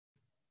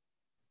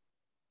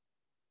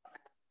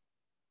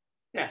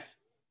Yes.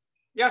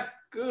 Yes,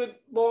 good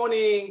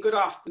morning, good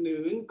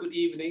afternoon, good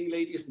evening,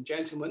 ladies and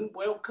gentlemen.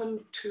 Welcome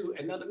to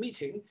another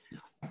meeting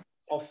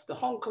of the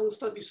Hong Kong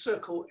Study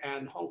Circle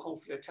and Hong Kong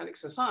Philatelic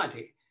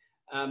Society.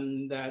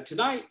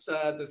 Tonight,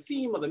 the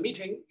theme of the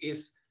meeting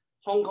is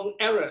Hong Kong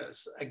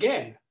errors.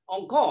 Again,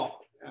 encore.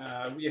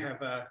 We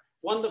have a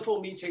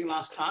wonderful meeting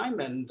last time,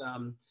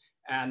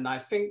 and I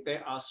think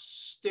there are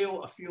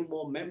still a few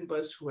more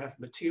members who have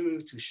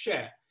material to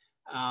share.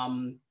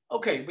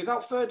 Okay,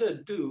 without further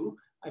ado,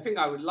 I think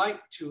I would like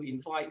to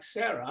invite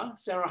Sarah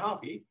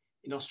Harvey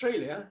in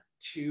Australia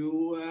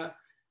to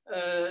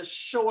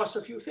show us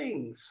a few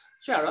things.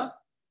 Sarah?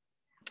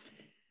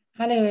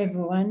 Hello,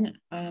 everyone.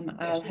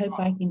 I hope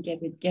I can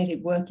get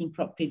it working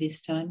properly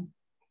this time.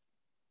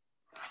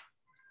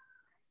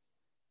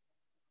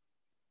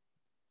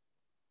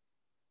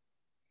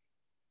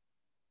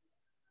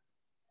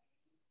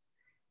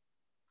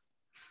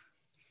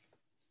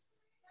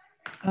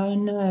 Oh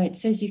no, it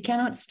says you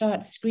cannot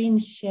start screen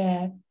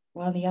share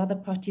while the other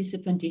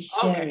participant is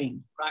sharing. Okay,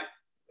 right,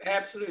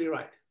 absolutely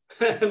right.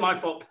 My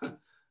fault.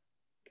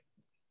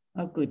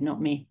 Oh good,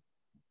 not me.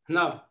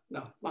 No,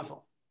 my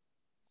fault.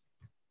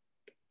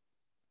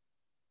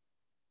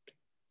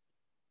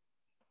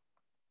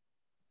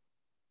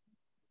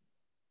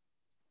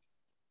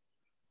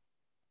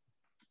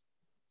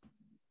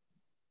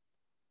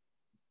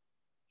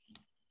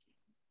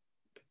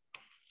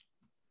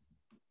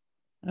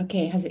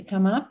 Okay, has it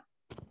come up?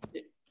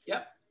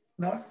 Yep.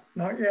 Not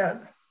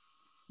yet.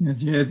 Not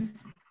yet.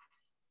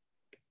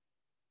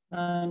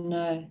 Oh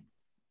no.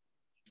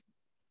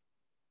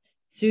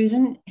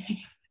 Susan,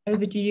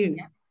 over to you.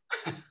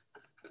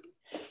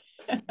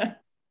 Yeah.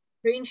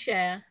 Screen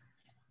share.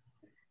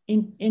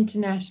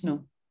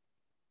 International.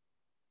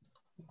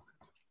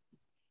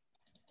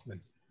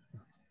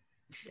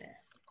 Share.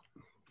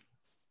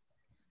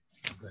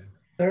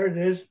 There it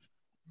is.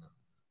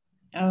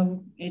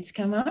 Oh, it's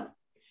come up?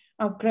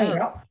 Oh, great.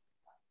 Yeah.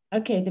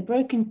 Okay, the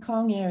broken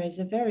Kong error is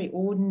a very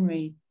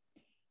ordinary,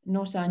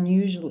 not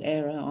unusual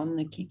error on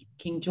the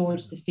King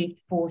George V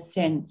 4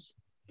 cent.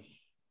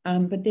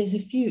 But there's a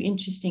few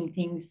interesting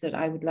things that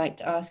I would like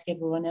to ask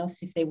everyone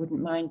else if they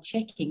wouldn't mind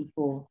checking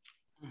for.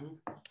 Mm-hmm.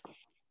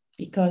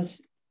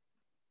 Because,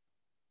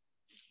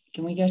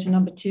 can we go to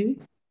number 2?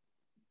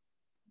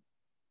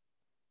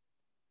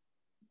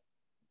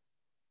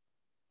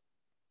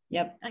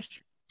 Yep.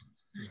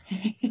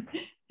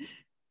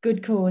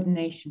 Good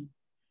coordination.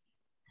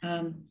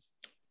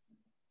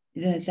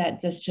 That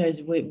just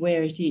shows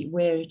where it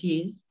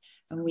is.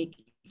 And we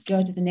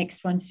go to the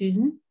next one,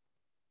 Susan.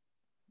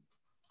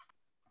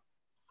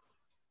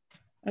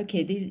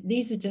 Okay,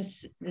 these are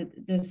just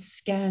the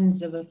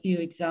scans of a few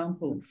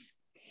examples.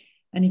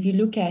 And if you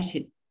look at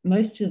it,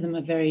 most of them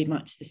are very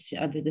much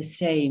the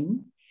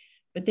same.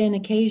 But then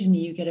occasionally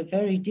you get a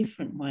very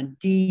different one.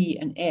 D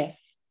and F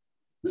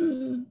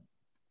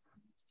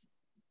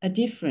are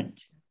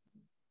different.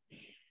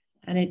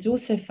 And it's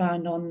also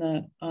found on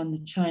the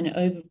China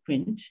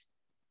overprint,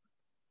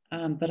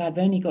 but I've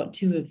only got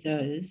 2 of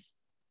those.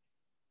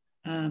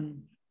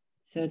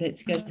 So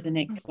let's go to the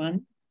next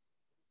one.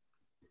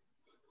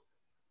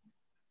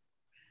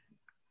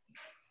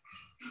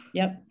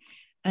 Yep.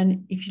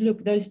 And if you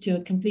look, those 2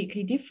 are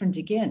completely different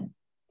again.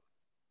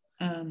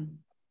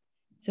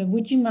 So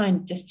would you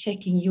mind just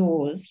checking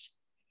yours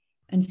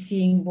and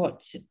seeing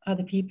what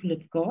other people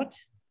have got?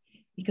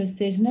 Because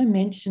there's no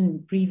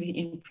mention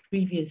in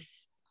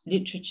previous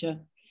literature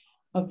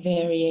of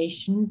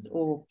variations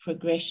or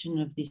progression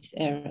of this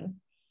error.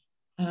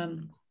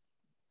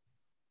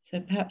 So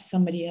perhaps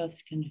somebody else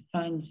can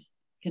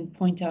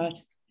point out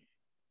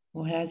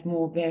or has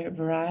more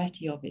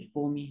variety of it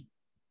for me.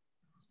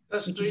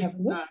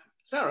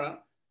 Sarah,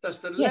 does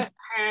the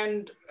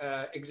left-hand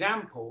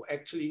example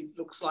actually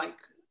looks like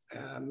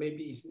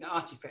maybe it's an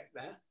artifact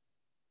there?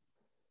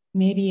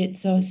 Maybe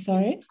it's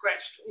sorry?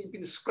 It's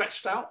been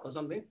scratched out or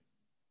something.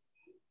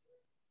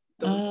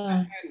 The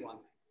left-hand one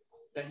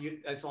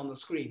that's on the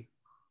screen.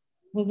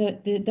 Well,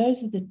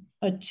 those are the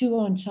 2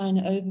 on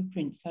China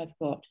overprints I've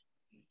got.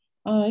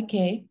 Oh,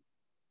 okay.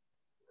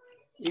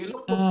 You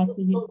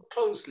look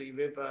closely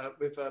with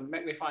a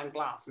magnifying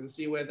glass and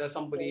see whether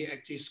somebody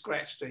actually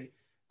scratched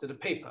the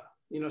paper.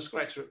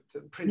 Scratch to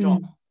print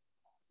off.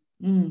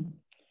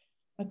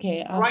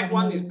 Okay. The right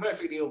one is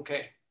perfectly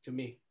okay to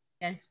me.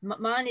 Yes,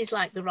 mine is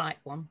like the right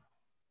one.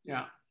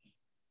 Yeah.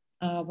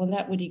 Well,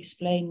 that would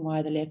explain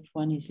why the left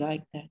one is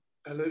like that.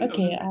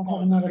 Okay, I'll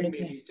have another look.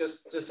 Maybe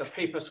just a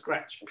paper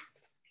scratch.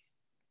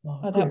 Oh,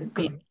 that would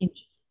be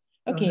interesting.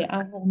 Okay,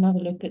 I'll have another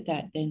look at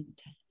that then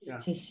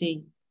to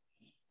see.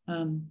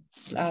 I'll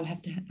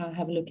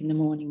have a look in the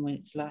morning when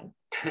it's light.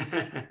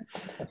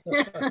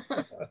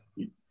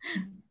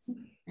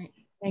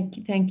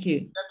 Thank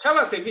you. Tell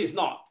us if it's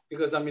not,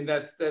 because I mean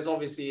there's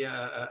obviously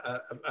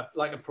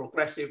like a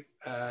progressive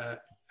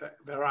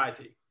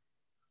variety.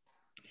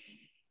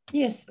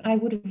 Yes, I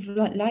would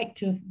have liked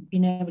to have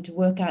been able to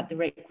work out the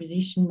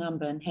requisition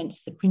number and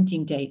hence the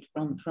printing date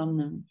from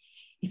them.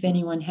 If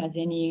anyone has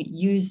any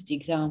used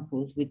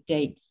examples with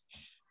dates,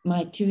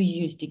 my two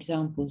used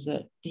examples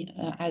are,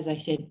 as I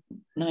said,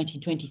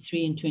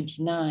 1923 and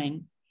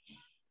 29.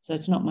 So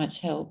it's not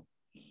much help.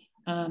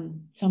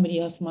 Somebody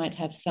else might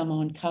have some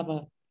on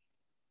cover,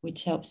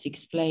 which helps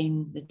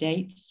explain the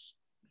dates.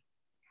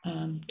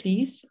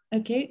 Please.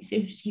 Okay, so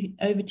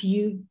over to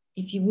you,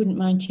 if you wouldn't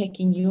mind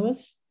checking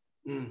yours.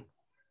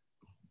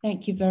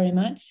 Thank you very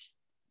much.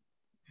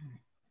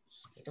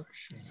 Stop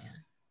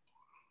share.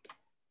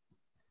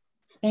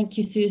 Thank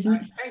you,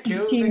 Susan. Thank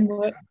you.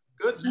 Teamwork.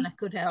 Good. And I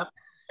could help.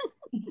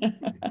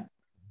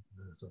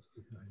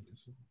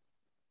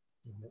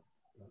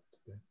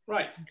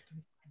 Right.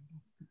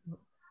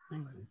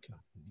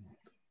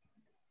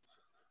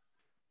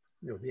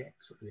 You're the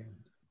X at the end.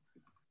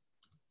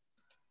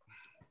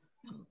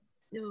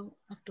 No,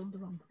 I've done the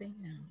wrong thing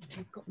now.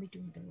 You've got me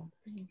doing the wrong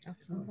thing. I've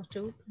not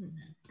open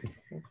now.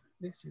 Well,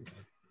 this you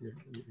have.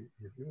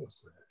 You've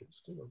yours there. It's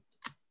still open.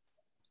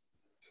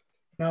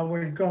 Now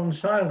we've gone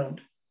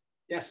silent.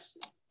 Yes.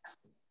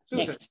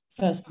 Susan. Next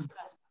person.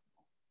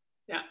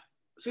 Yeah.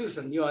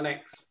 Susan, you are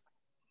next.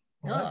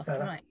 Oh,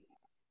 right.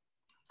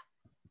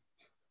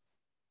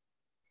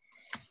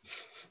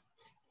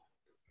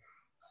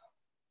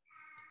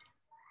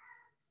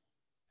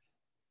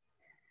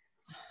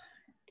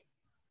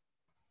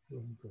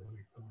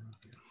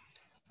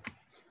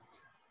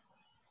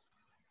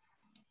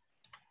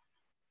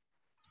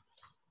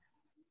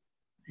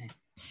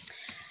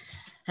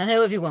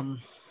 Hello, everyone.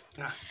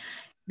 Yeah.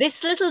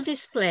 This little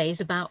display is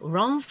about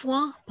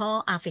renvoi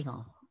par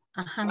avion,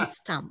 a hand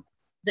stamp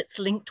that's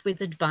linked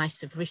with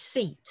advice of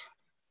receipt.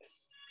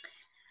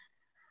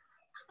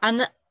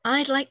 And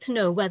I'd like to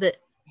know whether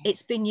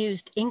it's been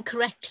used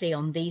incorrectly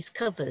on these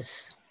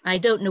covers. I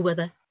don't know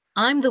whether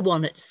I'm the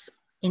one that's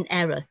in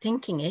error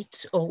thinking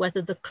it, or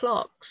whether the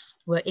clocks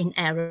were in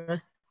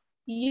error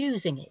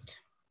using it.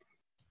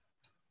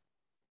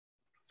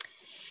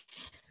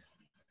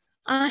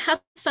 I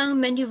have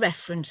found many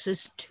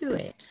references to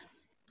it.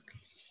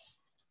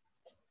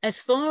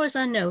 As far as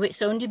I know,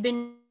 it's only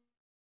been,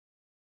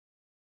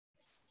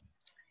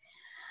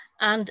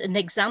 and an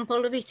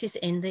example of it is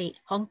in the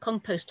Hong Kong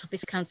Post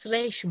Office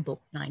cancellation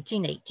book,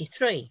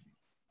 1983.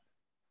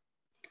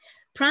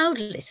 Proud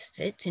lists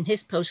it in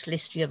his postal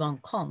history of Hong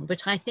Kong,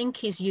 but I think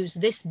he's used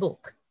this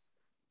book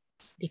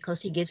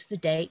because he gives the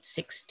date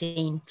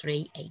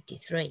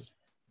 16/3/83.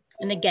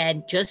 And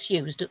again, just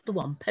used at the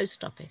one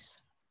post office.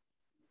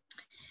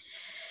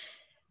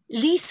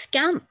 Lee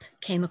Scamp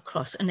came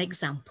across an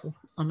example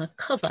on a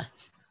cover,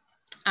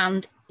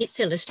 and it's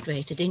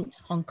illustrated in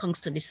Hong Kong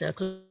Study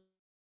Circle.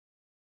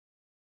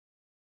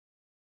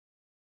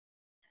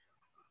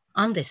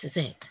 And this is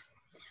it.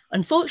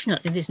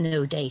 Unfortunately, there's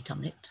no date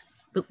on it,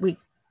 but we,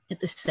 at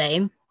the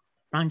same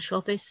branch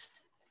office,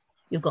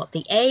 you've got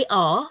the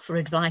AR for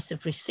advice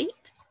of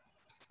receipt,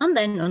 and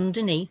then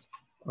underneath,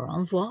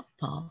 renvoi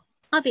par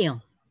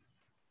avion.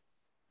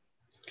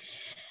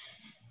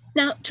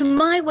 Now, to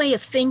my way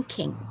of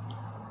thinking,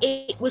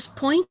 it was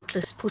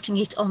pointless putting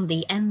it on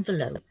the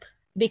envelope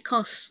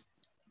because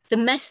the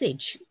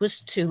message was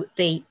to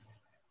the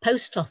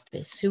post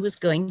office who was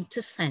going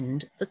to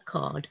send the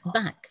card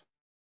back.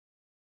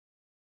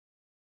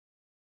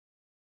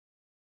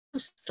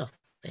 Post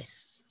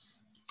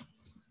office.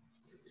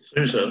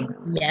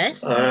 Susan?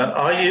 Yes?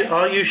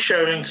 Are you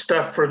showing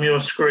stuff from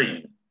your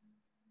screen?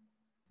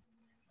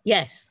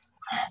 Yes.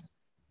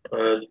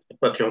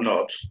 But you're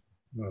not.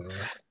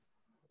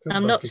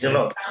 I'm not.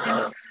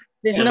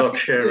 You're not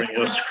sharing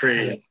your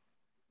screen.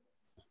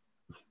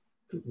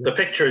 The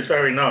picture is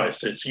very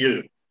nice. It's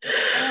you.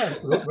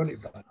 Run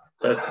it back.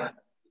 But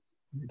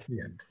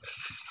The end.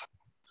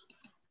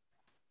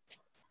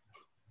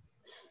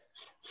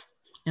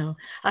 No,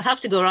 I'll have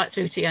to go right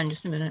through to you in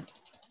just a minute.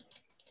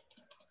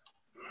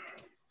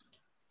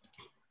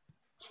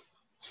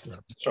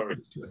 sorry.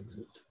 To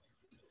exit.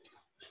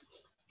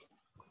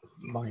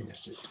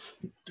 Minus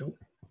it. Don't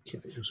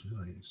kill it, just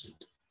minus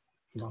it.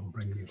 I'll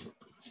bring you up.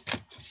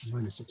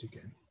 Minus it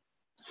again.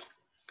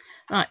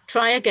 Right,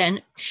 try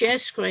again. Share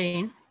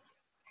screen.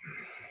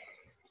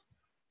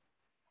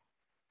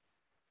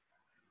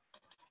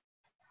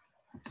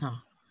 Oh.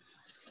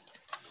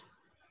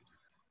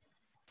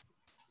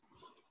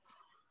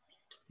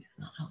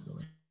 Not out the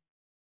way.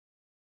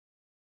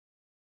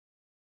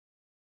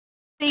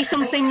 See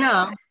something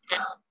now?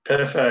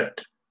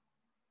 Perfect.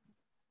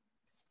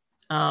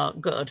 Oh,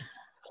 good.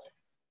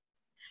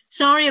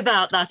 Sorry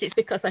about that. It's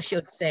because I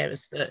showed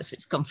Sarah's first.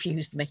 It's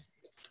confused me.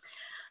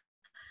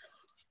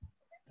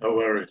 No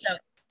worries.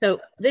 So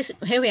this,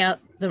 here we are,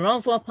 the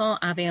renvoi par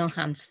avion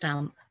hand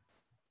stamp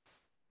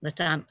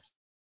that I'm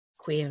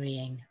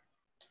querying.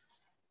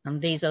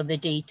 And these are the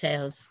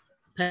details.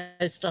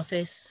 Post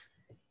office,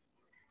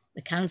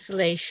 the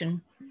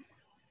cancellation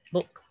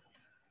book,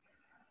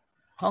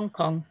 Hong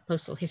Kong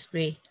postal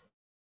history,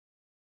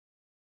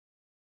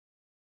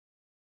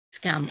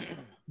 scan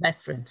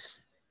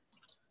reference.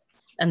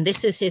 And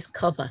this is his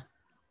cover.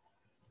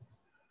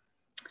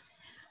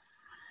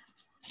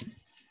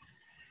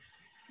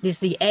 There's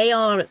the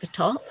AR at the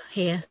top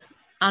here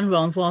and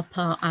renvoi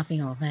par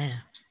avion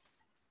there.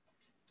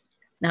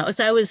 Now, as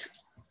I was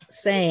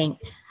saying,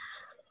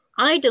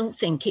 I don't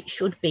think it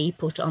should be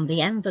put on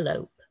the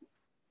envelope.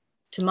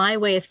 To my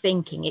way of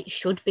thinking, it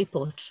should be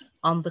put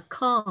on the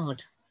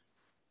card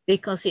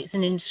because it's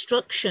an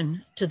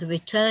instruction to the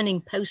returning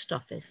post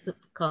office that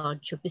the card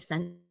should be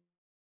sent.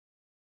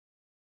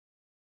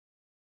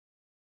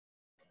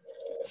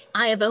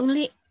 I have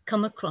only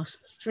come across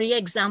 3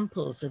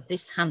 examples of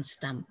this hand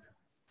stamp,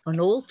 and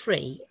all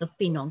 3 have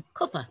been on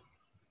cover.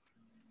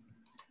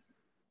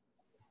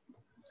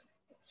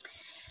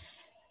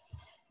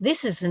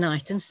 This is an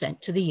item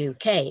sent to the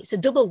UK. It's a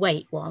double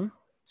weight one,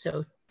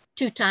 so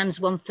 2 times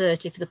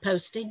 £1.30 for the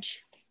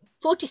postage,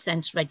 40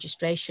 cents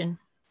registration,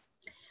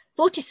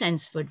 40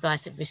 cents for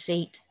advice of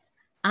receipt,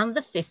 and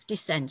the 50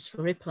 cents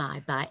for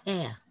reply by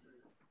air.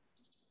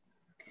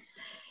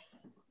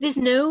 There's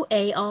no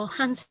AR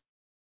hand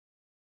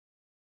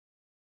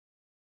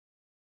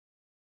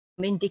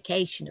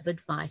indication of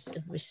advice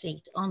of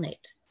receipt on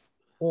it.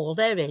 All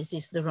there is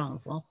the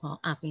renvoi par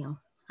avion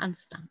hand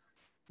stamp.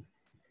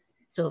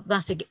 So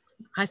that,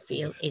 I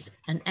feel, is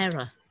an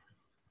error.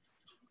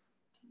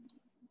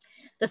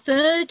 The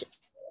third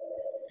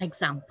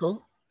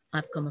example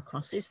I've come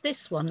across is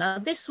this one. Now,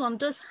 this one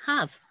does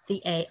have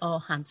the AR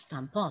hand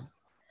stamp on.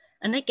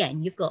 And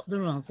again, you've got the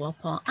renvoi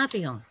par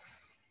avion.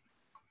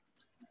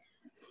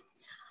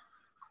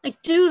 I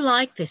do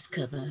like this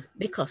cover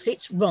because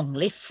it's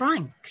wrongly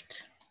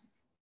franked.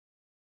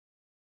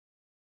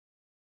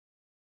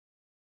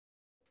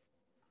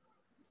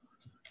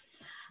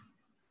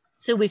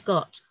 So we've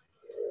got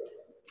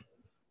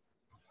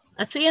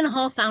a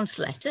 3.5 ounce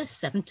letter,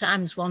 7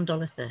 times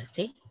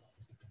 $1.30,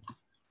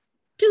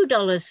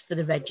 $2 for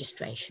the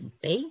registration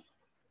fee,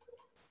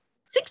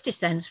 60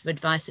 cents for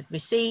advice of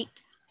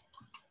receipt,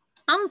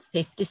 and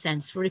 50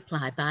 cents for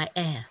reply by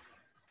air,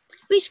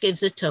 which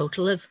gives a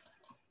total of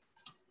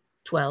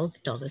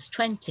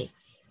 $12.20,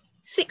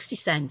 60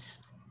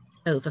 cents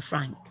over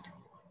franked.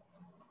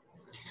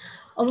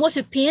 And what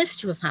appears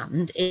to have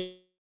happened is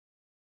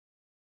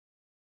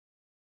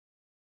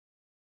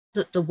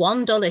that the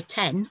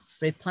 $1.10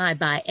 for reply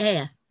by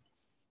air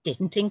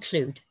didn't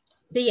include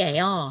the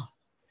AR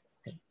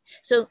fee.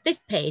 So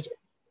they've paid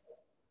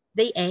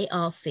the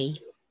AR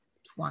fee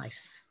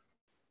twice.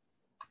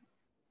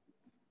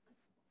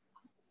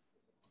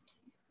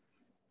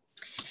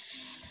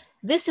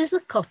 This is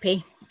a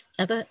copy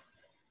of a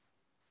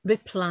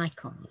reply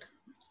card.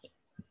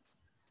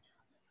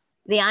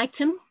 The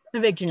item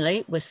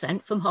originally was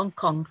sent from Hong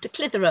Kong to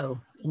Clitheroe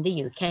in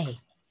the UK.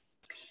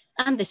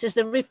 And this is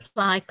the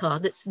reply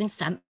card that's been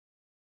sent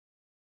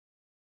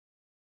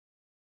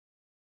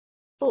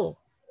for.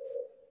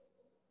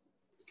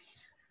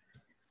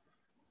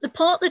 The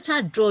part that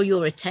I'd draw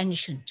your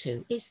attention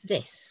to is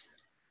this,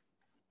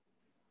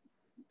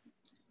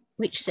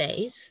 which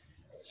says,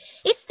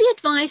 if the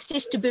advice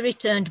is to be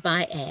returned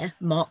by air,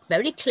 mark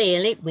very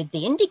clearly with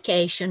the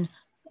indication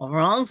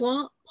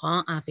renvoi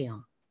par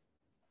avion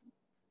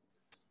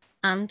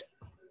and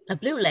a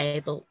blue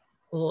label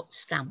or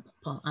stamp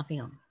par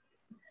avion.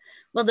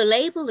 Well, the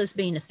label has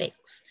been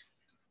affixed,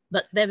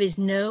 but there is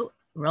no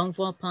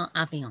renvoi par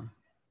avion.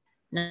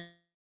 No.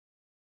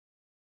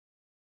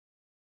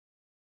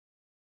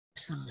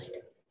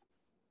 Side.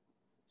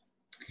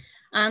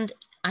 And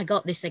I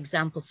got this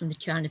example from the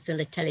China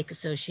Philatelic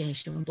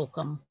Association book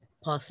on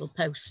parcel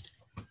post.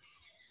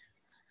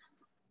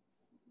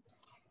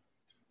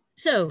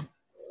 So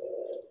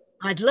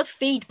I'd love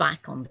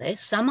feedback on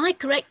this. Am I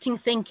correct in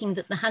thinking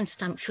that the hand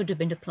stamp should have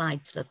been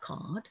applied to the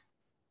card?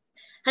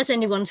 Has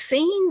anyone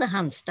seen the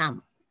hand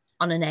stamp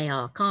on an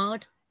AR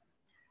card?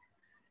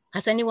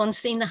 Has anyone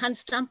seen the hand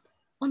stamp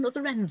on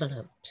other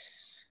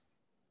envelopes?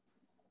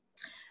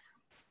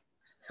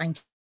 Thank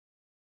you.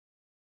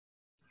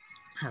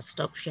 I'll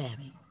stop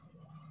sharing.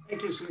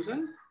 Thank you,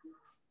 Susan.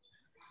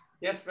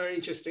 Yes, very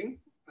interesting.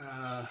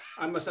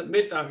 I must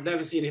admit, I've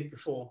never seen it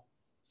before.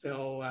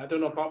 So I don't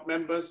know about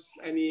members,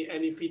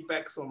 any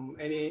feedback from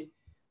any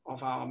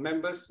of our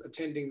members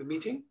attending the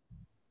meeting?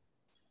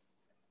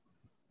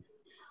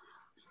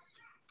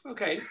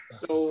 Okay,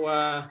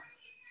 so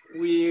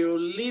we'll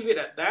leave it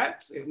at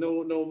that. If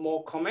no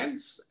more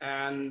comments,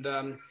 and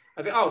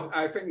I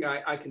think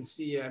I can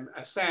see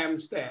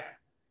Sam's there.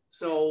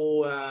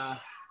 So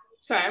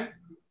Sam,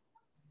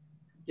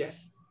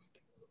 yes,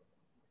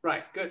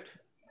 right, good.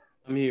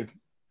 I'm here.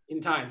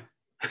 In time.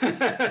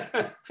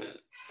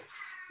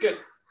 Good.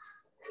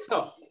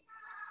 So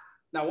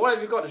now what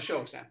have you got to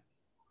show, Sam?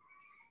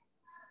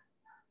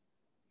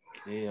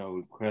 Okay, I'll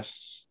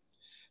request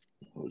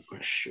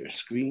share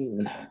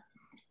screen.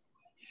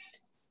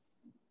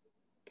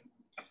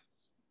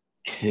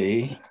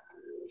 Okay,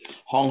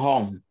 Hong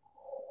Kong.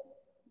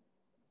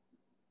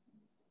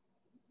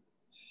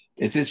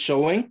 Is it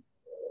showing?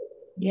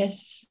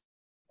 Yes.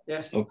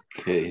 Yes.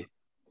 Okay.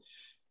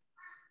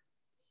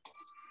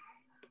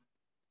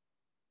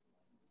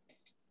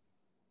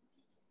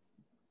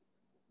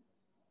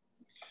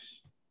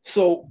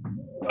 So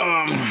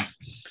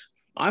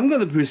I'm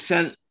going to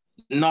present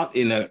not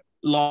in a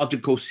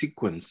logical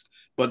sequence,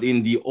 but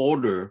in the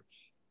order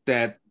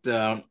that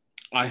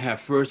I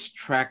have first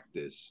tracked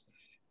this,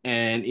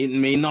 and it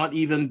may not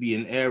even be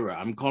an error.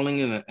 I'm calling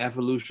it an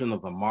evolution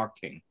of a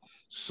marking.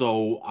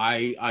 So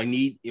I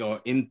need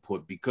your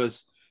input,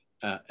 because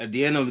at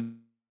the end of the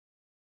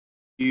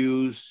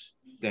use,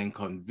 then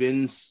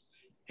convince,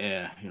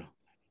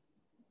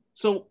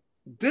 So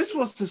this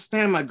was the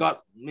stamp I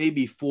got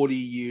maybe 40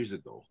 years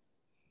ago.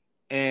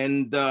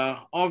 And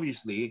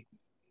obviously,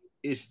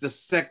 it's the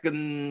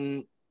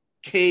second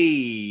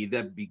K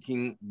that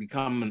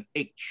become an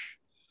H.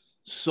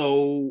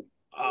 So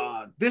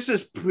this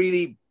is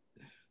pretty,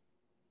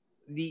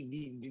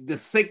 the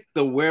thick,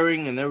 the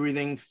wearing and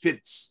everything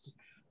fits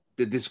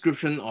the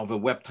description of a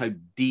web type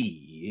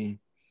D.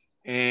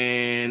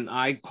 And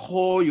I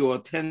call your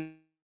attention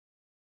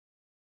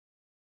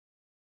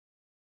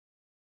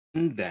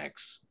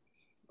index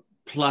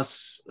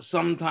plus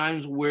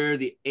sometimes where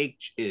the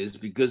H is,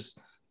 because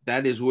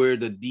that is where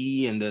the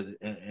D and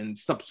the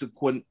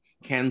subsequent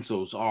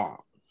cancels are.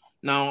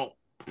 Now,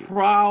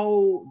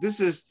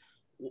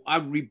 I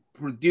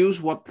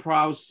reproduce what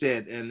Proud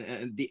said, and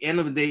at the end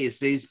of the day, it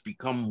says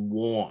become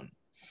worn.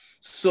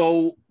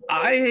 So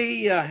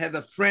I had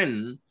a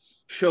friend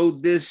show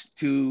this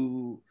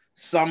to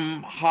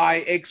some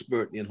high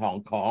expert in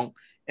Hong Kong,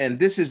 and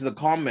this is the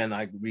comment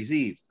I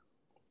received.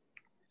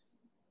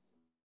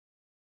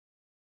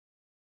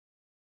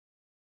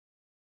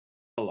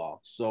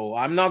 So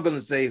I'm not going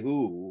to say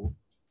who,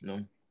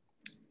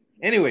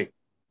 Anyway,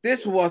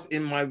 this was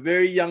in my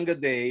very younger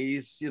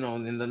days, in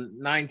the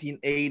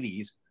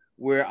 1980s,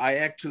 where I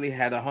actually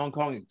had a Hong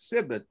Kong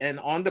exhibit, and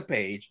on the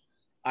page,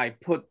 I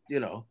put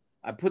the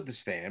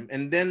stamp,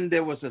 and then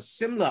there was a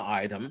similar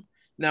item.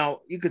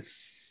 Now you could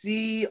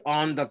see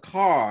on the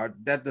card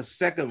that the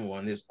second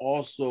one is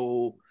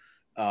also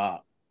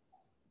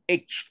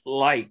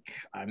H-like,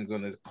 I'm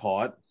going to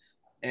call it,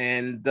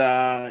 and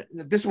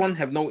this one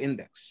have no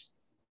index.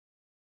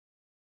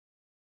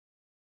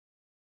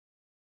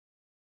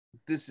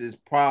 This is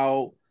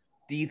Proud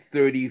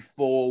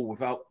D34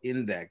 without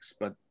index,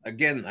 but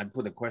again, I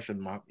put a question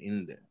mark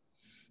in there.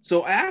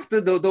 So after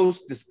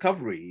those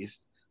discoveries,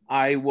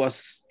 I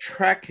was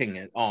tracking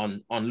it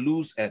on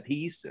loose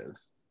adhesive,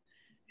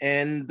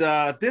 and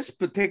this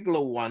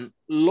particular one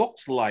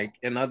looks like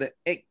another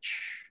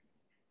H,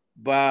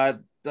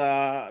 but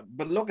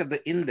look at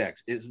the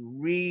index; it's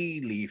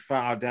really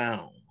far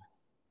down,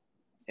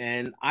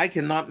 and I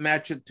cannot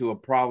match it to a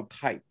Proud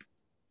type.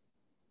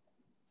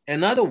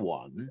 Another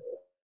one,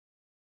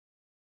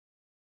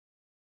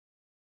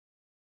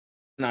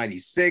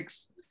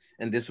 96,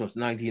 and this was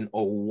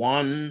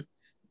 1901.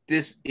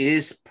 This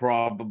is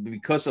probably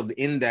because of the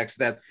index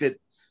that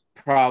fit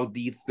Proud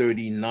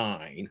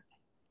D39.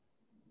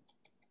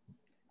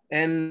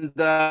 And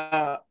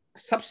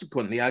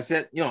subsequently, I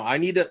said, I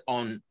need it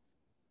on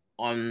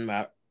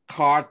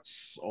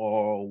cards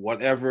or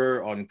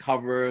whatever, on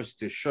covers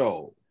to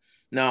show.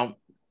 Now,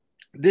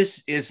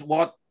 this is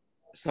what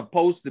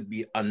supposed to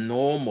be a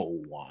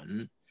normal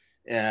one.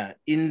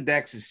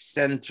 Index is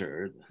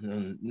centered.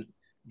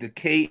 The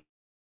K,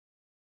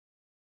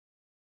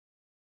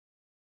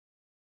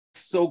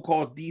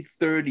 so-called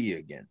D30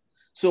 again.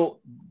 So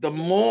the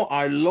more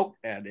I look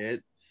at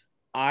it,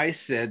 I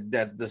said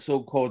that the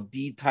so-called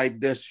D type,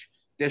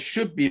 there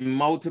should be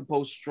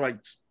multiple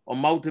strikes or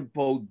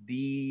multiple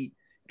D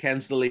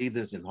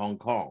cancellators in Hong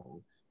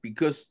Kong,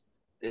 because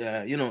in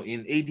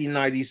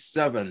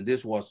 1897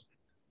 this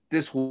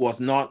was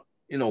not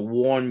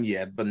worn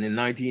yet, but in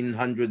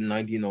 1900 and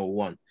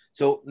 1901.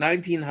 So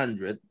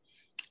 1900.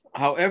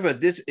 However,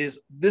 this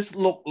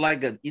looked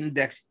like an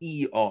index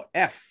E or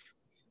F,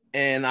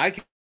 and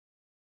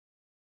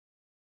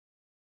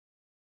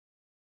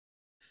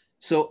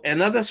so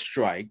another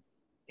strike,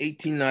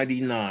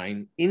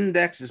 1899,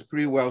 index is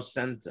pretty well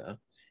center,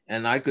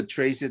 and I could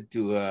trace it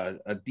to a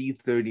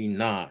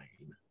D39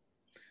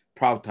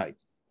 Proud type.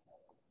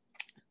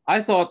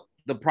 I thought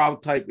the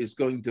Proud type is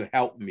going to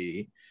help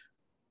me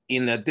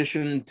in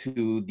addition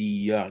to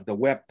the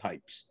web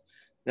types.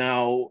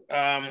 Now,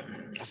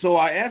 so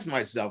I asked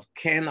myself,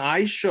 can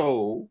I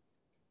show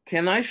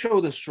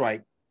the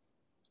strike?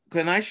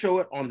 Can I show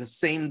it on the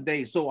same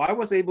day? So I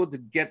was able to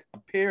get a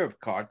pair of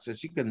cards,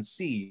 as you can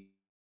see.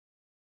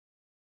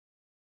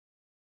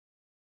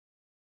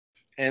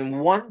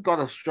 And one got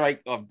a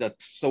strike of the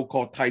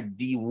so-called type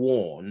D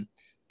worn.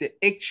 The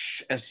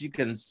H, as you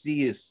can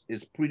see,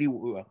 is pretty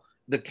well.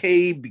 The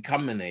K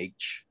become an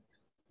H.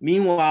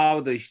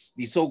 Meanwhile, the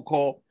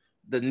so-called,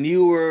 the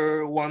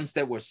newer ones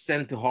that were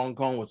sent to Hong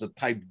Kong was a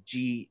type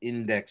G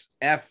index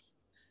F.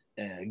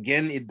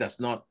 Again, it does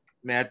not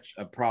match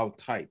a Proud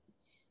type.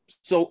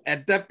 So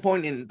at that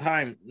point in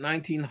time,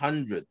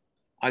 1900,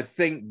 I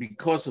think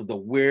because of the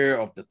wear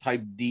of the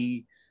type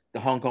D, the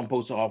Hong Kong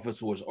Post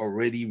Office was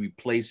already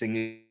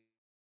replacing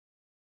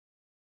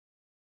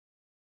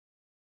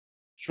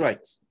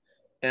strikes.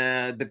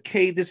 The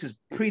K, this is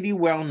pretty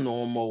well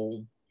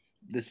normal.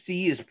 The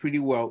C is pretty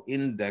well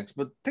indexed,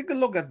 but take a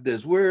look at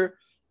this, where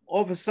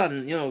all of a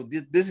sudden,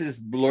 this is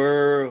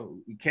blur.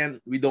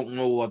 We don't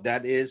know what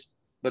that is,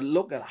 but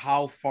look at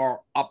how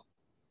far up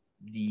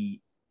the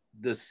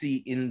the C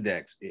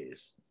index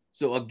is.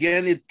 So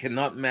again, it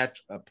cannot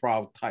match a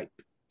proud type.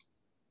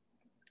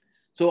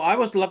 So I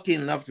was lucky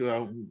enough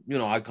to,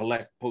 I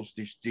collect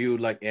postage due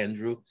like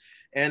Andrew,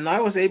 and I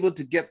was able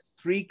to get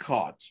 3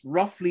 cards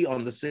roughly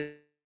on the same,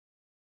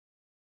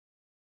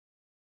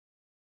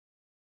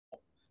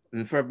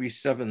 and February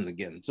 7th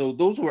again. So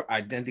those were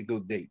identical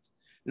dates.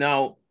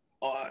 Now,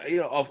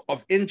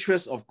 of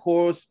interest, of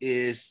course,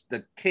 is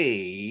the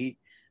K,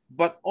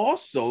 but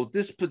also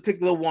this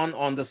particular one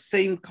on the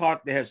same card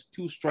that has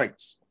 2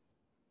 strikes,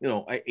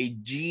 a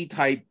G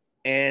type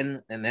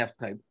and an F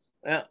type.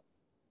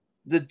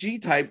 The G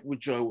type,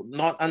 which are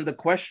not under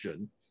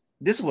question,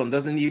 this one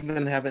doesn't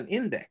even have an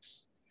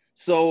index.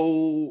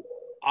 So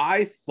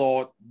I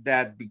thought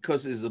that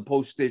because it's a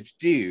postage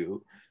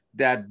due,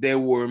 that there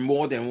were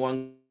more than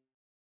one.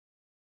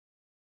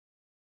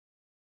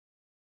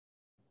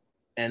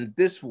 And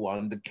this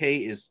one, the K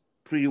is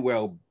pretty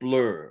well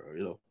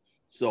blurred,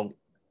 So,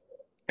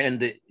 and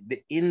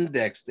the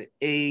index, the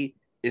A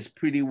is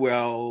pretty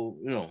well,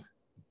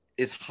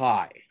 is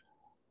high.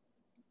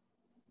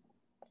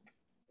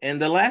 And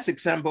the last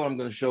example I'm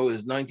going to show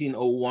is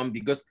 1901,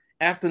 because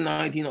after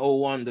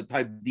 1901, the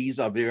type Ds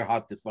are very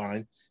hard to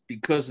find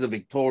because the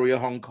Victoria,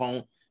 Hong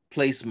Kong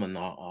placement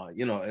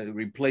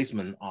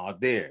replacement are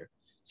there.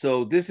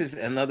 So this is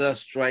another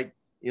strike.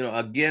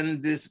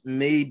 Again, this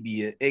may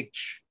be an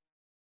H.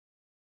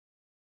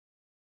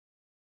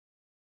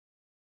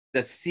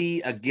 The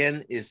C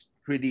again is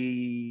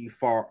pretty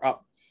far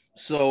up.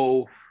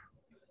 So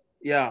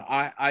yeah,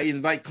 I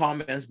invite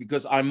comments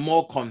because I'm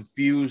more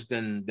confused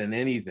than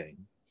anything.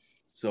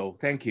 So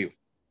thank you.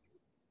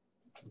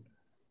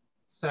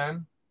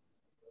 Sam.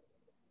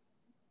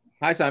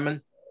 Hi,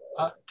 Simon.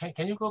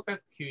 Can you go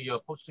back to your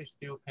postage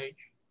due page?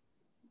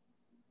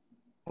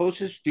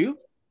 Postage due?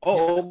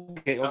 Oh,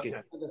 yeah. Okay.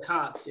 The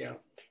cards, yeah.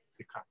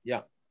 The card.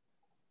 Yeah.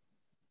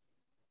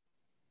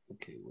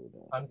 Okay.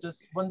 I'm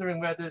just wondering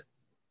whether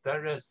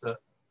there is a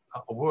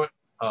word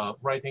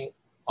writing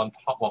on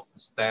top of the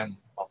stamp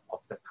of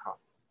the card.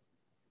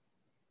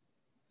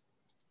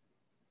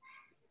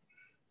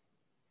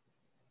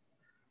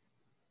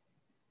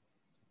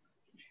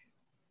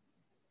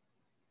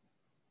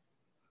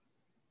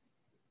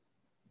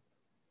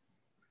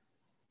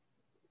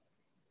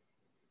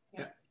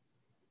 Yeah.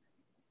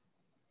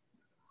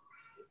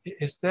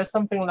 Is there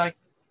something like,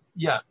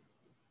 yeah.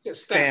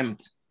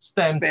 Stamped,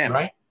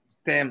 right?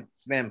 Stamp,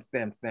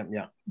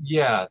 yeah.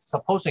 Yeah,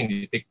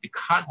 supposing the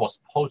card was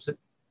posted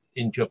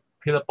into a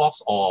pillar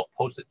box or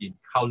posted in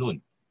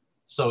Kowloon.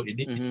 So it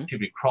needed to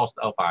be crossed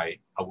out by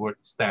a word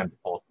stamp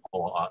or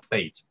a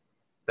date.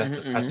 That's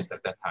the practice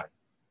at that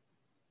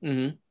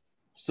time.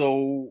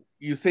 So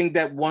you think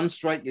that one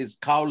strike is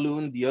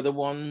Kowloon, the other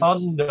one? Oh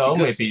no,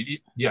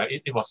 maybe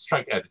it was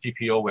struck at the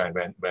GPO when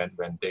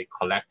they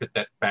collected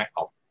that bag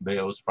of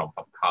mails from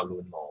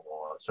Kowloon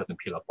or a certain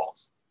pillar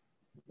box.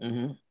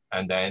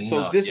 And then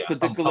so this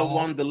particular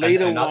one, the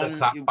later one,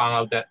 clerk found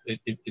out that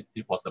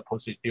it was a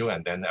postage due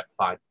and then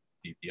applied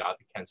the other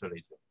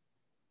cancellation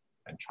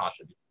and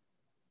charged it.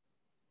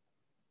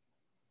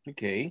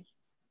 Okay.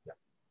 Yeah.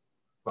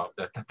 Well,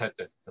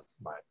 that's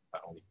my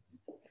only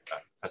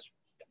question.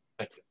 Yeah.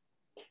 Thank you.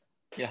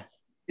 Yeah,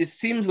 it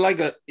seems like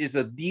it's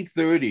a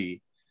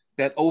D30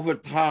 that over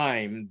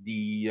time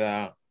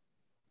it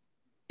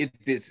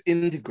is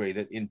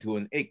integrated into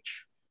an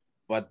H,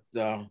 but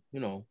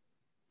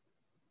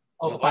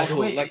Oh, by the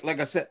way, like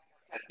I said,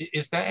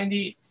 is there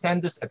any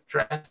sender's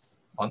address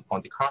on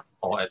the card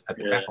or at the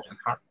back of the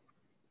card?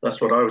 That's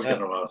what I was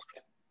going to ask.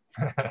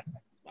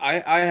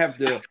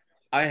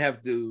 I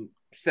have to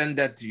send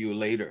that to you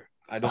later.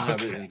 I don't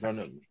have it in front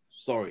of me.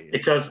 Sorry.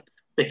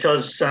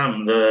 Because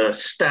Sam, the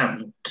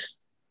stamped,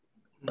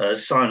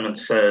 as Simon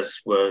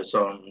says, was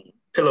on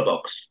pillar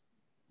box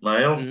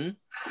mail,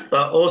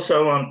 but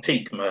also on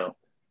peak mail.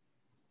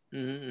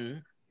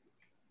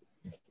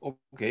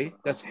 Okay,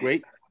 that's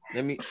great.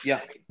 Let me take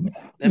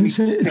a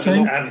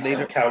look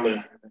later.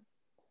 Kowloon.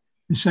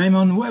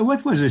 Simon,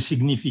 what was the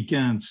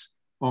significance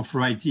of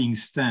writing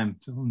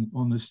stamped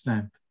on a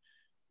stamp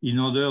in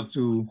order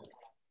to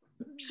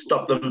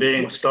stop them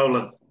being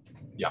stolen?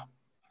 Yeah.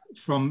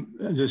 From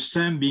the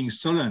stamp being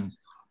stolen?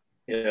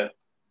 Yeah.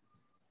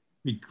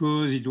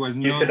 Because it was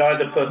you not. Could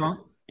either put,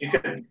 you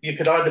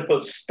could either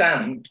put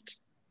stamped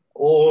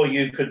or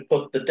you could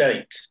put the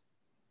date.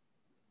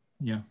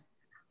 Yeah.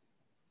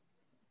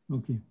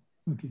 Okay.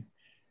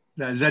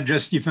 That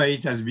justify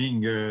it as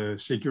being a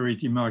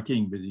security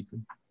marking,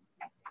 basically.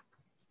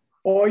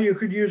 Or you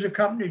could use a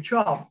company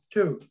chart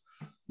too.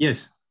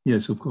 Yes,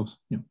 of course.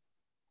 Yeah.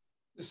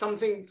 Some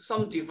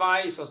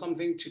device or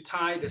something to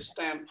tie the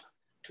stamp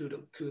to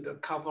the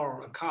cover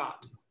of a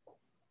card.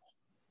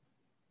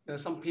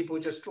 Some people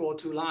just draw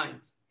 2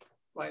 lines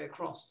right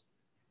across.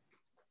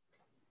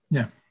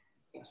 Yeah.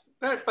 Yes,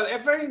 but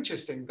very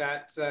interesting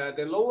that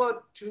the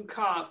lower 2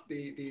 cards,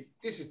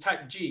 this is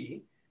type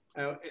G.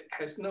 It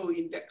has no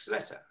index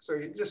letter, so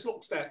it just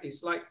looks that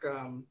it's like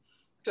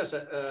just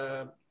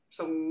a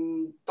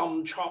some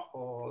dumb chop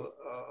or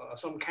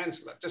some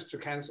canceller, just to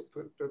cancel,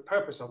 the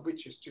purpose of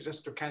which is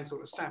just to cancel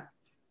the stamp.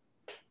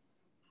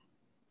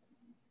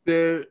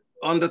 There,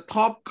 on the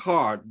top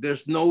card,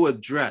 there's no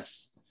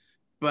address,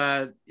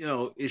 but you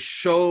know, it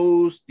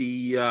shows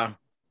the,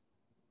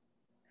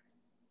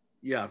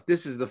 yeah,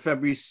 this is the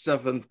February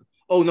 7th.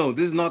 Oh no,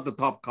 this is not the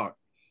top card.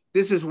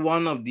 This is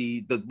one of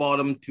the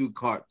bottom two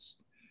cards.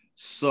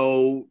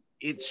 So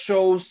it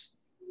shows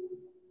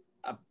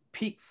a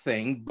peak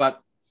thing,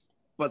 but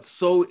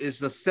so is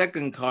the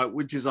second card,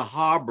 which is a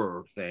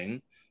harbor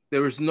thing.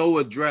 There is no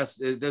address.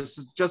 There's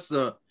just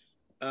a,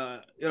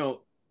 you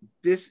know,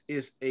 this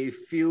is a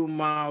few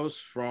miles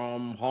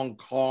from Hong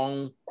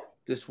Kong.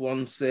 This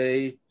one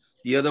say,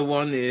 the other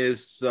one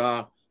is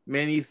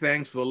many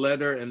thanks for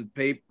letter and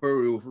paper.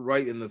 We will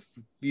write in a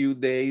few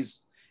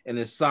days, and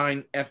it's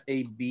signed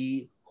FAB.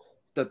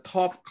 The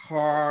top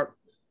card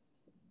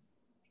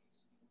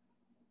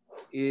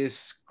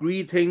is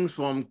greetings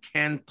from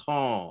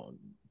Canton.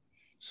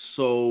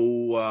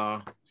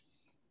 So,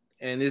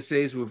 and it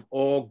says with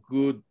all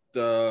good,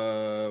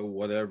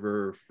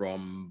 whatever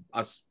from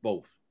us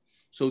both.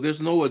 So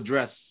there's no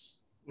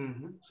address.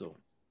 Mm-hmm. So.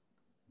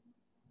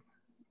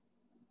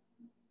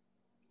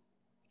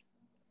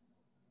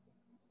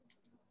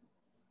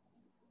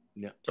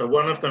 Yeah. So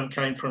one of them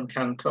came from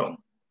Canton.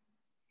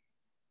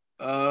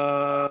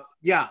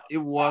 Yeah, it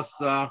was.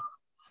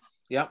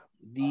 Yeah,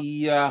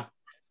 the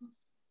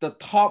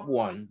top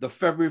one, the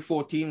February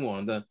 14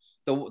 one, the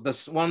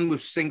one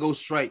with single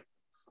stripe,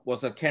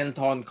 was a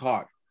Canton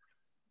card.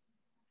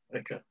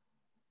 Okay.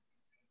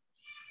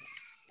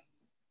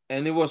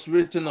 And it was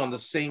written on the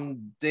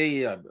same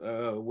day.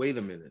 Wait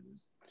a minute,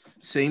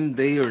 same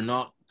day or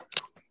not?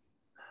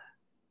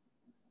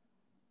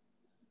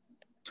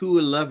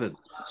 2/11.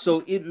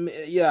 So it,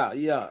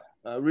 yeah,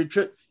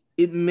 Richard,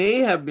 it may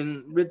have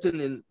been written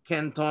in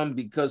Canton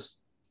because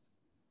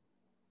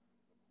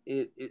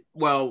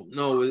well,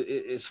 no,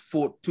 it's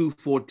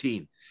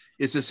 2/14.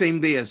 It's the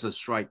same day as the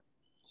strike.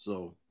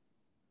 So.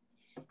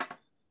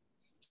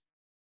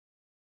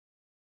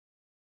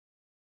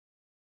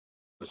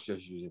 It's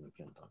just using the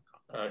Canton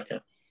card. Okay,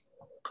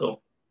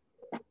 cool.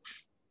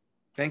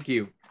 Thank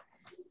you.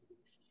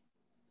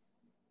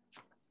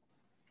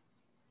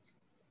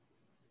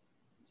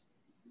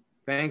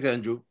 Thanks,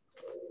 Andrew.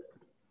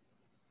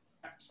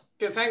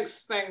 Okay,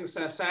 thanks,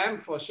 Sam,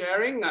 for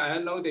sharing. I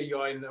know that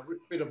you're in a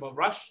bit of a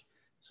rush,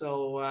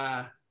 so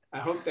I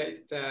hope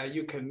that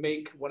you can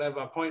make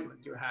whatever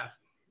appointment you have,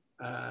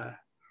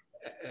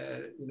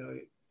 you know,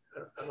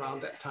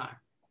 around that time.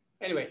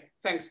 Anyway,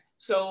 thanks.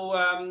 So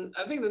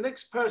I think the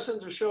next person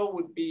to show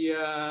would be,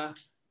 I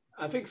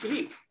think,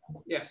 Philippe.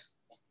 Yes.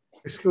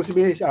 Excuse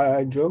me,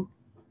 Andrew.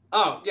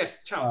 Oh,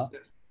 yes, Charles.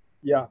 Yes.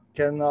 Yeah,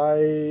 can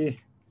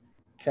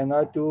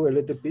I do a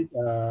little bit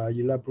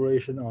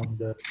elaboration on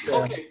the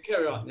SAM? Okay,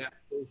 carry on. Yeah.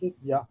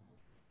 Yeah.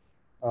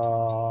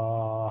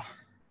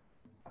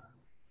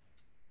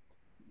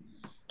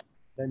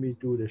 Let me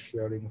do the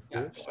sharing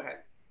first. Yeah, go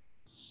ahead.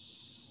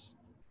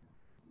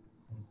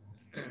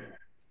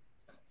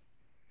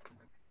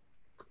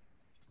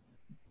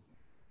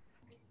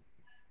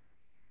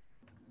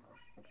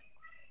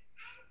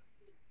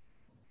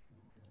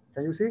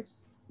 Can you see?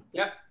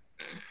 Yeah.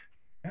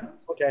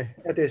 Okay,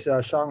 it is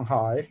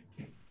Shanghai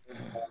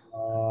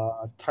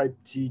type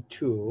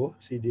G2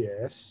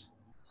 CDS.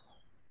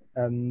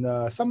 And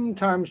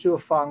sometimes you'll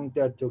find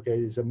that, okay,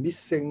 it's a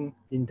missing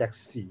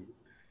index C.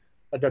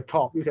 At the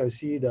top, you can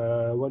see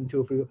the 1,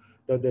 2,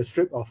 3, the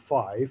strip of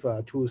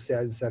 5, 2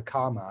 cents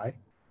carmine.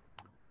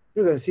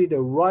 You can see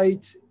the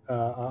right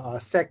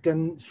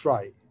second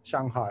stripe,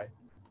 Shanghai,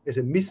 is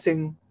a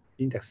missing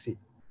index C.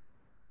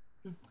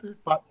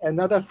 But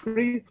another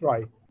 3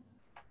 stripe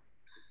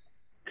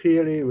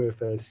clearly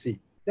with a C.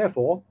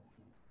 Therefore,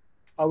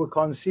 I would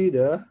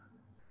consider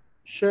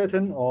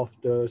certain of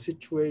the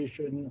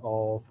situation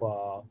of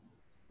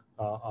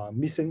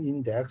missing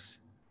index,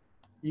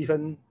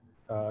 even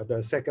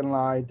the second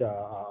line,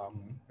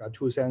 the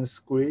 2 cents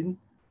green,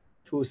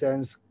 2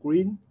 cents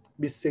green,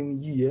 missing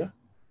year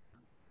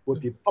would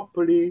be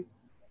properly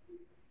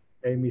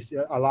a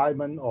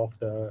misalignment of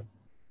the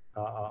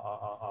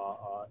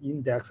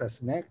index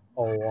snag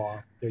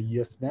or the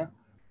year snag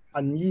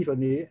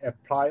unevenly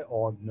apply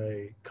on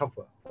a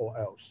cover or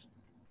else.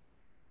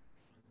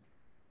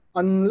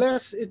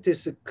 Unless it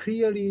is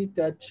clearly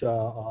that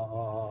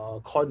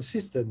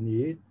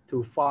consistently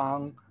to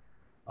find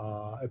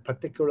a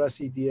particular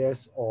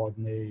CDS on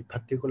a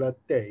particular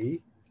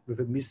day with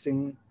a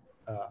missing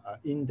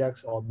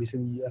index or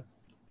missing year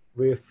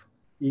with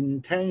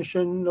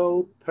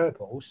intentional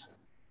purpose.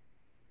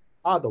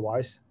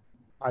 Otherwise,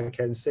 I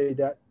can say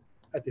that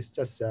it is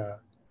just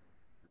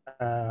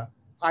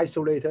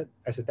isolated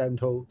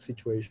accidental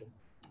situation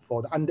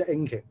for the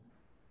under-inking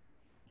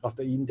of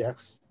the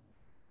index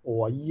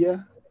or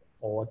year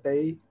or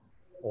day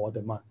or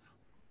the month.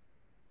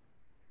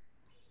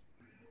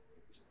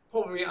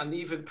 Probably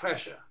uneven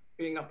pressure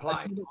being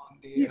applied on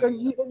the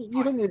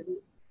even if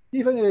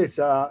it's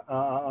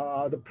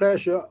the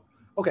pressure.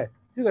 Okay,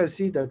 you can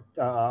see that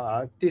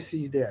this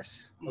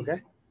CDS.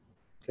 Okay,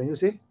 can you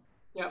see?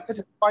 Yeah. It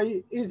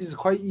is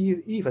quite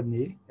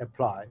evenly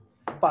applied,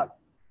 but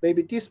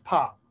maybe this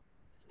part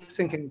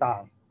sinking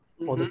down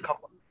for the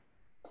cover.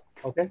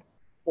 Okay,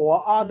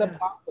 or other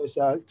part is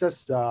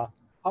just up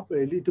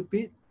a little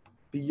bit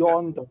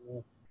beyond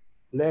the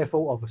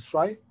level of a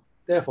stripe.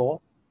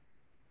 Therefore,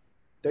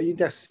 the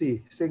index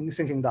C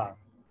sinking down,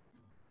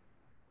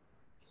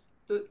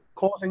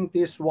 causing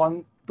this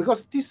one,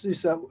 because this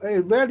is a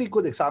very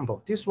good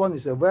example. This one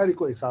is a very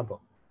good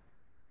example.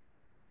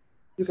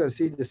 You can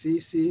see the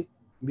C,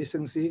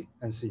 missing C,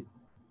 and C.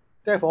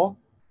 Therefore,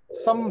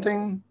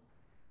 something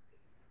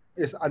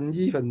is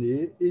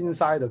unevenly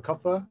inside the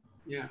cover,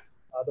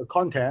 the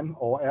content,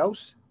 or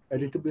else a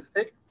little bit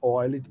thick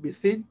or a little bit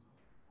thin.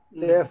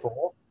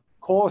 Therefore,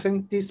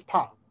 causing this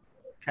part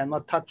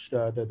cannot touch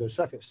the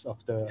surface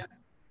of the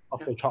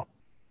chalk.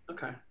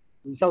 Okay.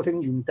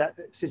 Resulting in that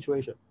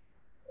situation.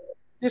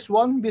 This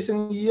one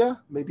missing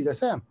ear may be the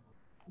same.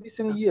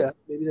 Missing ear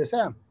may be the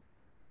same.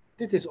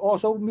 This is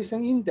also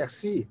missing index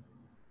C.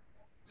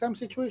 Same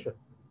situation.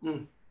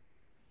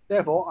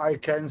 Therefore, I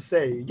can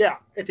say, yeah,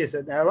 it is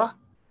an error,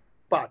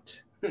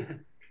 but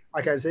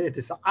I can say it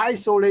is an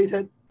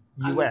isolated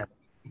event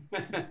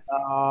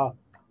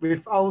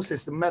without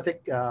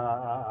systematic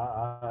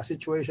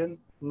situation,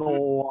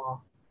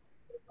 no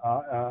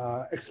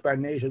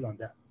explanation on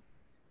that.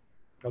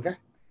 Okay.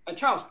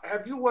 Charles,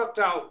 have you worked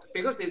out,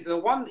 because the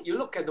one you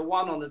look at the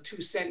one on the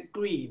 2 cent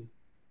green,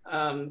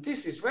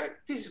 this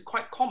is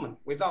quite common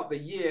without the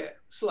year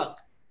slug.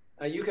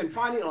 You can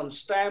find it on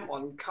stamp,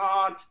 on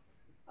card,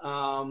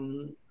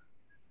 and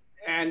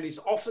it's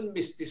often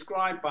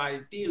misdescribed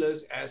by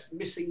dealers as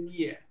missing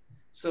year.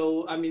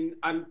 So I mean,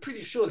 I'm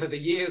pretty sure that the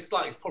year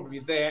slug is probably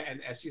there,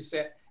 and as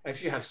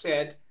you have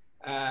said,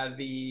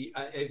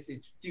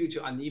 it's due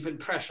to uneven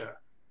pressure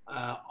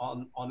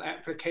on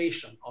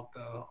application of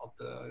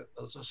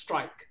the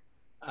strike.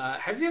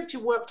 Have you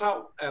actually worked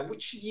out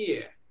which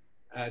year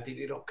did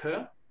it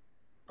occur?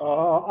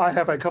 I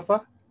have a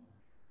cover.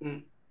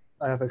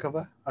 I have a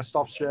cover. I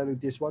stopped sharing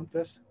this one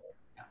first.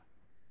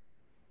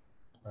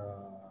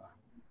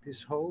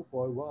 This hole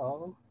for a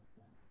while.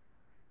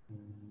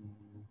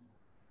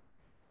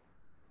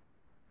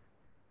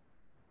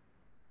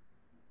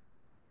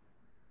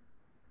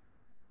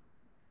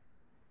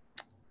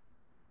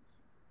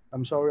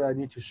 I'm sorry, I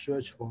need to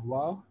search for a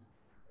while.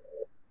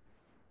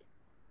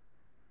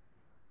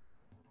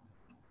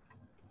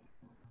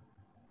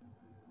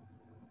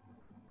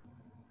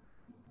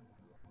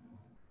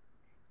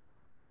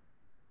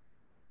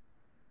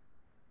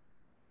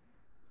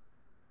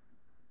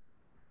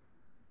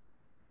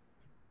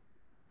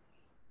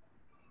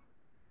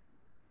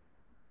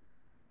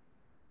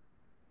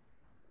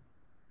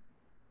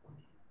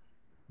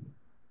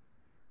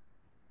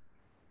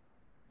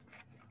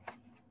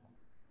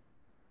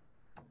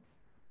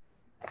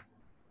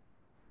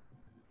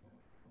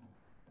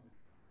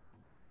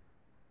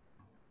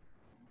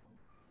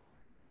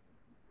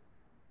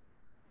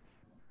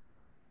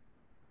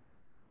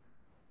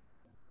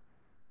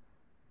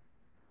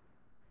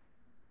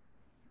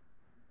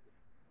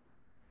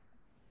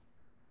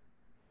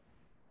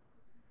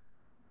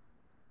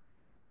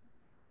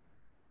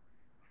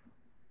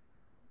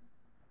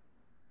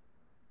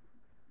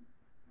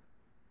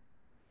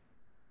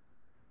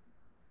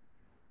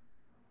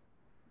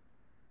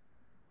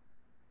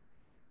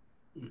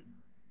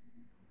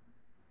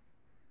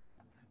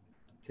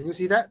 Can you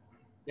see that?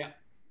 Yeah.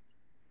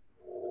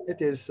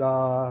 It is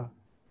 03.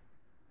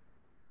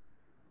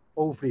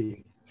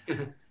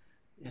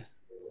 Yes.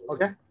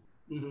 Okay.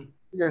 You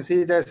can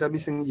see there's a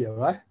missing ear,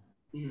 right?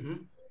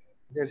 You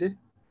can see?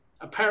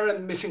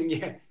 Apparent missing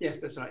ear.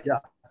 Yes, that's right. Yeah,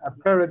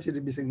 apparently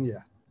missing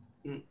ear.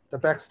 The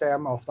back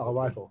stem of the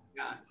rifle.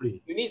 Yeah.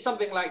 Free. You need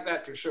something like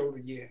that to show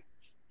the year.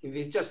 If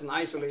it's just an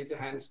isolated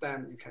hand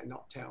stamp, you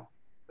cannot tell.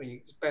 But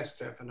it's best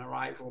to have an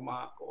arrival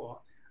mark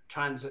or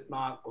transit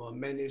mark or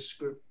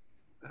manuscript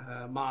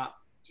mark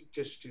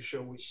just to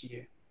show which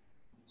year.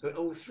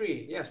 So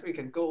 03, yes, we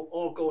can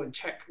all go and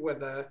check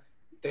whether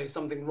there's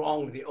something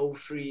wrong with the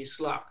 03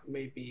 slug,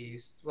 maybe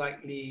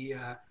slightly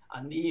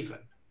uneven,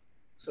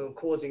 so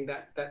causing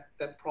that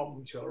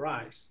problem to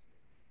arise.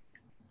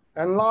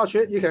 Enlarge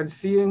it, you can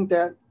see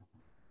that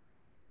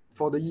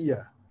for the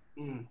year,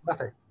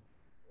 nothing.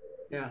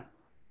 Yeah.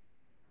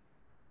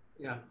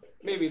 Yeah,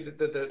 maybe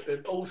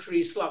the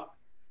 03 slug.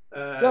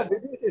 Yeah,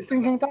 it's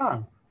sinking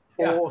down.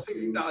 Yeah,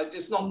 sinking down.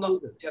 It's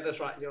not. Yeah, that's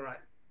right. You're right.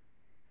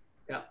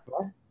 Yeah.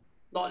 Right?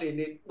 Not in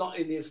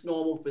its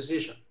normal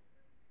position.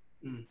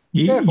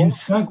 In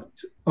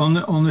fact,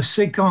 on the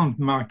second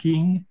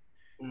marking,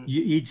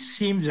 it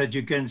seems that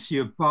you can see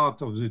a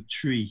part of the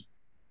tree.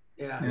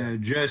 Yeah.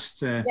 Yes,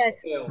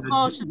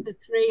 part of the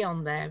tree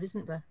on there,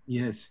 isn't there?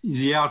 Yes,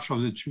 the arch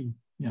of the tree.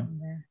 Yeah.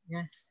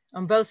 Yes,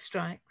 on both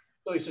strikes.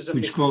 So it's just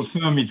which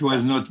confirmed it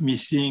was not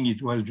missing;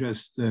 it was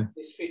just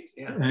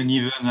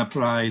uneven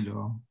applied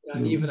or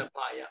uneven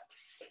applied.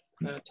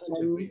 Yeah.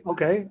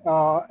 Okay.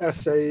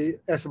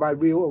 As my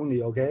view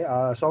only. Okay.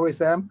 Sorry,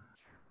 Sam.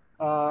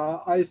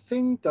 I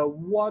think that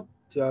what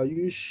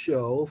you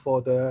show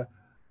for the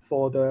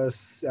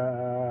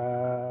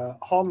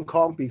Hong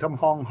Kong become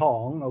Hong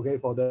Kong, okay,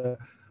 for the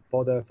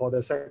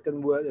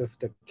second word of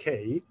the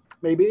K,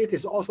 maybe it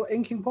is also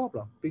inking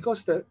problem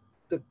because the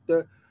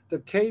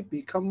K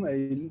become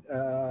a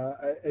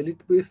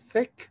little bit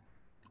thick,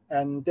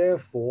 and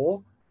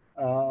therefore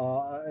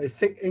a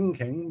thick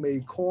inking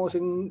may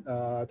causing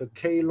the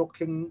K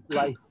looking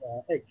like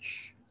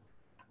H.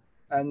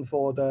 And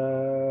for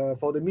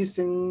the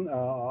missing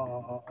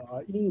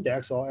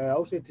index or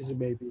else, it is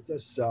maybe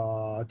just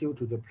due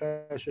to the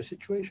pressure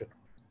situation.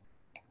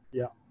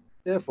 Yeah.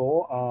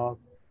 Therefore,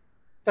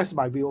 that's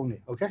my view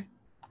only. Okay.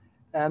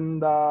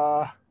 And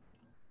I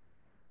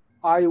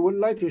would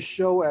like to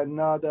show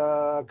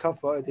another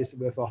cover. It is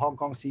with a Hong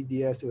Kong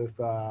CDS with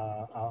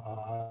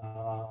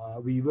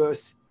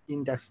reverse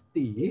index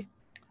D.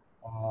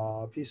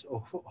 Please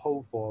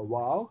hold for a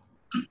while.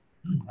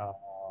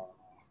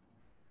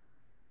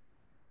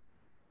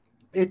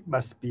 It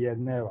must be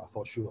an error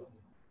for sure.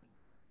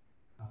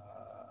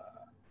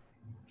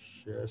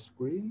 Share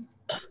screen.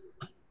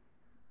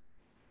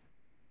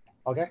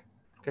 Okay,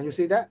 can you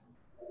see that?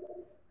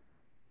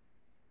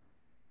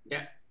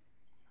 Yeah.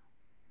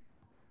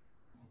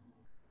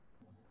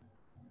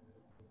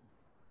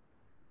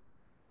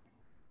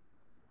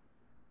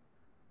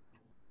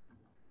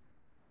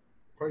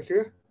 Right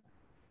here.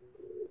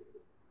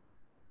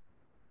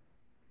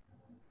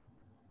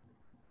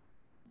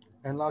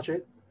 Enlarge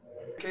it.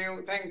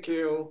 Thank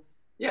you.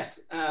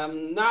 Yes,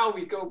 now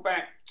we go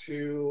back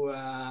to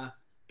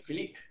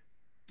Philippe.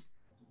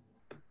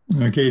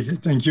 Okay,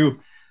 thank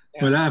you.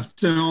 Yeah. Well,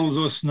 after all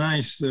those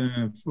nice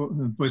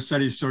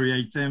postal history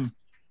items,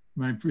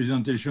 my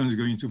presentation is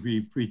going to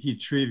be pretty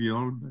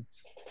trivial, but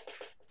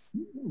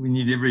we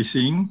need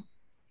everything.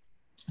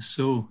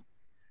 So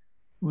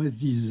what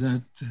is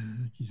that?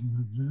 It is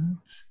not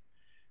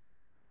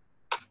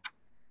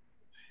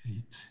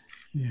that.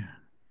 Yeah.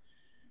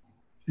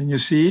 Can you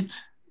see it?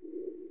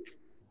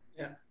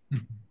 Yeah.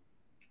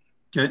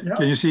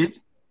 Can you see it?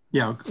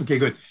 Yeah, okay,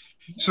 good.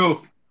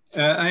 So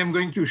I am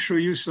going to show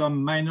you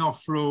some minor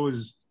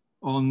flows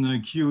on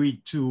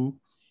QE2,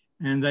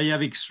 and I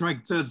have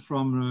extracted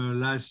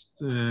from last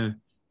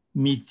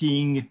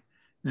meeting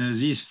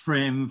this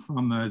frame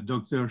from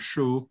Dr.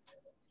 Shaw,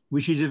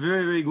 which is a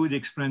very, very good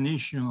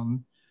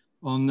explanation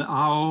on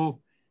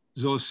how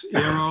those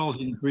errors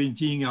in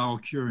printing are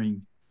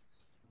occurring.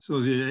 So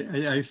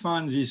I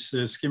found this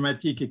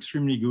schematic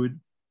extremely good,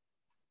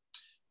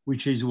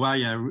 which is why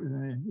I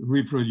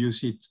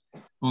reproduce it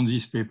on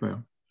this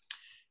paper.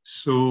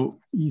 So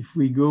if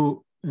we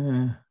go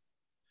to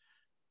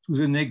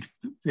the next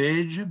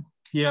page,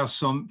 here are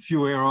some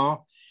few errors.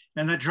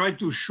 And I tried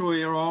to show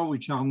errors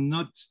which are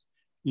not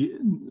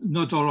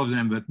all of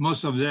them, but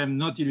most of them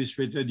not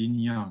illustrated in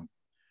Young.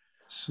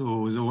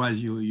 So otherwise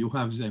you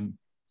have them.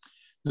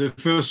 The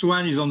first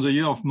one is on the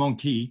year of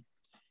monkey.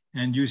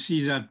 And you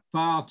see that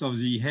part of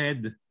the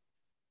head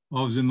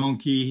of the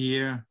monkey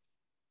here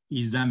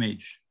is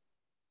damaged.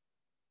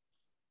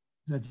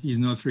 That is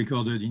not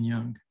recorded in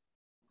Young.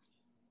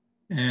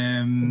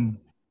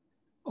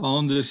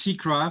 On the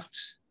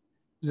Seacraft,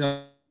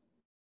 there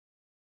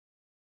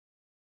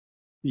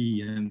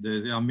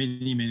are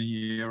many,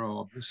 many errors,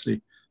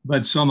 obviously,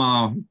 but some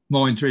are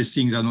more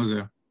interesting than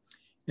others.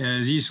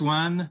 This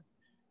one,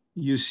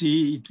 you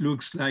see, it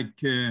looks like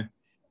there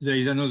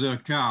is another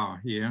car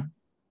here.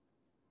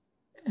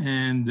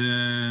 And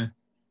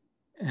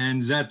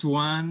that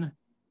one,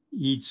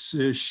 it's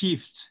a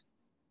shift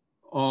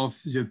of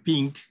the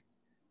pink,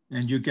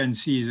 and you can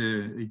see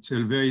it's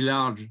a very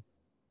large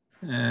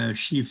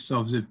shift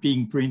of the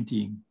pink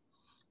printing.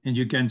 And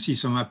you can see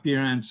some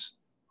appearance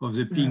of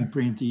the pink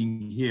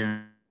printing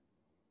here.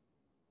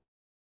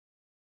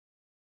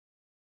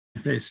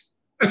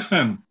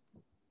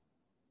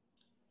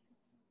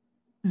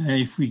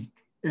 If we,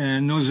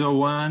 another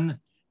one,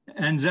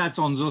 and that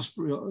on those,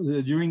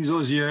 during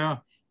those years,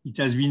 it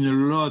has been a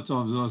lot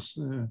of those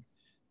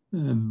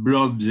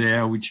blobs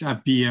there, which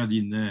appeared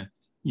in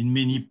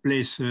many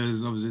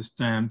places of the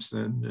stamps.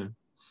 And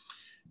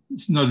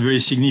it's not very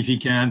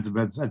significant,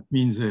 but that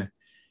means the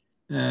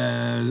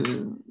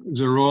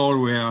rolls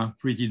were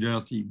pretty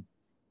dirty.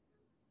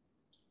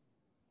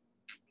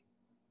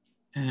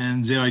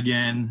 And there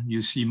again,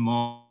 you see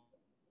more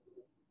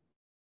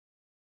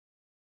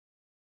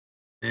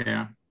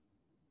there.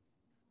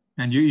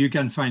 And you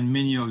can find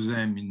many of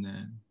them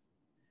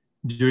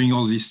during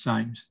all these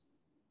times.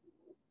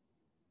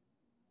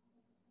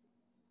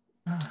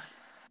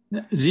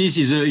 This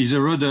is a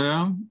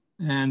rudder,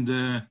 and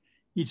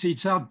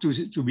it's hard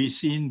to be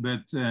seen,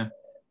 but the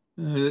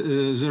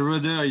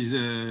rudder is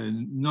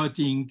not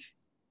ink,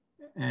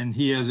 and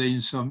here there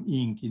is some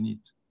ink in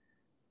it.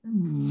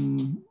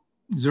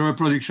 The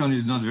reproduction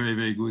is not very,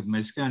 very good.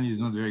 My scan is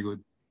not very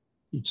good.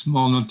 It's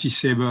more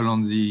noticeable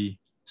on the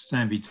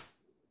stamp.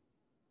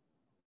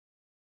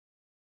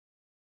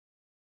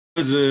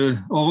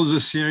 All the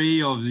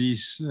series of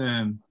this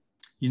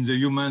in the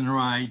human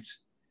right,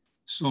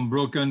 some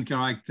broken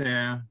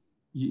character,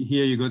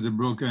 here you got the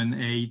broken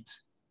 8.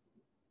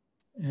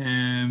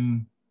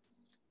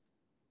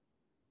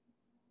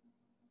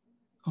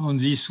 On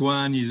this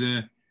one is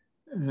a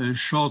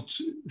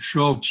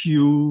short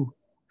U,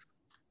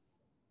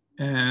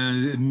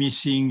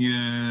 missing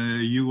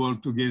U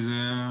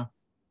altogether,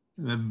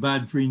 a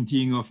bad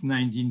printing of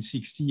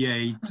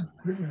 1968.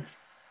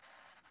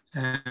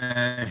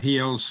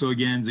 Here also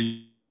again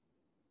the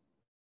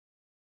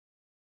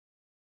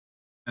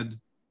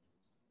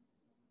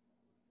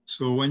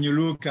so when you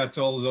look at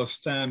all those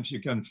stamps, you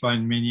can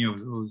find many of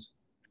those.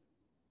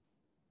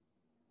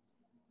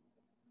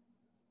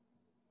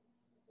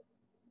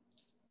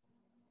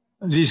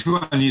 This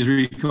one is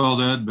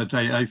recorded, but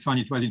I found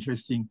it was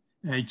interesting.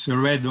 It's a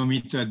red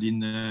omitted in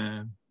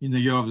the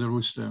year of the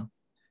rooster.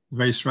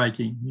 Very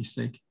striking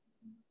mistake.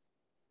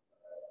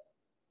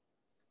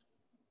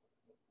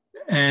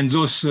 And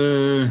those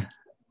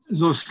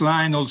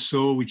lines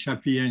also, which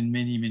appear in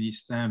many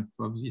stamps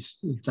of this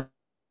type.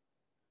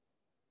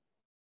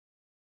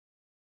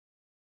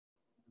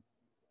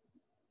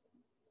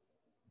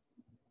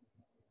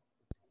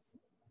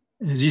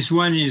 This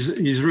one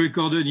is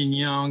recorded in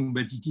Yang,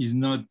 but it is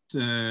not,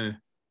 well,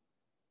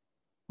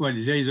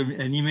 there is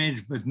an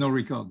image, but no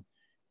record.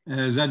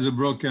 That's a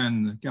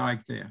broken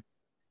character.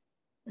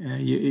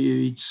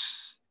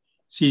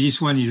 See,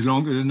 this one is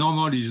longer, the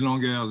normal is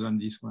longer than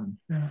this one.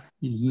 Yeah.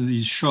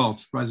 It's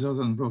short rather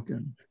than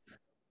broken.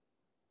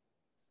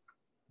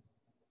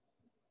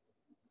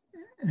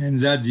 And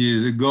that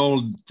is a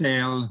gold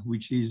tail,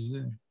 which is,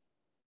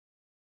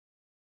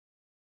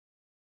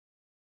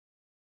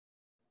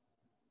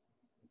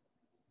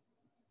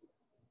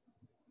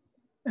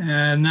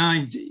 now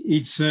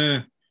it's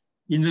in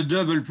the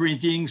double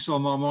printing,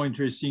 some are more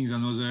interesting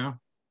than others.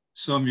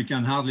 Some you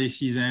can hardly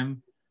see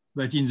them.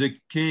 But in the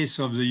case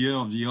of the year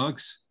of the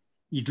ox,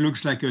 it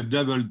looks like a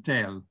double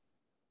tail,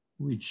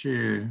 which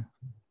is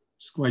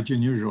quite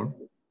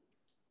unusual.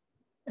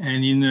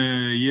 And in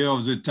the year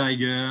of the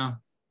tiger,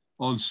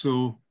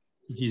 also,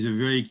 it is a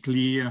very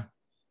clear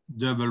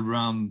double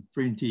brown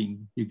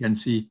printing. You can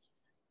see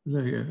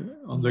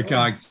on the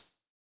character.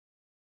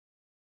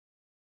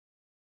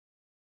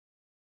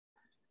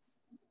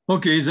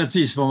 Okay, that's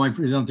it for my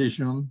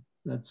presentation.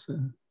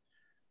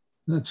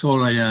 Know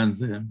all I had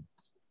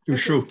to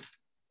show.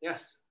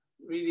 Yes,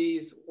 really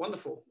is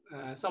wonderful.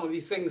 Some of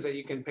these things that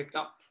you can pick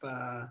up,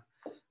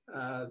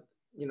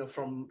 you know,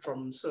 from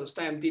sort of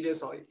stamp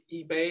dealers or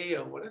eBay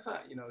or whatever.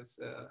 You know, it's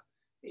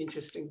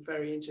interesting,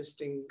 very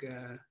interesting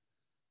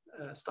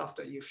stuff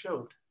that you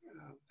showed.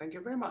 Thank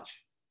you very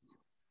much.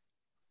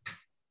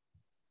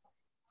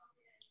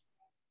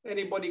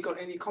 Anybody got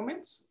any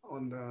comments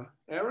on the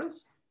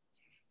errors?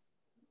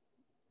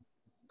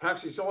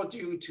 Perhaps it's all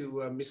due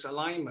to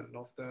misalignment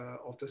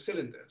of the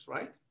cylinders,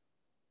 right?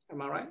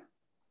 Am I right?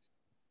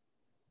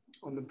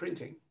 On the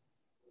printing.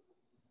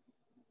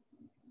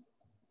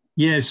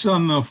 Yes,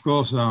 some of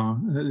course are.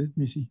 Let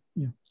me see.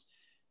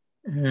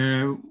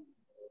 Yeah.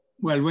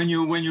 Well, when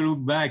you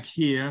look back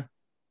here,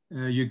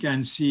 you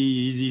can see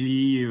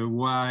easily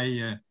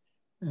why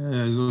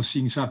those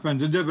things happen.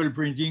 The double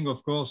printing,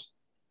 of course,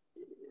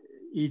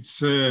 it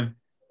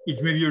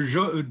may be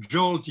a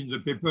jolt in the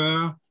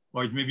paper,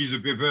 or it may be the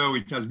paper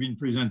which has been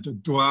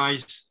presented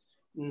twice.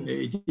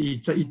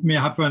 It may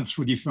happen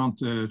through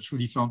different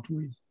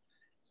ways.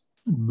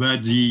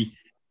 But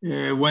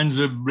when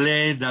the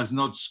blade has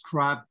not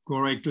scraped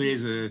correctly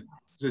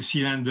the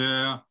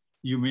cylinder,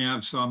 you may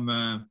have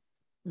some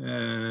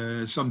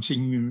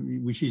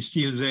something which is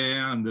still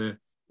there and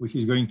which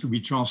is going to be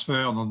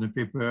transferred on the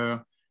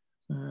paper,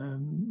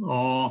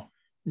 or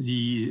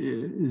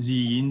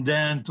the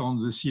indent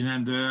on the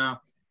cylinder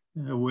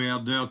were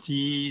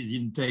dirty,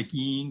 didn't take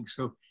ink.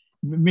 So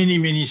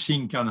many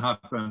things can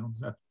happen on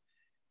that.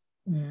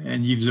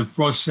 And if the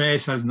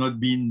process has not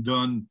been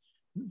done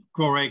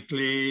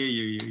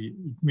correctly, it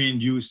may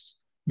induce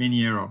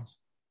many errors.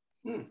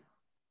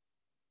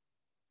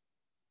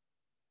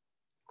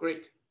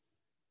 Great.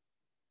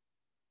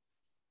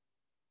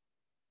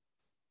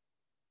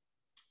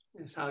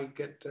 That's how you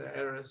get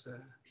errors.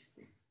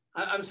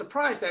 I'm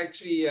surprised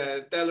actually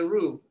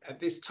Delarue at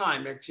this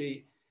time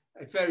actually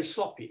very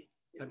sloppy,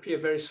 appear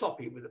very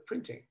sloppy with the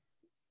printing.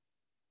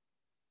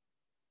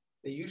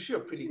 They usually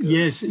are pretty good.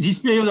 Yes, this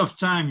period of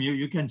time,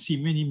 you can see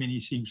many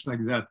things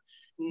like that.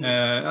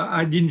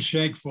 I didn't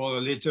check for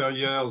later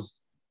years,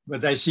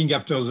 but I think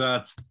after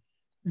that,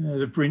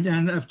 the print,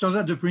 and after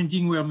that, the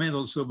printing were made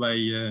also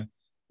by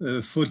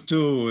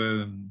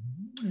photo,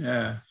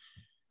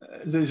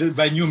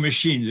 by new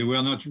machines. They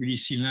were not really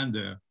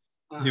cylinder.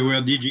 They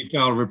were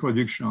digital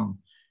reproduction.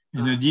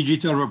 In a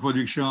digital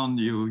reproduction,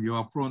 you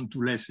are prone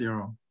to less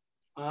error.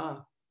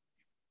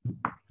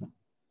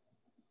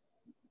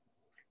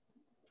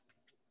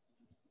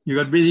 You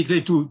got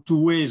basically two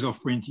ways of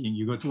printing.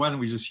 You got one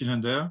with a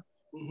cylinder,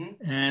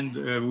 and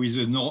with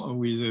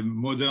a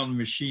modern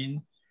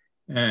machine,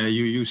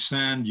 you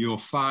send your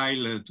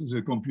file to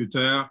the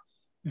computer,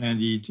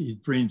 and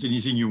it prints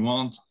anything you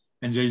want,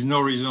 and there is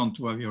no reason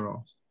to have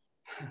errors.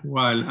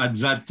 While at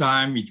that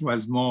time, it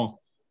was more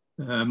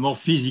more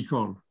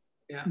physical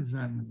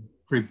than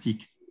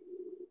cryptic.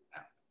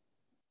 Yeah.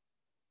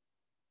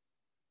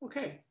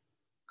 Okay,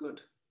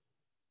 good.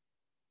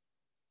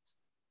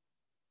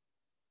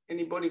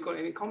 Anybody got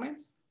any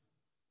comments?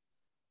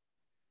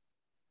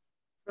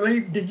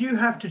 Philippe, did you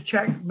have to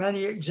check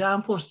many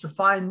examples to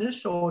find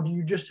this, or do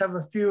you just have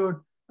a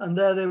few and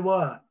there they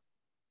were?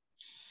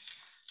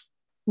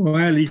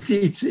 Well,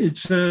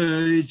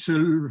 it's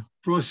a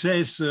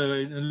process, a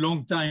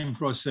long time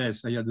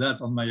process. I had that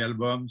on my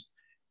albums,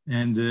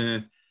 and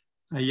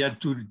I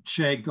had to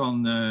check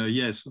on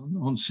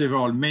on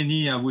several.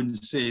 Many I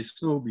wouldn't say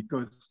so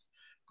because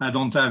I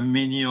don't have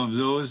many of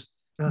those,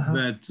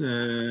 but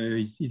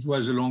it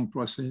was a long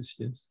process.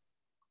 Yes.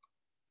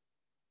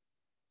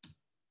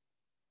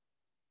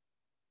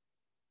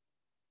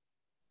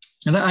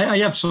 And I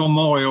have some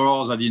more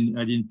errors I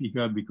didn't pick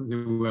up because they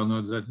were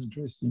not that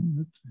interesting.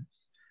 But...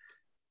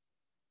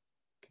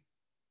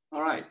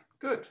 All right,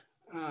 good.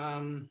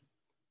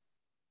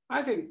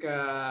 I think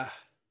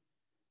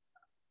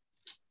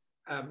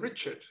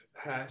Richard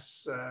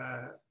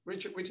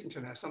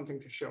Whittington has something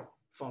to show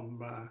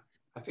from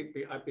I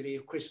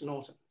believe Chris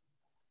Norton.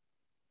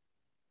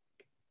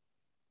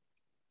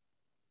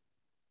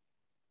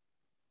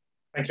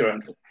 Thank you,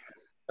 Andrew.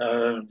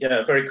 Yeah,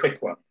 a very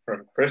quick one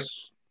from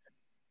Chris.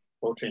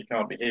 Fortunately, he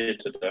can't be here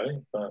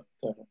today, but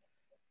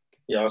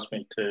he asked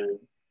me to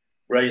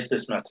raise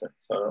this matter.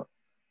 So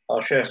I'll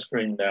share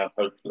screen now,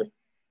 hopefully.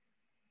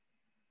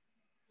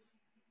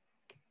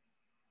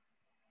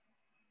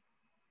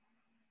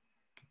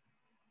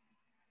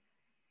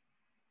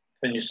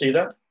 Can you see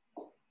that?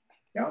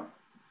 Yeah.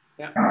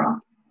 Yeah.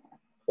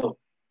 Cool.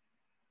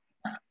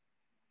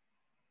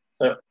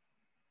 So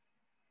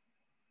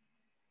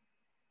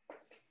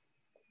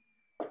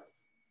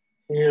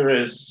here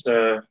is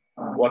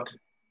what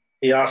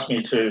he asked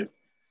me to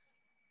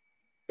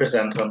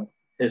present on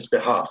his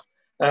behalf.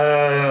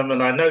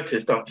 And I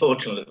noticed,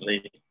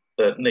 unfortunately,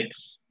 that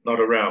Nick's not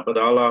around, but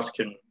I'll ask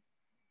him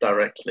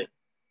directly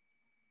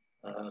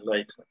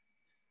later.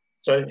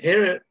 So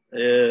here,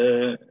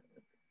 the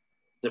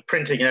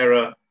printing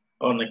error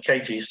on the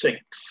KG6,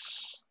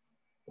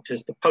 which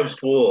is the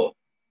post-war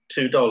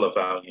 $2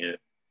 value,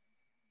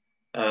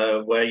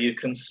 where you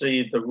can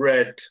see the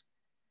red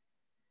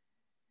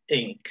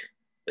ink,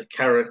 the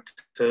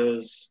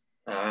characters,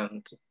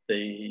 and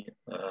the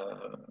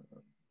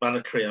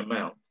monetary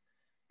amount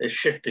is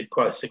shifted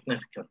quite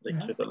significantly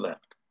to the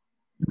left.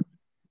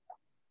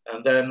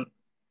 And then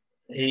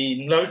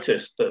he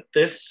noticed that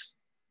this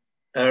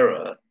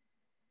error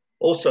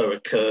also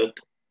occurred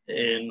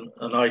in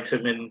an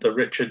item in the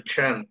Richard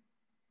Chan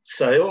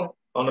sale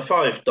on a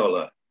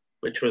 $5,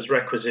 which was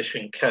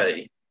requisition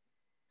K,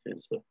 which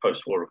is the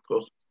post-war, of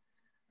course.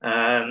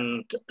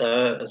 And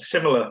a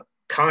similar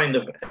kind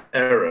of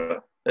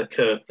error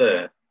occurred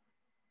there.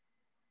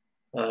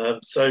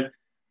 So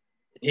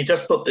he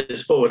just put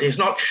this forward. He's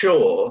not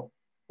sure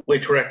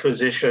which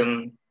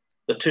requisition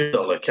the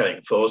 $2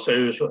 came for, so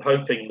he was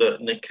hoping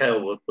that Nick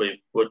Hale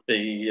would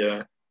be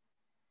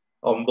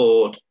on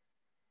board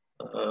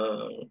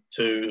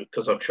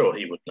because I'm sure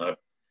he would know.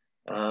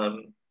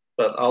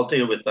 But I'll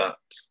deal with that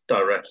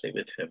directly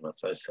with him,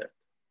 as I said.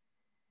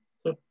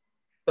 So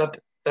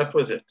that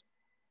was it.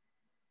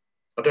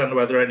 I don't know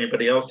whether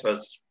anybody else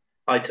has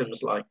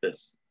items like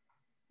this.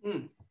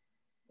 Mm.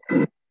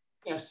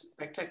 Yes,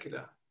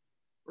 spectacular.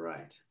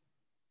 Right.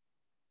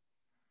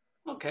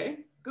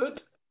 Okay,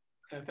 good.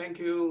 Thank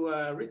you,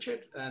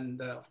 Richard,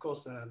 and of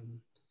course,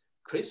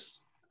 Chris,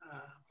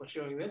 for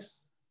showing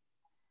this.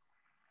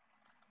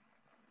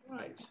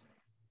 Right.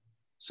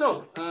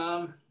 So,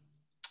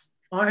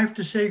 I have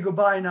to say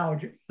goodbye now,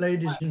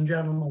 ladies and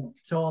gentlemen.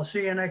 So I'll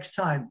see you next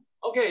time.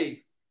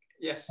 Okay.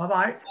 Yes.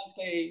 Bye-bye. Nice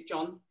day,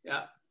 John.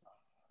 Yeah.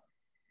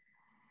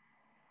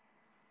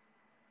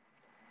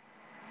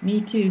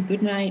 Me too.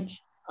 Good night.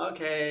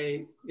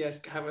 Okay.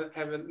 Yes. Have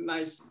a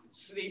nice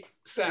sleep,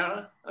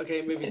 Sarah.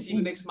 Okay. Maybe see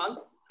you next month.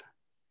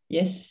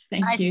 Yes.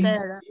 Thank Hi, you.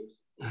 Sarah.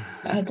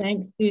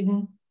 Thanks,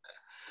 Susan.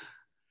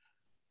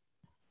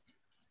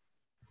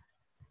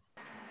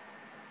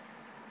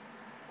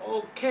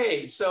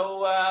 Okay.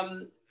 So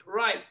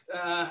right.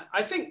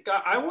 I think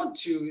I want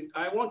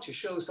to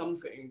show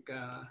something.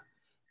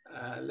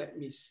 Let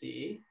me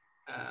see.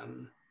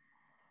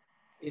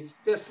 It's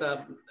just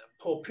a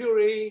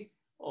potpourri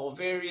of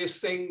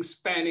various things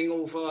spanning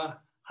over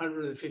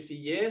 150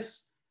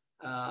 years.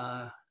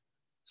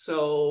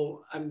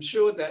 So I'm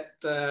sure that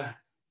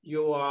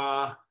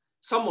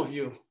some of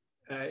you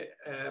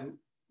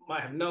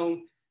might have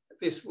known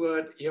this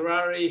word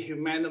 "errare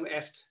humanum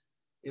est."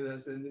 You know,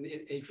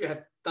 if you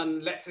have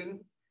done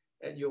Latin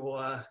at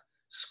your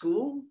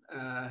school,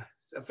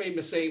 it's a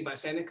famous saying by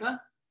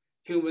Seneca,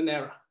 human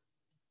error.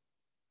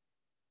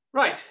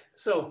 Right,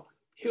 so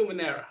human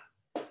error.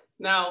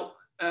 Now,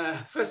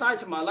 first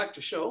item I'd like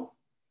to show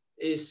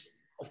is,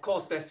 of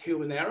course, that's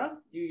human error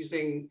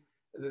using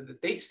the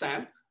date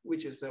stamp,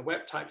 which is a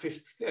web type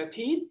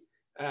 5013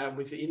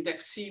 with the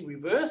index C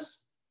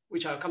reverse,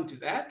 which I'll come to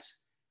that,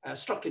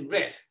 struck in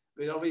red,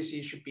 but obviously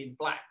it should be in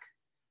black.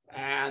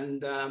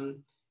 And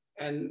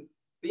the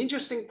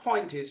interesting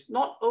point is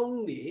not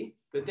only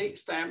the date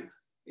stamp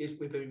is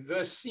with a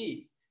reverse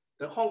C,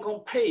 the Hong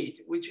Kong paid,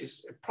 which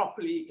is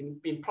properly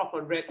in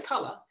proper red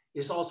color,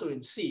 is also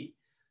in C.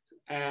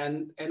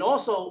 And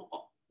also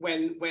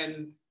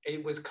when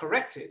it was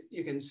corrected,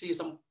 you can see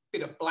some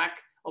bit of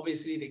black.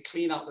 Obviously they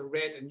clean out the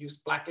red and use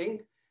black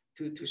ink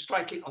to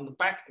strike it on the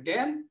back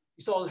again.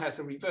 It also has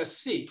a reverse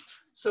C.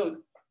 So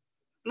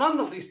none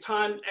of this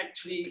time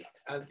actually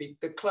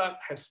the clerk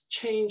has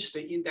changed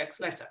the index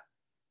letter.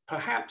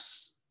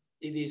 Perhaps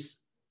it is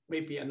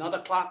maybe another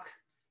clerk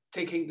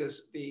taking the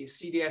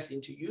CDS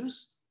into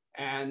use,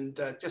 and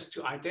just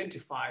to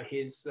identify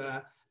his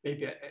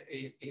maybe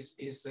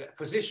his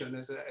position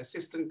as an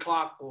assistant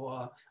clerk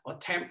or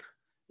temp,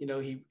 you know,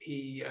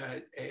 he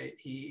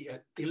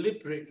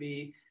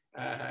deliberately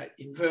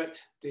invert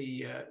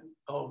the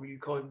or we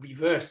call it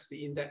reverse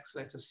the index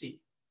letter C.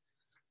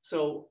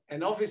 So,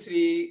 and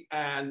obviously,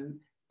 and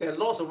there are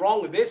lots of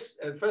wrong with this.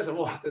 First of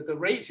all, the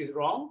rate is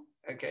wrong.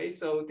 Okay,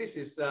 so this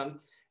is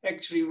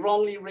actually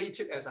wrongly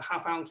rated as a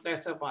half-ounce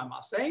letter by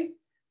Marseille,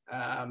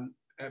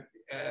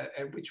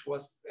 which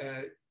was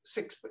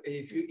 6.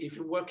 If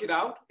you work it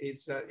out,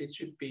 it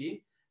should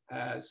be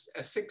a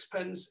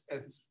 6p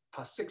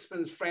plus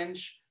 6p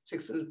French,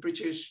 6p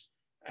British,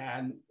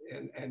 and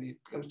it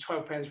becomes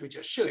 12p, which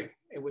is a shilling.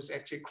 It was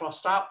actually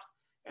crossed out,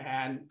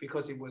 and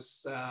because it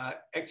was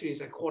actually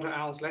it's a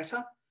quarter-ounce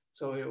letter,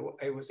 so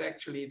it was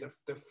actually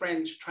the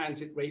French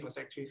transit rate was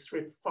actually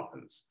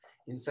 3p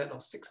instead of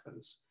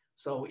 6p.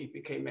 So it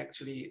became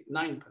actually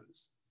 9p.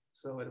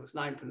 So it was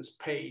 9p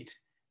paid,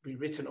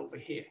 rewritten over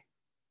here.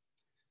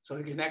 So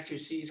you can actually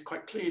see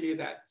quite clearly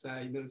that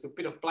you know, there's a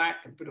bit of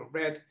black, a bit of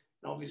red,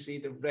 and obviously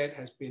the red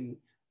has been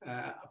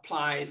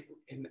applied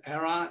in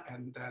error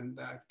and then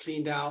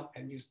cleaned out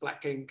and used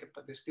black ink,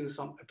 but there's still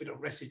a bit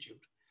of residue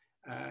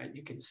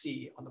you can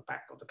see on the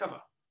back of the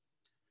cover.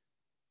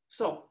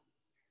 So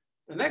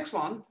the next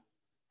one,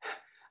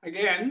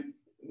 again,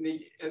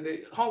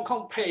 the Hong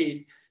Kong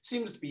paid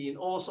seems to be in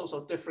all sorts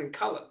of different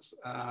colors.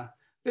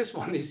 This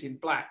one is in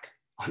black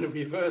on the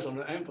reverse on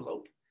the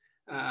envelope.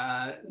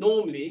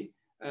 Normally,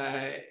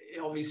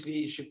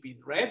 obviously it should be in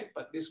red,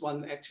 but this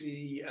one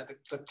actually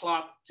the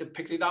clerk just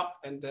picked it up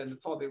and then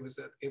thought it was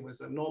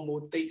a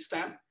normal date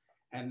stamp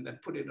and then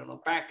put it on the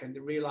back, and they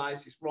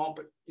realized it's wrong,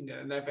 but you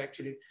know, never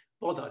actually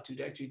bothered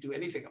to actually do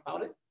anything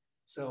about it.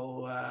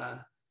 So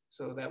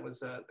so that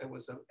was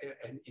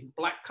in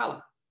black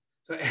color.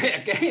 So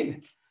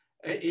again,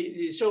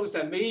 it shows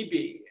that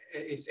maybe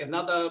it's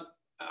another,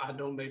 I don't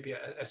know, maybe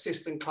an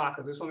assistant clerk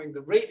or something.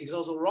 The rate is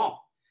also wrong.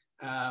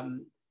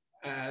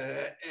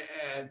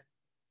 The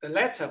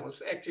letter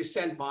was actually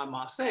sent via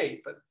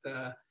Marseille, but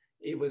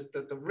it was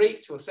the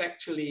rate was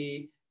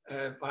actually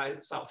by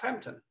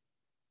Southampton.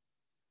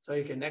 So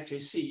you can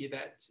actually see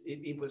that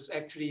it was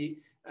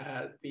actually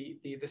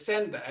the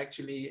sender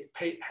actually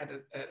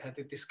had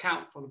a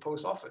discount from the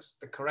post office.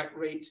 The correct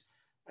rate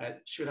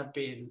should have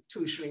been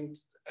 2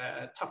 shillings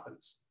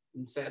 2p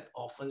instead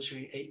of 1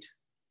 shilling 8.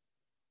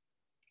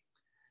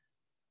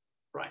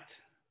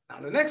 Right,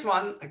 now the next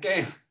one,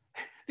 again,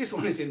 this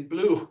one is in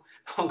blue,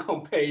 Hong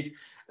Kong paid.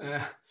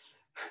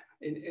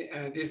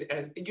 This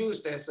is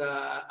used as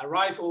a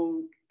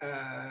rifle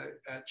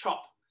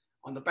chop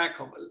on the back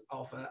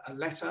of a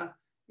letter,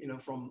 you know,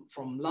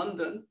 from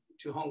London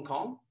to Hong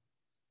Kong.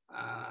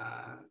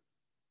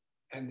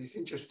 And it's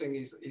interesting,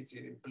 it's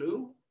in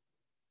blue.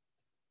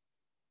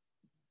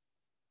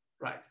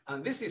 Right,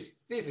 and this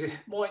is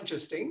more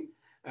interesting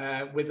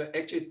with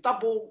actually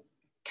double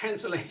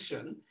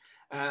cancellation.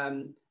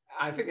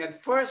 I think at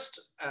first,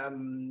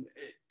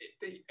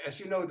 as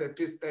you know, that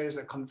there's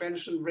a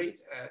convention rate,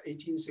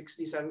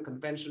 1867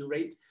 convention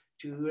rate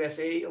to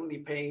USA, only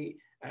paying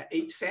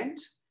 8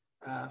 cents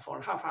for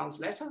a half-ounce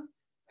letter,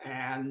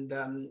 and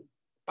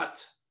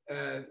but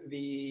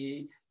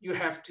you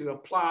have to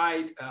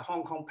apply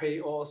Hong Kong Pay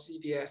or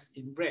CDS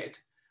in red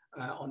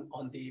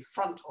on the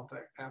front of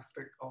the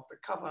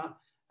cover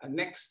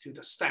next to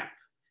the stamp,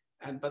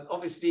 but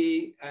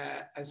obviously,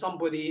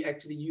 somebody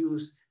actually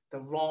used the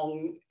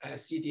wrong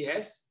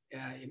CDS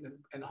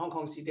in Hong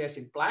Kong CDS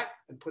in black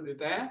and put it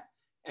there,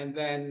 and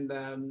then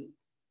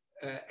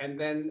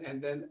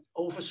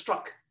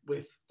overstruck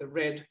with the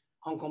red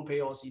Hong Kong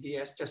Pay or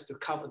CDS just to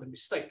cover the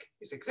mistake.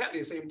 It's exactly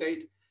the same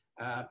date,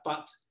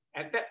 but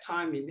at that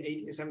time in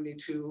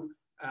 1872,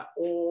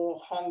 all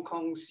Hong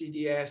Kong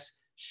CDS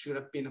should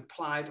have been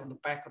applied on the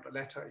back of the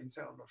letter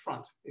instead of the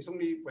front. It's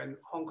only when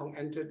Hong Kong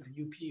entered the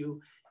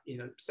UPU in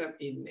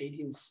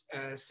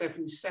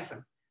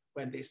 1877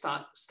 when they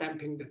start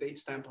stamping the date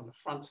stamp on the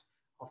front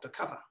of the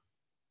cover.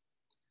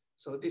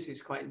 So this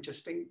is quite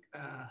interesting,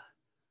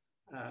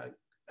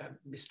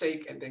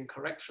 mistake and then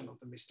correction of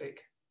the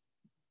mistake.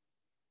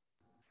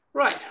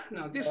 Right,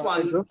 now this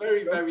one, Andrew,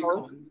 very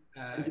common.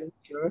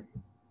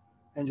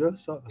 Andrew,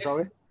 yes.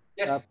 sorry.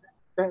 Yes.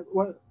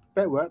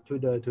 Backward to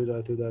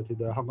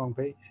the Hong Kong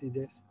Pay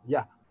CDS.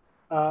 Yeah.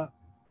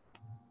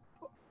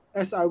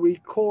 As I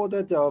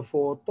recorded,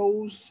 for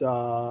those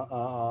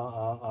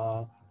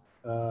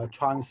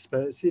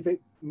Trans-Pacific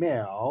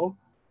Mail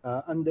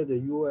under the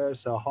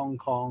U.S. Hong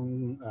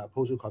Kong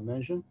Postal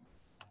Convention.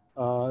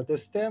 The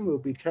stamp will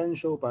be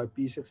cancelled by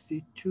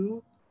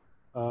B62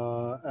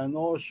 and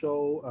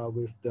also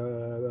with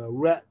the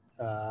red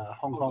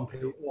Hong Kong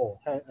pay or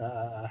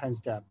hand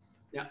stamp.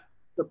 Yeah.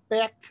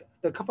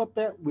 The cover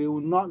back will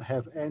not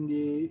have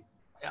any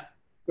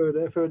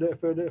further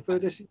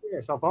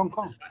CDS of Hong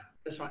Kong.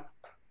 That's right.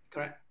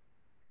 Correct.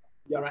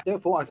 Yeah. Right.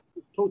 Therefore, I think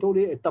it's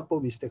totally a double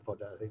mistake for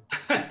that, I think.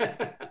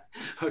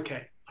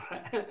 Okay. All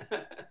right.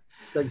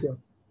 Thank you.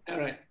 All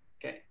right.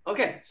 Okay.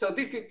 Okay. So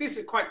this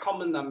is quite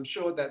common. I'm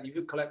sure that if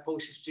you collect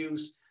postage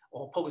dues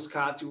or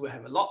postcards, you will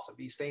have lots of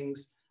these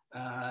things.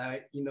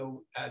 There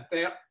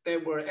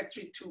were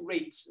actually two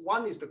rates.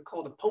 One is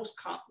called the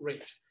postcard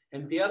rate,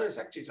 and the other is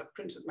actually a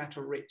printed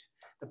matter rate.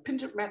 The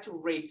printed matter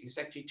rate is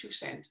actually 2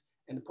 cents,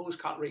 and the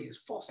postcard rate is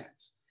 4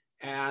 cents.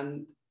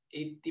 And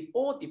it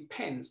all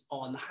depends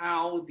on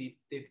how the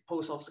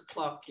post office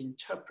clerk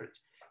interpret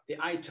the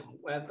item,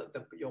 whether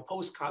your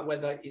postcard,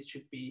 whether it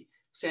should be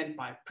sent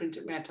by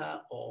printed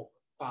matter or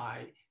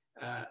by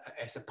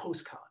as a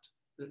postcard.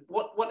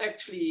 What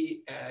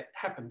actually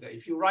happened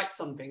if you write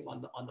something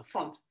on the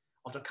front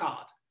of the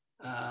card?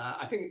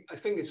 I think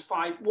it's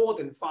more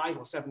than 5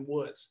 or 7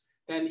 words.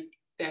 Then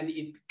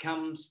it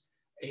becomes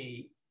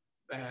a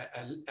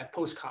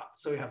postcard.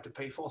 So you have to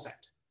pay 4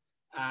 cents.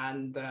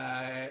 And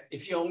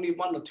if you're only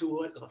 1 or 2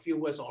 words or a few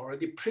words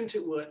already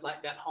printed word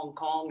like that, Hong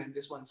Kong, and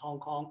this one's Hong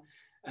Kong,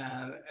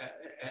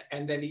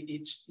 and then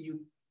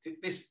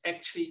this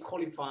actually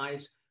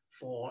qualifies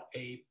for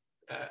a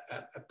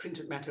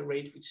printed matter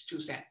rate, which is 2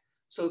 cents.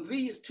 So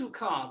these 2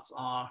 cards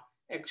are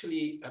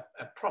actually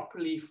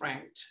properly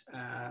franked,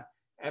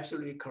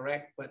 absolutely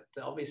correct, but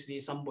obviously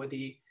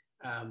somebody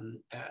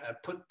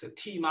put the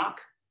T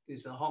mark.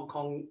 This is in Hong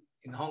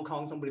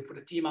Kong, somebody put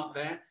a T mark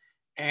there,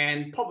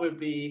 and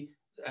probably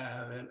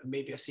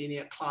maybe a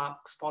senior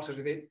clerk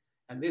spotted it,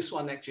 and this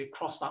one actually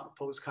crossed out the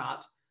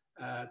postcard,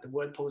 the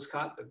word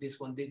postcard, but this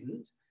one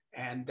didn't,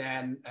 and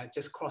then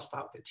just crossed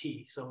out the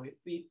T. So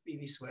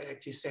these were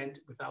actually sent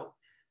without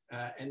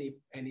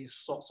any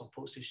sorts of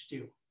postage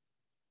due.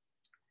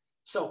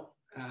 So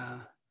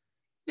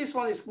this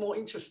one is more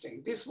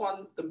interesting. This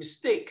one, the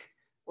mistake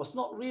was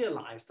not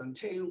realized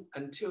until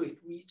it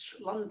reached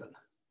London.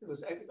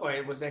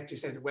 It was actually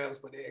sent to Wales,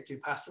 but it actually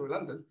passed through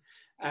London.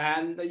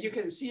 And you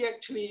can see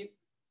actually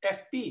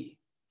FB,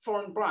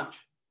 foreign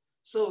branch.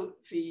 So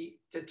the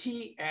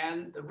T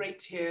and the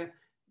rate here,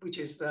 which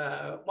is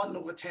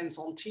 1/10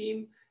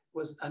 centime,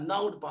 was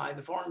annulled by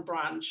the foreign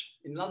branch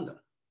in London.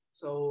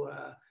 So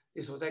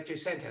this was actually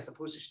sent as a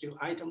postage due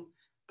item.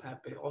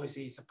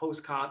 Obviously, it's a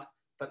postcard,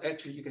 but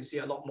actually you can see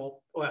a lot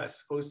more. Well, I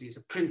suppose it's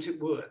a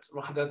printed words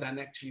rather than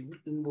actually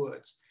written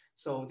words.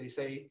 So they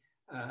say,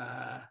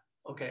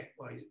 okay,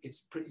 well,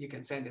 you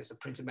can send as a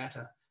printed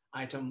matter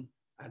item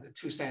at the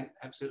 2 cent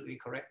absolutely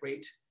correct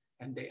rate,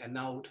 and they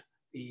annulled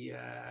the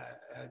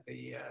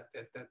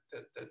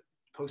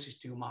postage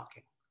due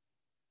marking.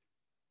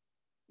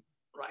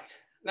 Right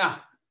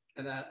now,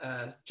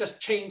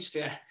 just change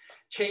the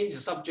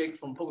subject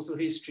from postal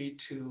history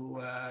to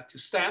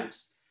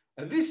stamps.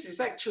 This is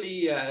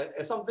actually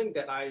something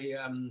that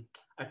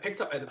I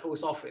picked up at the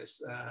post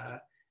office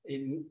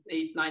in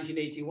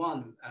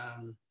 1981.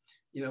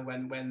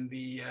 When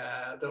the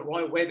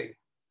royal wedding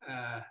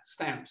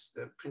stamps,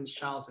 the Prince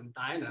Charles and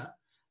Diana,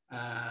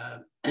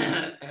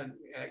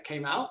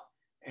 came out,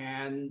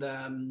 and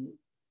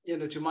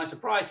to my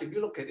surprise, if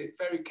you look at it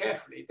very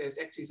carefully, there's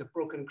actually a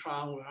broken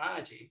crown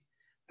variety,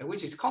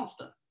 which is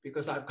constant,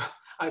 because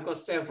I've got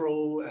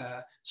several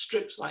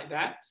strips like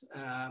that.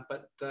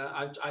 But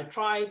I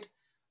tried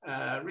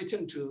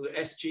written to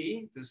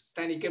SG, to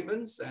Stanley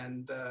Gibbons,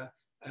 and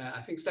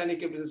I think Stanley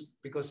Gibbons,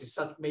 because it's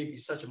maybe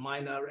such a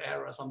minor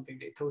error or something,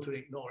 they totally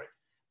ignore it.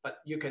 But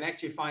you can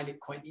actually find it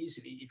quite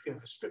easily if you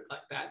have a strip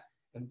like that.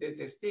 And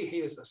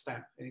here's the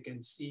stamp, and you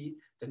can see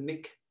the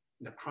nick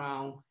in the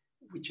crown,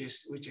 which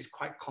is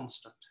quite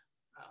constant.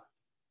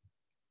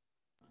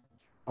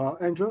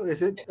 Andrew,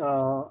 is it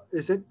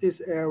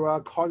this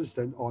error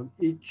constant on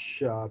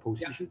each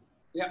position?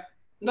 Yeah.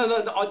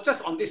 No,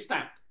 just on this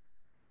stamp.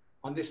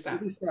 On this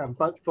stamp.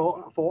 But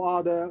for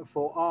other.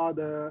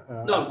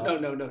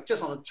 No.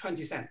 Just on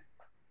 20 cents.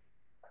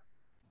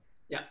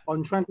 Yeah.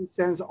 On 20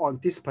 cents on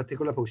this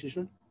particular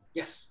position?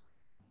 Yes.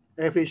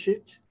 Every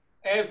sheet?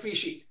 Every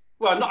sheet.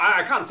 Well, no,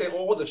 I can't say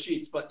all the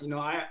sheets, but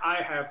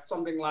I have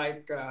something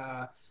like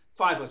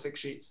 5 or 6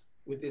 sheets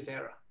with this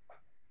error.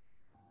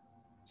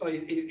 So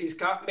it's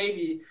got,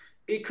 maybe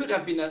it could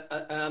have been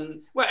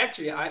well,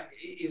 actually,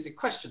 it's a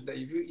question that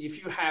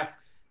if you have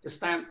the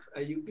stamp,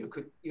 you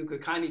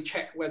could kindly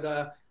check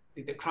whether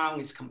the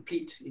crown is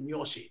complete in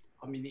your sheet.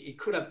 I mean, it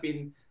could have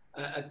been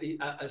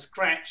a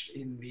scratch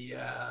in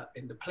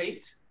the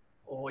plate,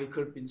 or it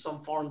could have been some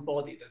foreign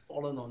body that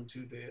fallen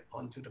onto the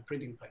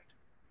printing plate.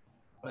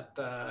 But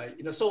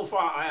so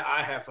far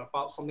I have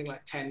about something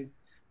like 10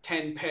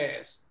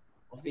 pairs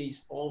of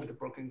these all with the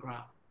broken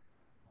crown.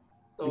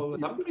 So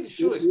I'm pretty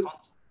sure it's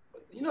constant.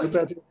 You know, you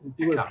better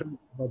do a print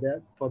for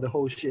that, for the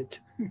whole sheet.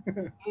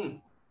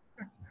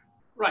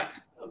 Right,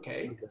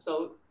 okay.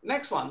 So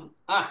next one,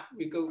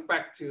 we go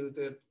back to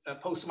the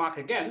postmark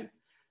again.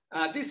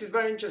 This is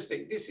very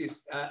interesting. This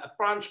is a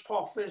branch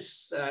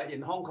office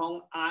in Hong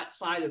Kong,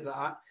 side of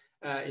the,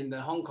 in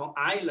the Hong Kong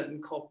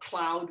island called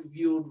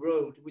Cloudview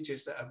Road, which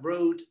is a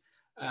road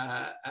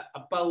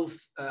above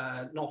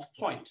North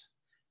Point.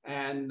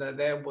 And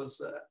there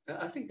was,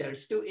 I think there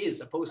still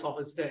is a post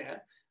office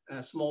there,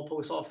 a small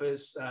post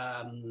office,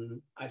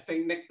 I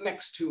think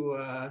next to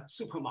a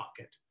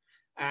supermarket.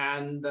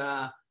 And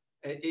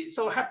it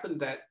so happened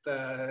that,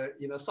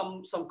 you know,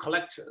 some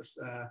collectors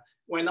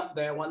went up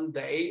there one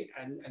day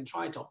and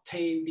tried to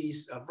obtain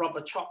these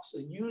rubber chops.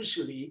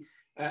 Usually,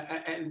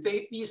 and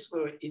these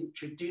were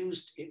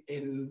introduced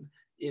in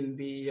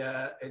the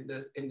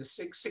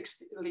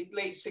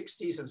late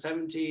 60s and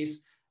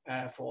 70s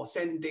for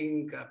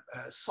sending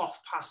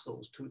soft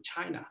parcels to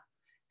China.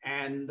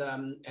 And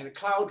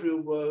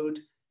Cloudview Road,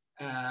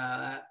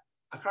 I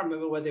can't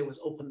remember whether it was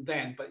open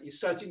then, but it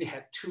certainly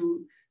had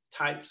two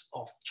types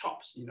of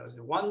chops. You know,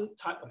 so one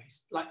type of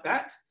like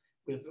that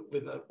with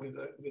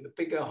a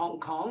bigger Hong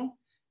Kong,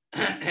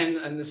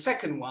 and the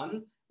second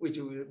one which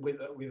with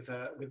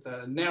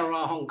a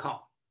narrower Hong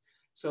Kong.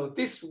 So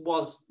this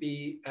was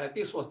the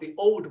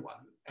old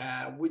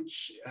one,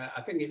 which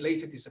I think it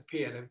later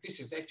disappeared. And this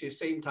is actually the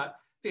same type.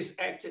 This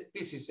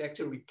is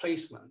actually a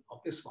replacement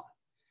of this one,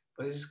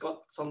 but it's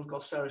got some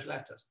serif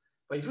letters.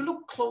 But if you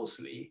look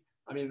closely,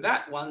 I mean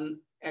that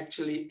one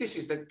actually, this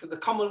is the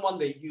common one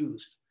they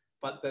used.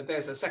 But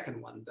there's a second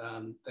one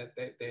that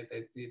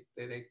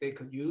they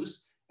could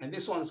use. And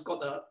this one's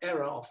got an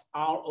error of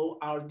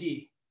RORD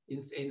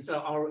instead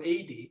of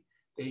ROAD.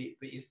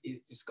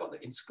 It's got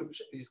the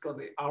inscription, it's got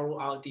the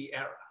RORD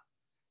error.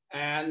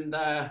 And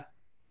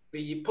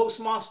the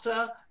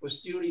postmaster was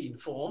duly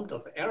informed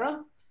of the error,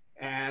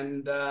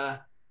 and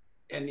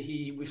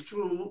he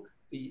withdrew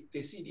the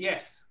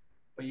CDS.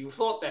 But you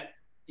thought that,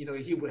 you know,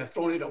 he would have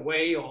thrown it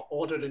away or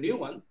ordered a new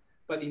one,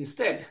 but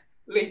instead,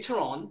 later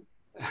on,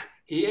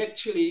 he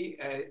actually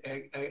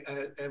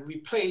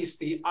replaced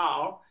the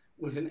R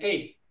with an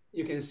A.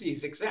 You can see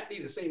it's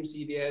exactly the same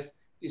CDS.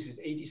 This is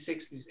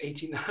 86, this is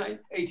 89,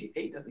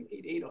 88, I think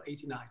 88 or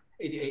 89,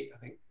 88, I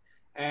think.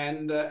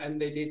 And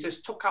they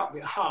just took out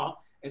the R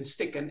and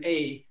stick an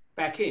A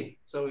back in.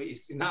 So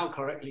it's now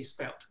correctly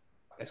spelled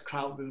as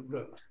Cloudview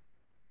Road.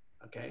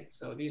 Okay,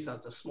 so these are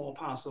the small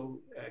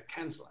parcel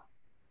canceller.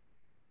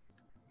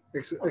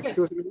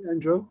 Excuse me,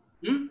 Andrew.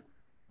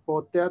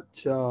 For that,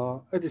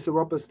 it is a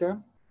rubber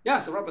stamp? Yeah,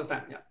 it's a rubber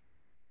stamp, yeah.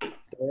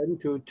 And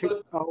to take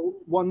out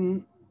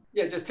one.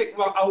 Yeah, just take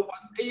out one.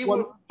 It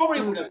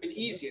probably would have been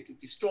easier to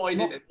destroy it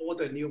and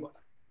order a new one.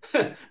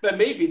 But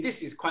maybe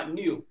this is quite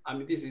new. I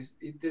mean, this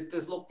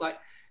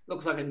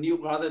looks like a new,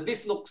 rather,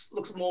 this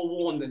looks more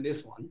worn than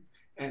this one.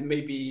 And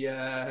maybe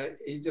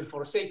for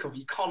the sake of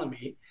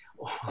economy,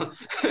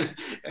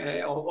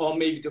 or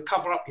maybe to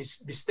cover up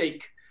his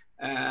mistake,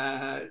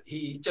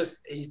 he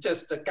just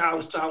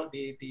gouged out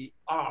the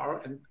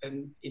R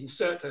and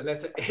insert the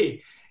letter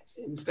A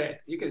instead.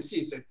 You can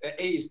see that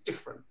A is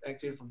different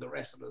actually from the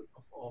rest of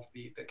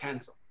the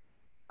cancel.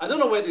 I don't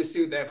know whether it's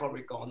still there,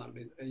 probably gone. I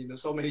mean, you know,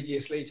 so many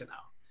years later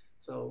now,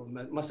 so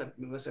must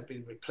have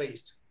been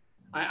replaced.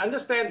 I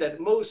understand that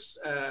most,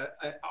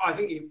 I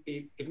think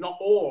if not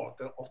all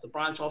of the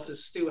branch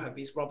offices still have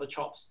these rubber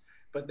chops,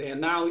 but they are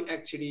now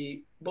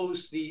actually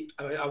mostly,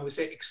 I would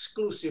say,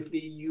 exclusively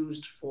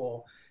used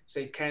for,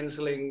 say,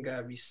 canceling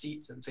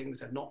receipts and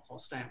things, and not for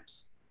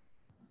stamps.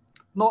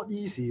 Not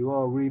easy.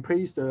 Well,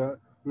 replace the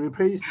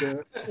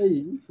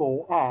A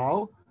for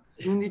R.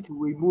 You need to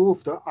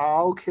remove the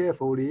R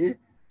carefully.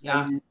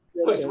 Yeah,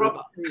 it's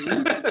rubber.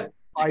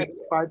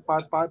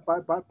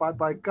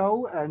 by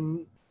go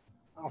and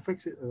I'll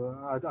fix it.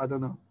 I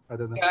don't know.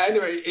 Yeah,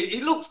 anyway,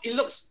 it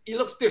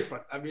looks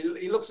different. I mean,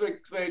 it looks very,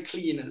 very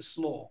clean and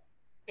small.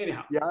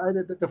 Anyhow. Yeah,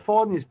 the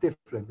font is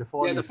different. The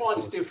font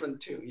is different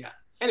too. Yeah.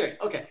 Anyway,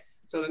 okay.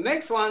 So the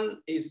next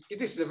one is,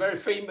 this is a very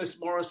famous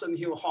Morrison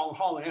Hill Hong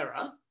Kong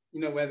era.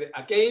 You know, where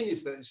again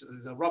is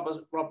a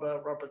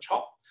rubber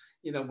chop.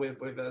 You know,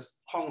 with a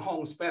Hong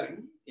Kong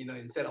spelling. You know,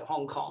 instead of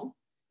Hong Kong.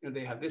 You know,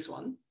 they have this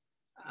one,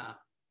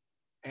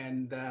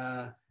 and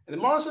the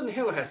Morrison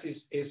Hill has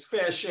his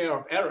fair share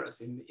of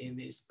errors in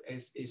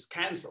his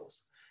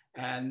cancels.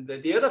 And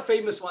the other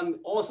famous one,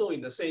 also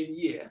in the same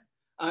year,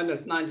 and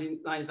it's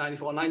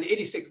 1994,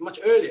 1986, much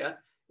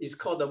earlier, is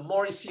called the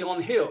Morrison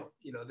Hill.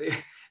 You know, they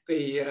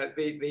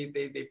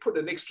put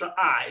an extra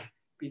I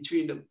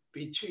between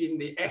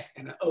the S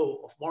and the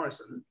O of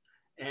Morrison,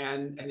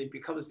 and it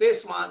becomes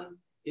this one.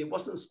 It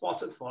wasn't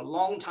spotted for a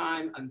long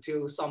time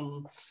until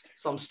some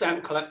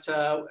stamp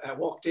collector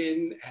walked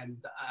in and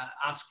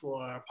asked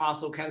for a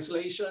parcel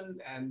cancellation,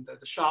 and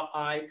the sharp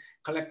eye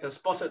collector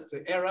spotted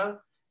the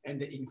error and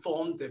they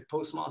informed the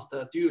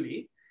postmaster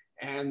duly.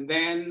 And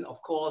then,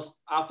 of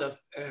course, after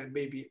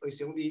maybe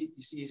it's only,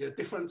 you see, it's a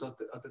difference of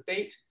the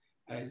date.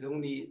 It's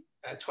only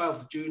 12th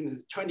of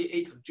June,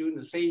 28th of June,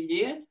 the same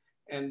year,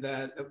 and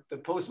the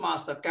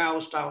postmaster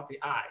gouged out the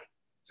I.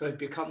 So it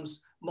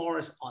becomes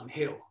Morris on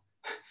Hill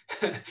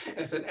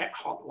as an ad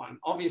hoc one.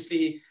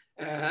 Obviously,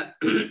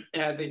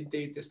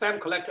 the stamp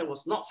collector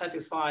was not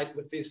satisfied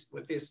with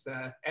this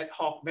ad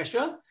hoc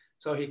measure,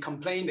 so he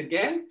complained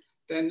again.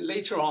 Then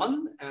later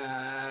on,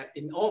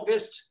 in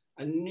August,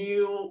 a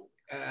new,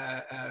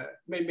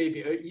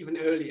 maybe even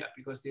earlier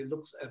because it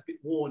looks a bit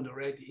worn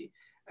already,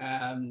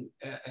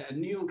 a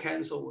new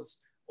cancel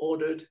was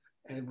ordered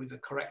and with the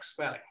correct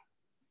spelling.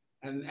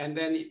 And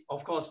then,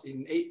 of course,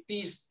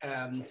 these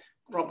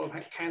rubber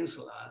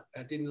canceller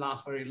didn't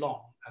last very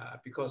long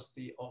because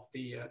a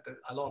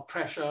lot of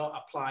pressure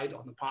applied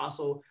on the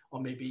parcel,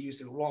 or maybe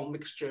using the wrong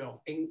mixture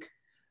of ink.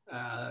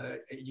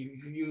 You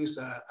use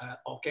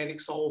organic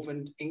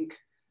solvent ink,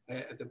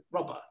 the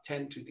rubber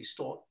tend to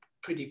distort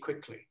pretty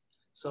quickly.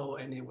 So,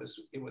 and it was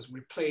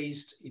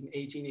replaced in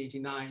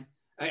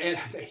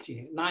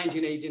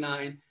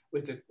 1989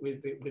 with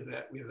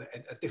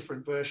a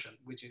different version,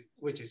 which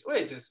is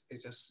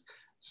just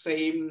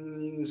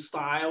same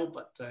style,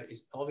 but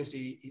it's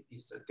obviously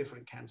it's a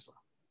different canceller.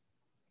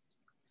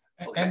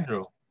 Okay.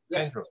 Andrew,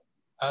 yes.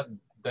 Andrew,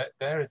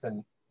 there is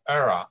an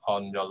error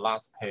on your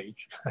last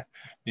page.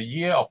 The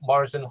year of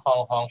Morrison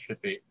Hong Kong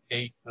should be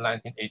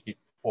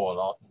 1984,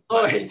 not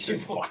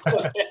 84.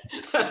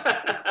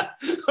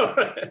 All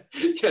right.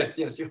 Yes,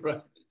 you're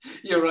right.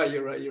 You're right.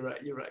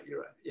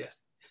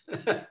 Yes.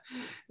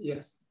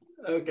 Yes.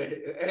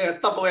 Okay.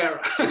 Double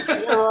error.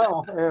 Error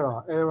of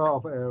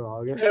error.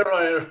 Okay.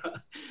 Error.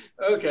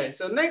 Okay.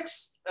 So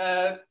next,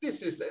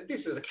 this is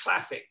a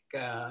classic.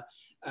 As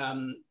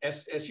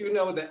you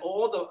know, that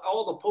all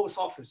the post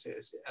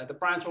offices, the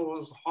branch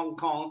offices of Hong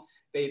Kong,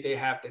 they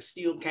have the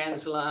steel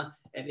canceller,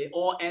 and they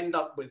all end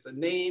up with the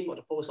name of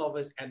the post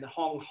office and the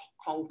Hong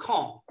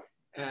Kong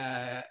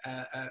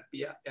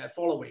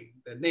following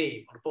the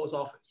name of the post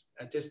office,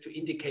 just to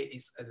indicate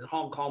it's the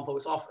Hong Kong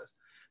post office.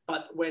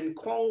 But when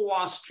Kwong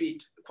Wah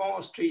Street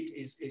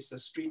is a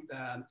street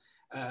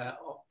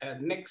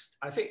next,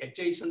 I think,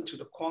 adjacent to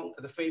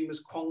the famous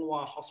Kwong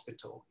Wah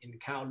Hospital in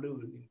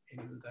Kowloon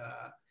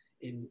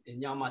in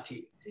Yau Ma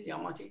Tei. Is it Yau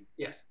Ma Tei?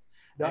 Yes.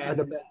 At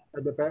the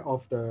back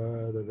of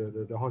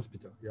the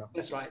hospital. Yeah.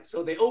 That's right.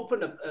 So they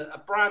opened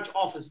a branch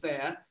office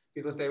there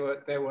because there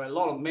were a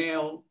lot of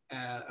mail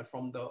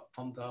from the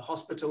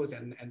hospitals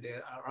and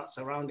the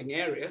surrounding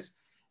areas,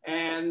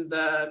 and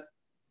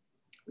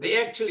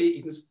they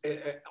actually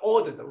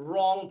ordered the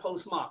wrong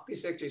postmark. This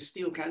is actually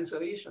steel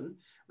cancellation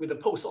with the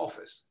post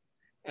office.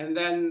 And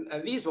then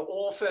these were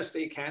all first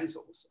day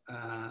cancels,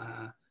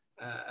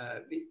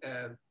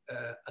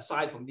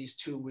 aside from these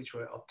two, which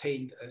were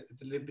obtained a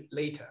little bit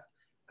later.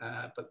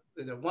 But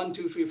the 1,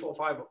 2, 3, 4,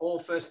 5 were all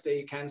first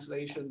day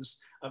cancellations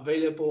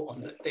available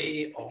on the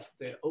day of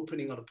the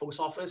opening of the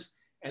post office.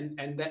 And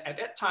at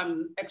that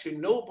time, actually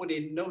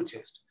nobody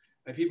noticed.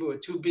 People were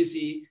too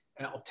busy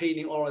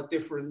obtaining all the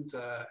different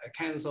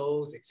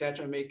cancels,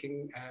 etc.,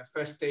 making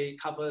first day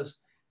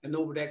covers, and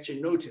nobody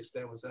actually noticed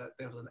there was an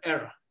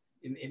error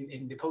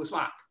in the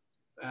postmark.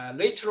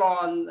 Later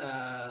on,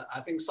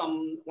 I think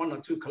one or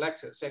two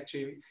collectors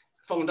actually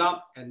phoned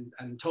up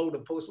and told the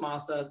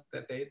postmaster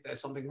that there's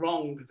something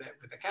wrong with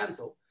the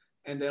cancel,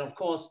 and then of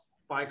course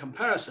by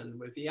comparison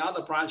with the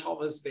other branch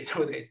office, they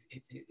know that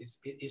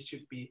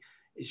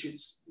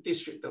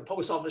the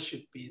post office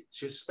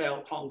should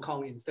spell Hong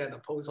Kong instead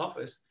of post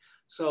office.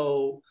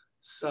 So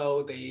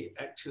they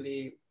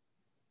actually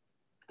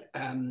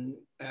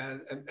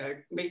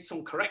made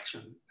some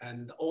correction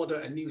and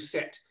ordered a new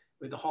set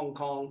with the Hong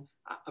Kong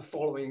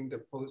following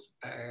the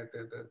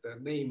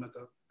name of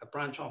the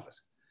branch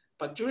office.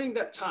 But during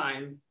that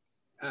time,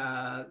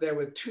 there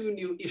were two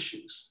new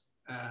issues.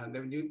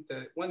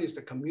 One is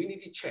the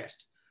community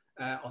chest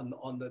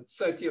on the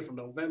 30th of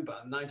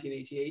November,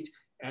 1988,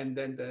 and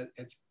then the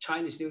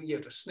Chinese New Year,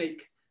 the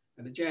snake,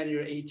 and the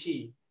January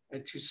 18.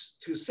 And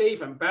to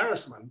save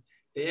embarrassment,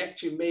 they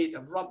actually made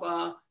a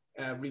rubber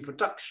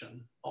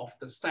reproduction of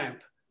the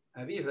stamp.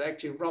 These are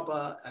actually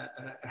rubber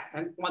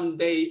and 1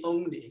 day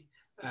only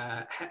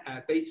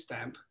date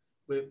stamp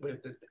with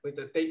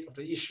the date of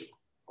the issue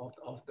of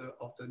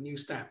the new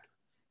stamp.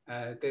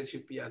 There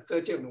should be a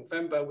 30th of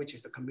November, which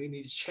is the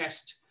community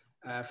chest,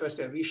 first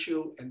day of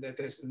issue, and then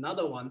there's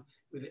another one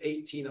with the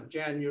 18th of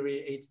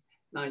January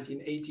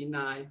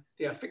 1989.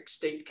 They are fixed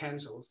date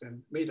cancels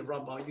and made a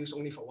rubber used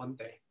only for 1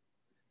 day.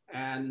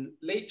 And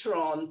later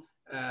on,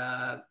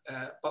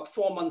 about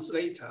 4 months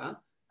later,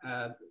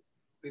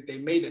 they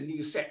made a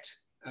new set.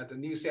 The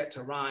new set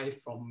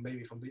arrived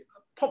probably from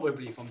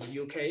the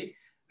UK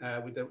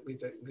with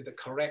the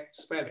correct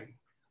spelling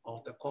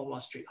of the Kwong Wah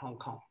Street, Hong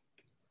Kong.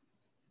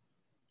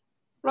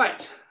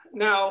 Right,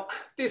 now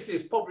this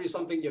is probably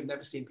something you've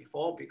never seen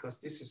before because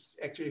this is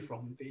actually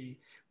from the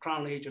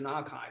Crown Agent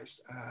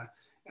Archives.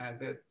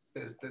 The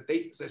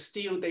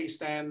steel date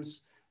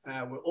stamps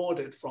were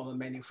ordered from a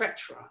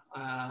manufacturer.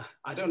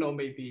 I don't know,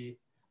 maybe,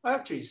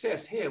 actually it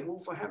says here,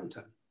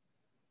 Wolverhampton.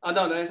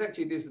 No, that's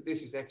actually, this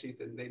is actually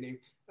the name.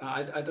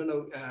 I don't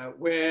know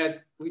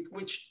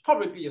which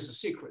probably is a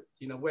secret,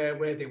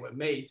 where they were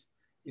made,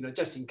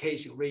 just in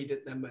case you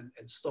raided them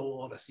and stole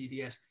all the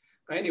CDS.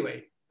 But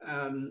anyway,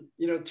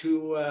 you know,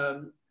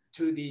 to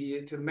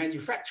the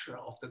manufacturer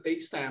of the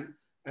date stamp,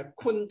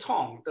 Kun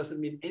Tong doesn't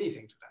mean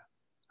anything to them.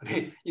 I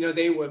mean, you know,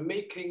 they were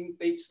making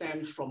date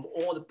stamps from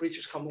all the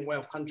British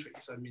Commonwealth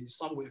countries. I mean,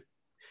 some with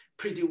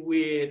pretty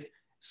weird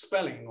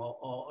spelling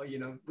or you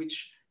know,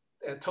 which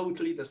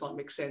totally does not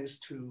make sense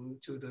to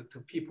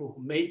people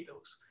who made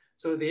those.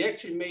 So they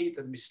actually made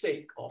the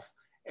mistake of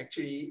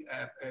actually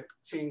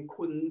saying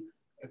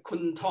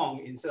Kun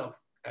Tong instead of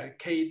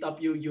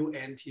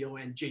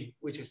Kwuntong,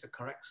 which is the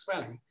correct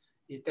spelling.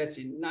 That's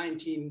in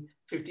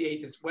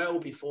 1958, it's well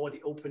before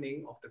the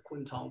opening of the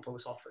Kwun Tong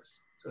post office.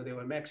 So they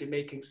were actually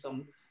making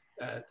some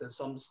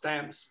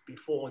stamps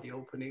before the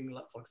opening.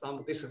 For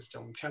example, this is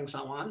from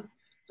Chengshan,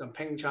 some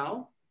Peng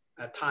Chau,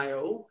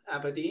 Taio,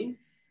 Aberdeen,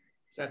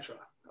 etc.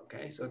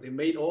 Okay, so they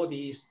made all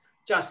these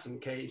just in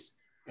case,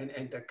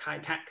 and the Kai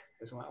Tak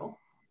as well.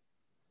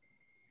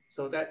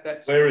 So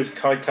that's. Where is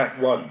Kai Tak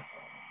 1?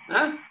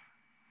 Huh?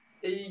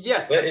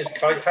 Yes. Where is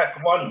Kai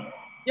Tak 1?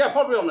 Yeah,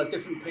 probably on a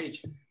different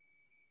page.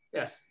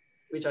 Yes,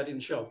 which I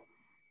didn't show.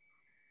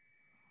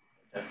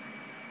 Okay.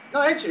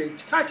 No, actually,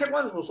 Kai Tak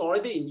 1 was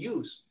already in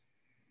use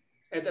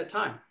at that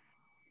time,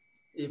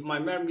 if my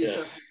memory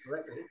serves me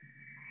correctly.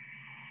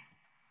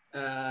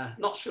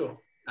 Not sure.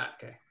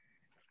 Okay.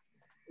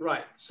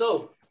 Right.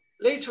 So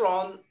later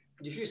on,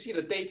 if you see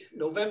the date,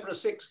 November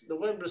 6,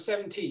 November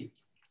 17,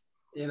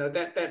 you know,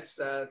 that's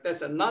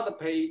another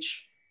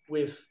page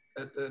with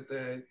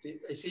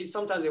you see,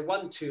 sometimes they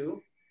 1,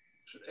 2,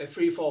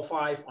 3, 4,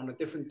 5 on a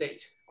different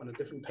date, on a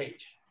different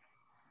page,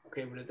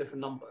 okay, with the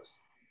different numbers.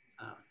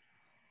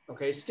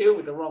 Okay, still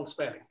with the wrong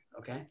spelling,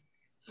 okay?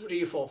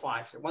 3, 4,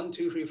 5, 1,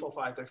 2, 3, 4,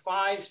 5, the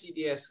 5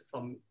 CDS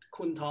from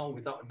Kwun Tong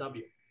without a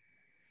W.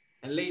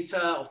 And later,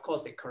 of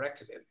course, they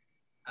corrected it.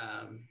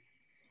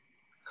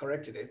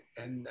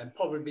 And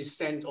probably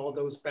sent all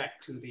those back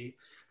to the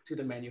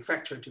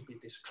manufacturer to be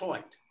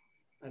destroyed.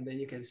 And then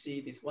you can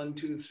see this 1,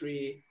 2,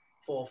 3,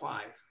 4,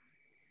 5.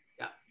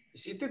 Yeah, you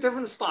see the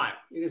different style.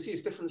 You can see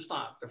it's different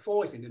style. The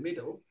 4 is in the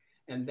middle,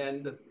 and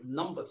then the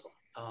numbers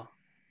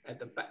at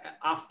the back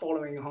are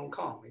following Hong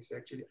Kong. It's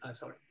actually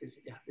sorry. This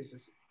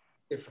is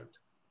different,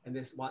 and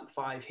this 1,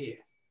 5 here.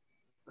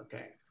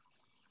 Okay.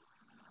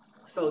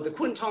 So the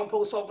Kwun Tong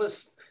post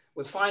office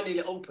was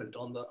finally opened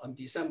on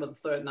December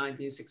 3rd,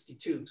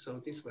 1962.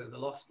 So this was the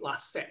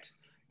last set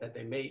that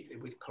they made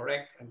with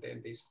correct, and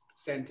then they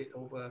sent it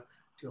over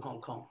to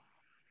Hong Kong.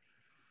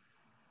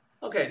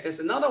 Okay, there's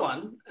another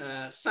one,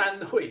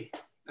 San Hui.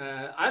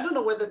 I don't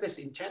know whether that's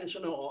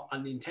intentional or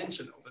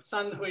unintentional, but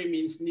San Hui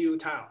means new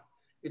town.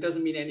 It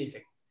doesn't mean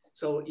anything.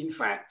 So in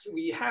fact,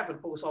 we have a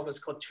post office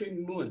called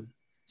Chun Mun,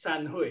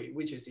 San Hui,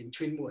 which is in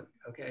Chun Mun,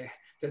 okay?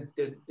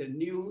 The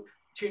new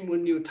Chun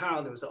Mun new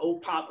town, there was an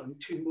old part of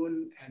Chun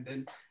Mun,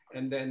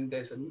 and then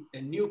there's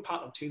a new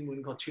part of Chun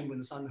Mun called Chun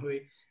Mun San Hui.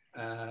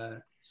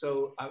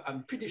 So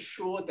I'm pretty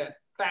sure that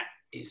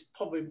is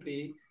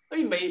probably,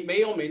 I mean,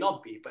 may or may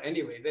not be, but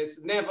anyway,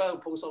 there's never a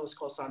post office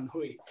called San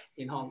Hui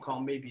in Hong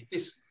Kong. Maybe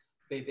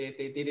they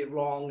did it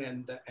wrong,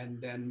 and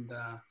then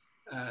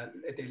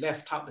they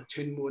left out the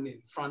Chun Mun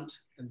in front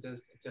and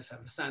just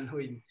have San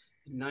Hui in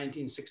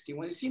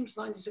 1961. It seems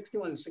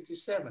 1961 and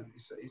 67.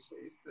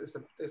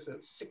 There's a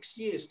 6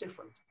 years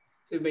different.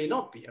 So it may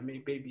not be. I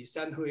mean, maybe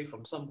San Hui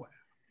from somewhere,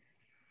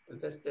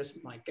 but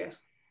that's my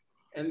guess.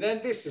 And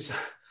then this is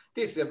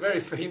a very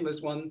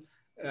famous one,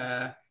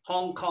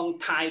 Hong Kong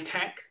Kai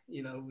Tak,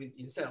 you know,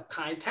 instead of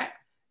Kai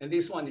Tak, and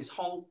this one is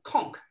Hong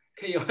Kong,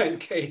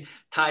 K-O-N-K,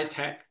 Tai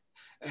Tak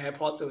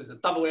Airport. So it's a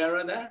double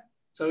error there.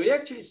 So it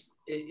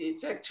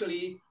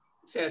actually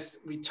says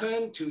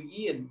return to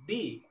E and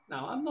B.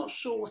 Now I'm not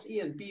sure what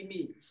E and B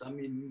means. I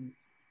mean,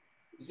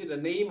 is it the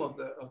name of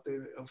the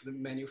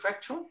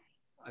manufacturer?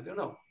 I don't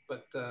know,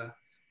 but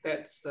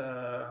that's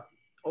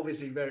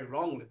obviously very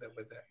wrong with it.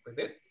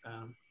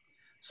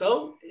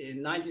 So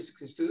in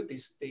 1962,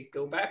 they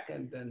go back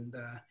and then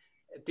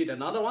did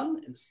another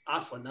one and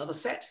asked for another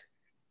set,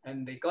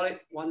 and they got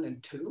it 1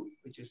 and 2,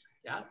 which is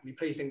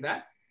replacing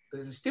that, but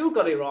they still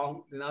got it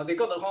wrong. Now they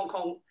got the Hong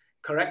Kong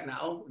correct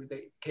now with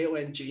the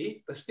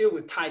KONG, but still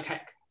with Tai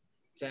Tak.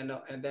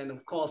 And then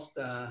of course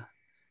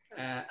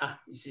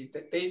you see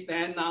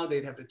now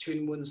they have the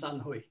Chun Mun San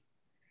Hui,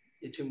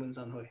 the Chun Mun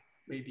San Hui.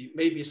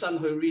 Maybe San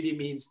Hui really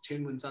means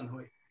Chun Mun San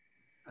Hui.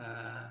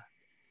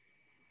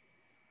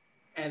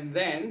 And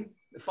then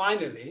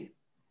finally,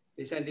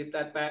 they sent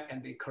that back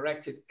and they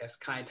corrected as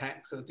Kai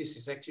Tak. So this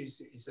is actually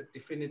a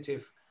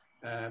definitive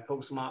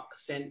postmark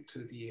sent to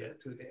the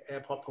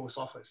airport post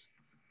office,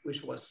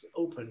 which was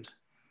opened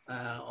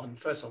on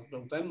 1st of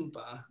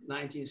November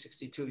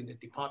 1962 in the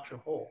departure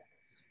hall.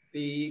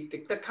 The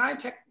Kai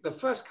Tak,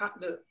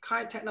 the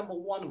Kai Tak number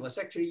 1 was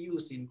actually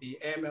used in the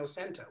AML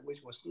Center,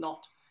 which was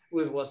not.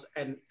 It was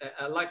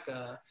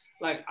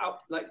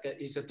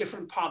it's a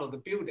different part of the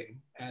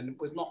building and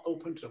was not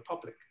open to the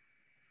public.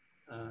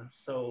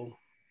 So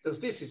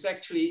this is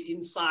actually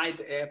inside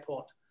the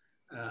airport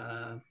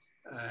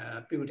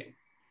building.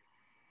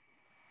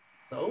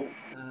 So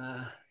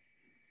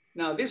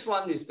now this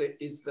one is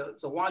the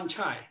Wan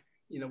Chai.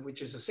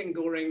 which is a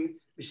single ring,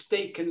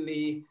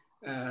 mistakenly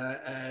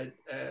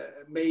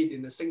made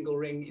in a single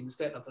ring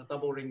instead of the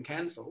double ring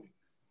cancel,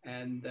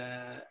 and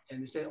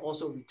instead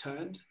also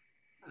returned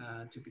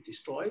to be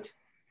destroyed.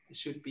 It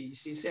should be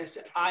CCS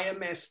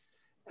IMS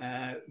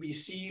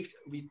received,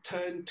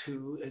 returned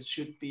to, it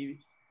should be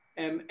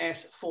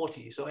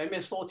MS40. So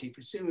MS40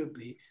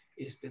 presumably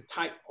is the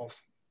type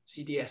of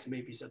CDS,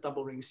 maybe it's a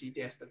double ring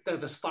CDS,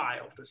 the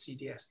style of the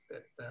CDS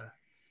that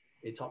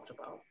they talked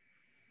about.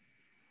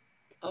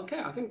 Okay,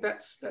 I think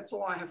that's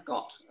all I have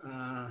got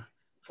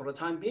for the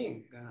time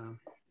being.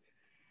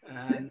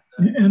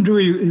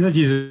 Andrew, that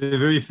is a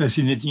very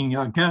fascinating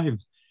archive.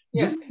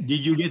 Yes.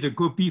 Did you get a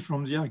copy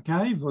from the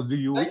archive, or do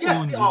you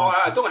yes, own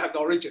I don't have the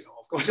original,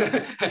 of course.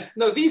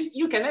 No, these,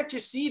 you can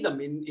actually see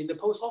them in the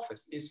post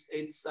office.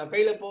 It's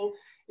available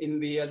in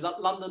the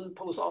London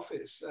Post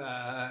Office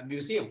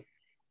Museum.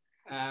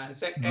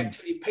 It's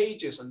actually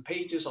pages and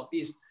pages of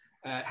these.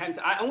 Hence,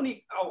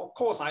 of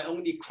course, I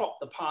only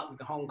cropped the part with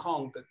the Hong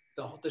Kong.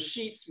 The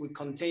sheets would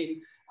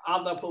contain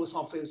other post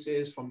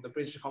offices from the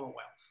British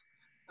Commonwealth.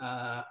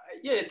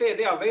 Yeah,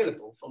 they are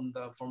available from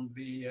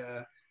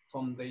the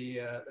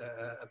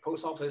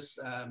Post Office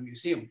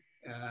Museum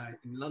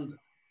in London.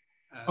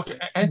 Okay, so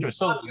Andrew,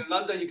 so in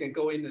London, you can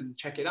go in and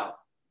check it out.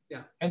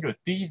 Yeah. Andrew,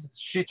 these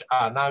sheets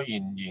are now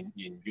in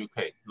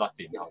UK, not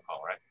in Hong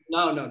Kong, right?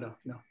 No. Okay.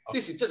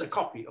 This is just a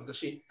copy of the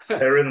sheet.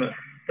 they're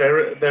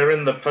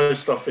in the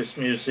Post Office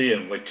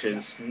Museum, which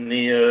is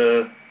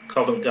near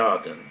Covent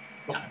Garden.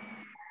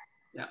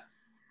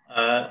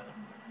 Yeah.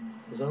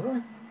 Is that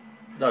right?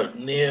 No,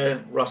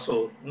 near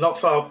Russell, not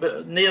far,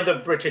 but near the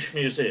British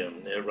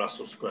Museum, near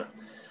Russell Square.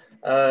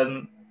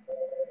 And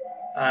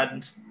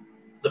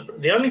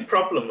the only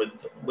problem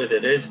with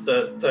it is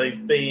that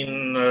they've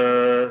been,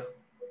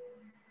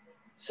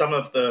 some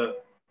of the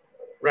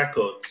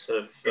records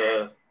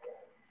have,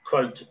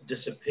 quote,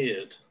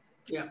 disappeared.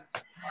 Yeah.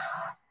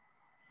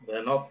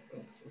 They're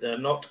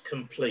not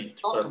complete,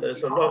 but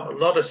there's a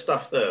lot of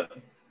stuff there.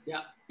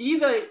 Yeah.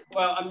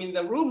 Well, I mean,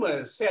 the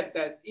rumor said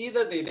that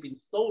either they've been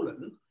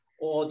stolen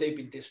or they've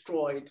been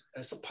destroyed.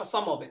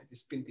 Some of it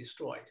has been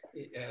destroyed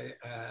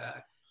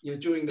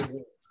during the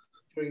war,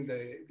 during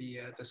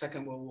the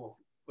Second World War,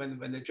 when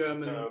the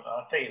German.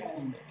 I think,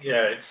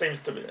 yeah, it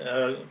seems to be.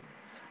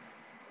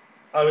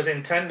 I was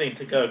intending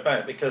to go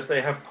back because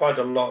they have quite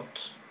a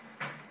lot.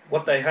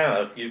 What they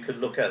have, you could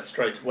look at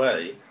straight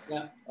away.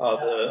 Yeah.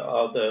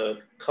 Are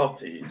the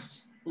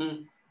copies,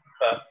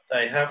 but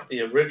they have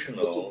the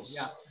originals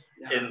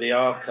in the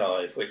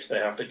archive, which they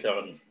have to go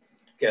and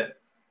get.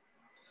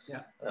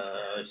 Yeah.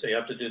 So you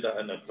have to do that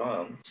in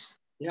advance.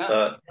 Yeah.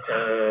 But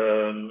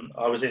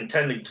I was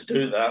intending to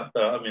do that,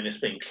 but I mean, it's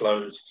been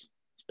closed.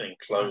 It's been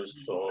closed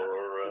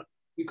for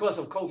because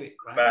of COVID,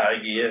 right? About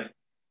a year.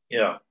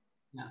 Yeah.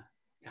 Yeah.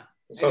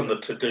 It's on the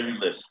to-do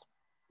list.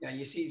 Yeah,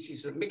 you see,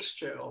 it's a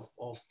mixture of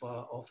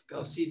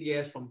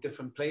CDS from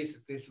different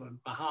places. This one,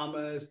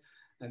 Bahamas,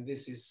 and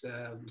this is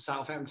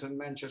Southampton,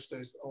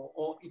 Manchester,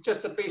 or it's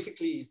just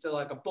basically it's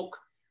like a book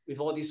with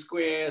all these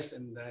squares,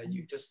 and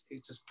you just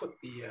put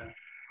the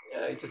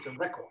it's just a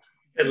record.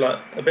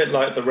 A bit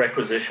like the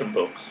requisition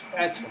books.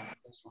 That's right.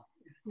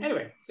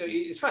 Anyway, so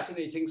it's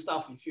fascinating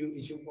stuff if you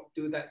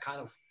do that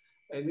kind of.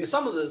 I mean,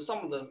 some of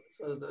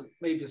the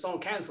maybe some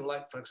cancel,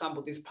 like for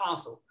example this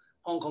parcel.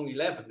 Hong Kong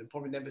 11, they've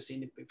probably never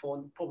seen it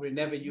before, probably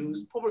never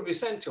used, probably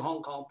sent to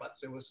Hong Kong, but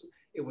it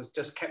was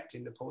just kept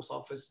in the post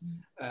office,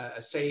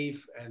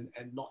 safe and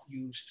not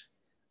used.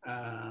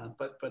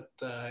 But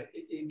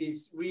it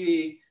is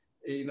really,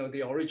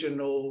 the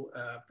original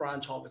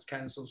branch office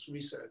council's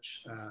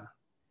research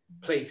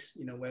place,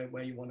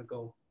 where you want to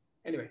go.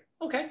 Anyway,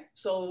 okay,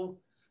 so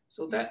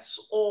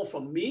that's all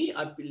from me.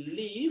 I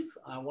believe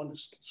I want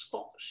to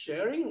stop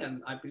sharing,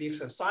 and I believe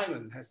that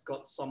Simon has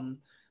got some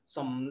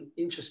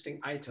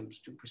interesting items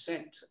to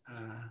present,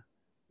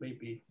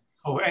 maybe.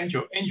 Oh,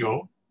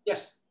 Angel.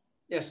 Yes.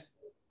 In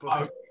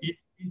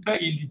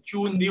fact, in the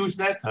June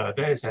newsletter,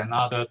 there is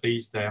another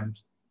date stamp.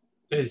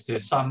 There is the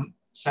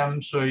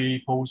Sham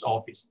Shui Post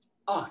Office.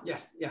 Ah,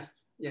 yes.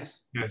 Yes,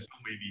 so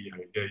maybe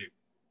the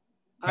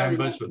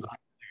members would like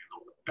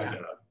to look at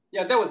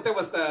Yeah, there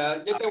was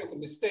a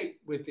mistake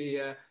with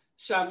the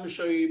Sham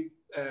Shui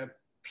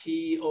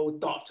PO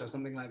dot or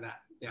something like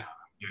that. Yeah.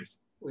 Yes.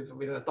 With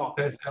a dot.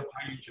 That's very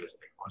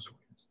interesting also.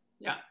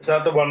 Yeah. Is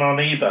that the one on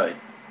eBay?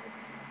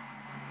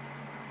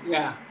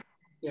 Yeah,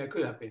 it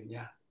could have been.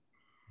 Yeah.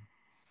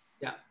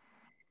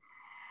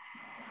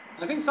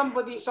 I think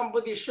somebody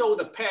showed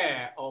a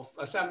pair of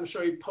a Sham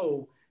Shui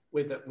Po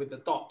with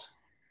the dot.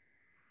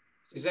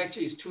 It's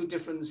actually two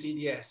different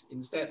CDS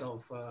instead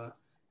of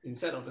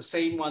the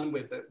same one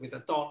with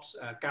the dot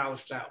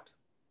gouged out.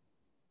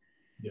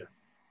 Yeah.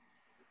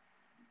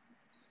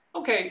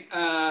 Okay.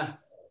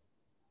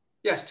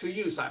 Yes, to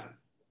you, Simon.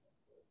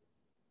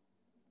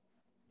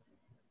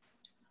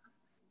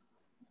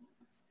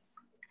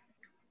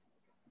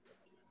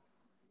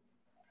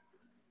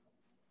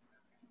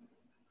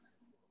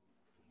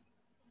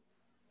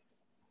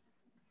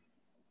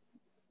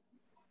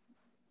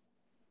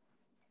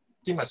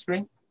 See my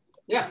screen?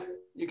 Yeah.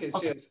 You can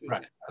okay, share screen.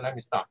 Right, let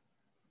me start.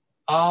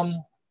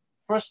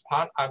 First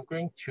part, I'm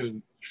going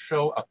to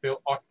show a few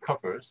odd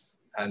covers,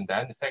 and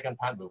then the second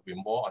part will be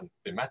more on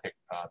thematic,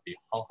 the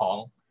Hong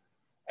Kong.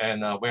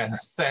 And when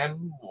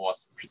Sam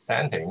was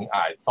presenting,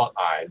 I thought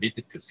I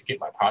needed to skip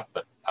my part,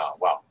 but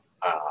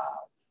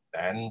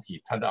then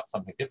he turned up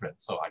something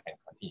different, so I can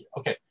continue.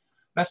 Okay,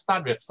 let's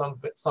start with some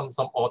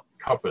odd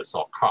covers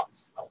or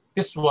cards.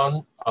 This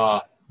one,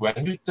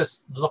 when you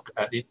just look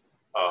at it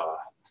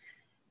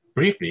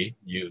briefly,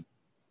 you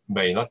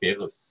may not be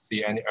able to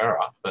see any error,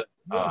 but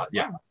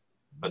yeah.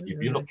 But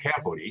if you look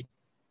carefully,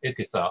 it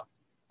is a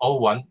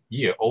 01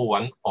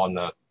 on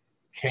a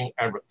King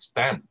Edward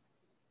stamp,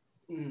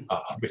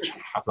 which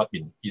have not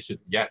been issued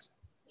yet.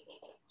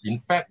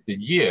 In fact, the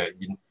year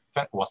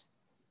was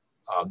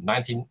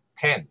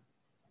 1910.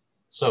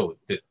 So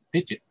the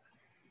digit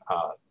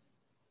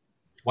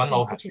 10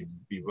 has been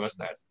reversed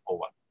as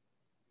 01.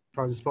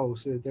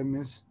 Transpose, that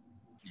means?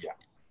 Yeah.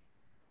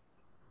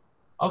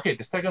 Okay,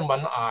 the second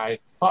one, I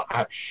thought I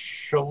have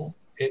shown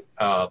it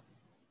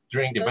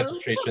during the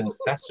registration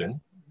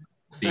session,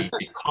 the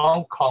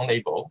Kong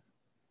label.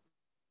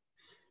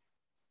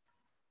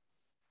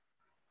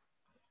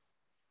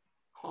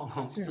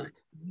 That's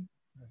right.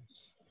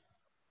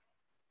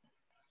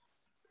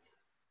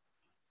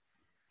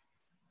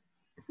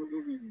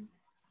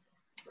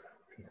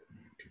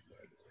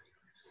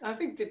 I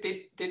think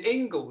did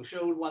Ingle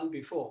show one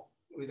before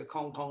with the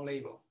Hong Kong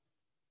label?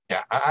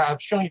 Yeah,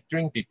 I've shown it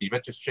during the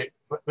registered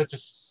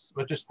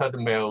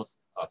mails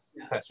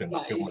session.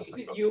 Yeah. Is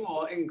it you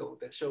or Ingle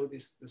that showed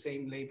this the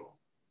same label?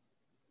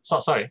 So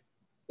sorry.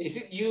 Is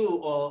it you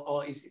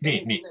or is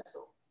it me? It's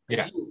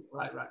yeah. you.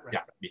 Right.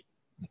 Yeah, me.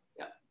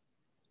 Yeah.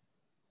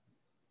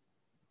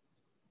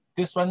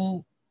 This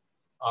one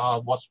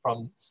was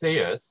from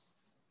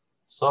Sayers,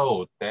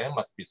 so there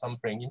must be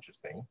something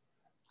interesting.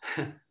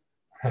 You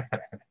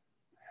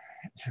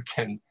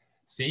can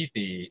see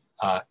the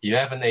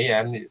 11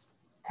 a.m. is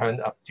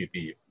turned up to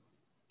be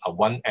a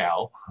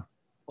 1L.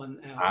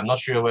 1L. I'm not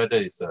sure whether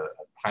it's a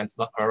time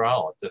slot error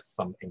or just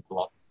some ink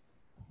blots.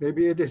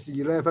 Maybe it is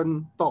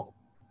 11 dot.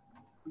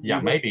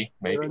 Yeah, maybe.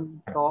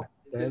 11 dot,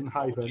 then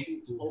hyphen.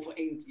 Over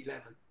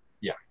 811.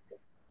 Yeah.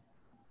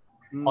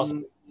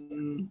 Possibly.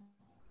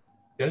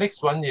 The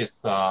next one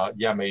is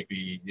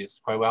maybe it's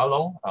quite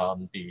well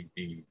known. The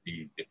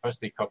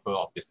first day cover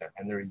of the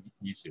centenary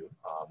issue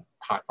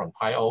from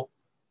Taiyo,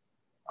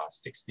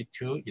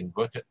 62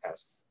 inverted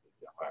as.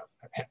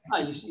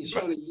 You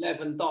show the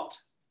 11 dot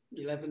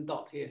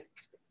here.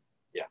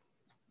 Yeah.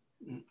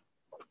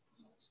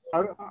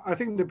 I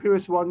think the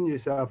previous one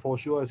is for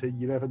sure is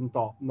 11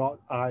 dot, not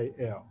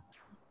IL.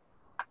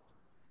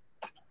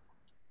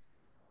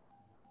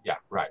 Yeah,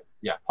 right.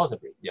 Yeah,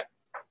 possibly. Yeah.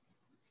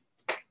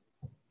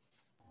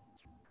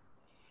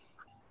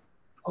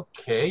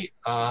 Okay.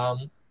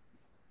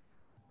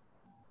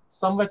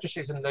 Some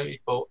registration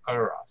label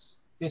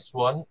errors. This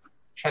one,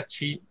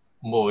 Chachi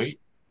Mui,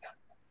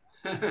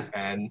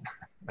 and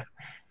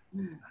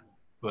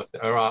with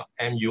the error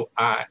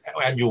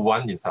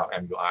MU1 instead of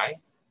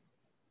MUI.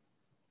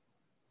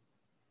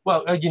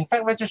 Well, in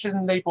fact,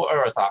 registration label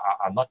errors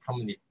are not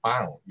commonly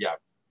found. Yeah,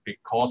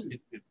 because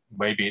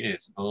maybe it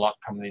is not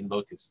commonly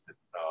noticed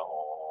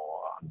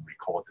or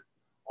unrecorded,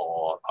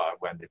 or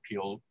when the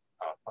PO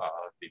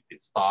the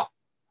staff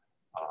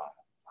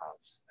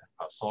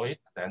saw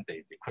it, then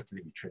they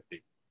quickly retrieved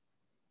it.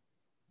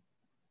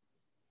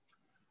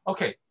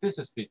 Okay, this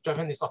is the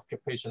Japanese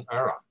occupation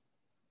error,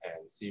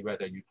 and see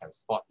whether you can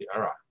spot the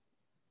error.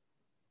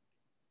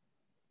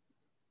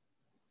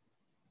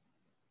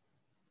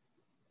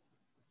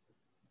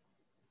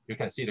 You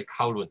can see the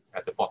Kowloon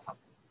at the bottom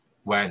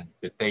when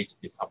the date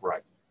is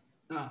upright.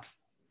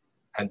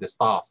 And the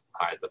stars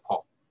are at the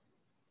top.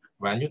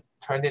 When you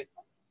turn it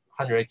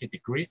 180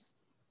 degrees,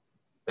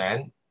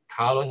 then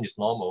Kowloon is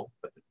normal,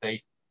 but the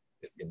date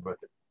is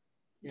inverted.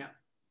 Yeah,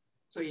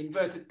 so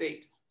inverted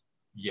date.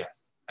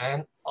 Yes,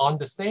 and on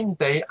the same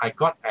day, I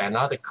got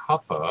another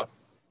cover,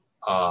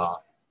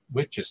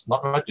 which is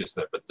not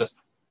registered, but just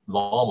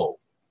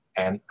normal,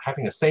 and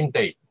having the same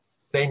date,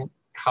 same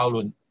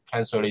Kowloon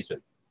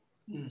cancellation,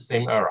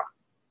 same error.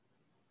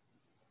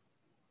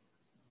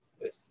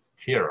 It's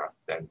clearer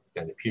than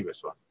the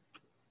previous one.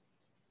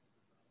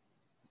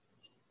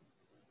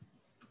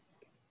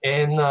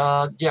 And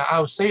yeah, I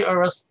would say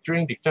errors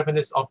during the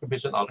Japanese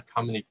occupation are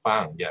commonly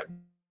found. Yeah,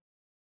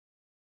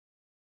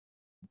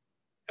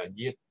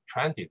 year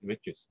 20,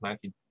 which is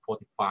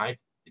 1945,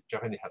 the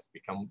Japanese has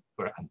become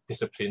very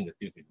undisciplined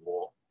due to the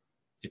war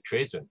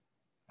situation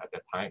at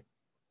that time.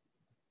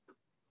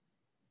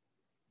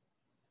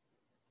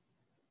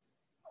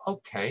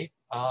 Okay,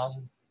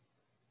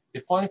 the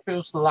following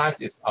few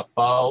slides is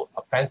about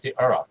a fancy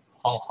error,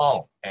 Hong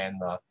Kong,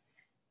 and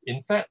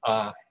in fact,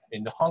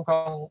 in the Hong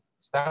Kong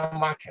stamp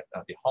market,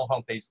 the Hong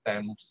Kong Day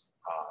stamps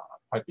are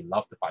quite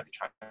beloved by the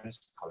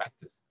Chinese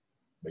collectors,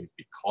 maybe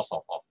because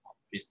of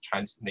this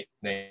Chinese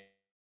nickname.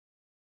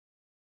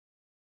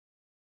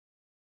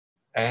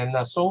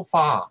 And so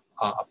far,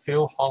 a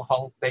few Hong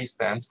Kong Day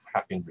stamps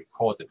have been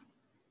recorded.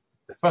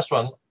 The first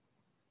one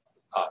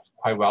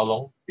quite well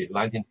known, the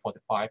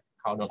 1945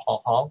 Kowloon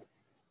Hong Kong,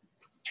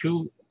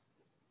 2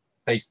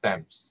 date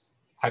stamps,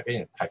 type A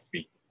and type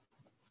B.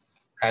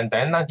 And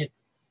then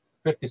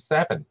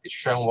 1957, the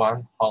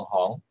Sheung-Wan Hong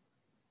Kong,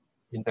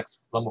 index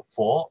number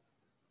 4,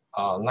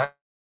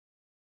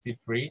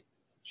 1963,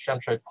 Sham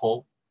Shui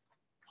Po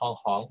Hong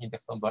Kong,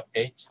 index number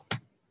 8.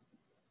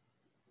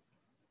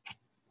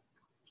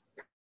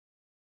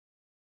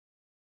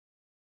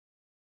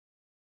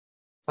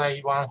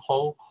 Taiwan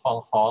Ho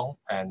Hong Kong,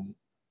 and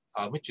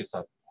which is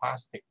a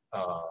plastic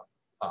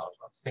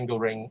single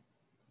ring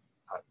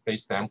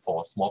base stamp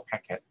for small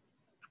packet.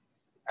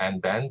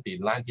 And then the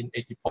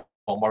 1984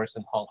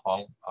 Morrison Hong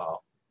Kong,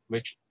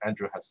 which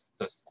Andrew has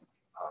just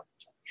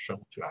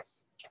shown to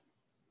us.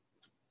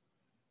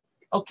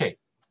 Okay,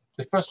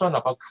 the first one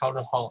about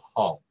Kowloon Hong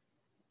Kong.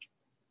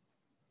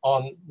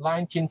 On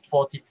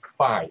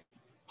 1945,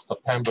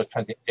 September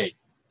 28,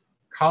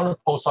 Kowloon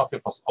Post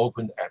Office was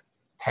opened at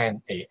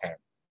 10 a.m.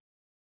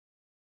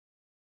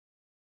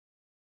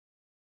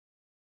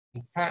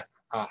 In fact,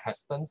 has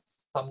done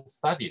some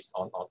studies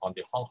on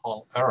the Hong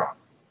Kong era,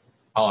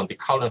 on the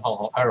Kowloon Hong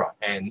Kong era,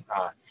 and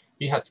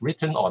he has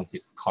written on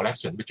his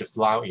collection, which is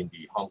now in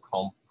the Hong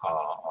Kong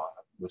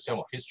Museum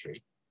of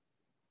History.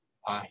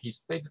 He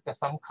stated that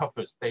some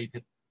covers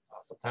dated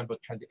September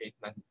 28,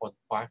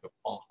 1945 of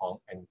Hong Kong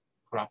and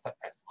graphed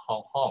as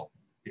Hong Kong.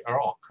 The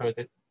error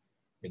occurred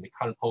in the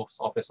Kowloon Post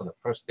Office on the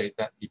first day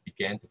that it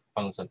began to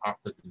function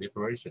after the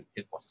liberation.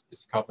 It was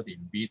discovered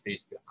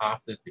immediately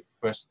after the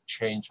first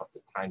change of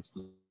the times.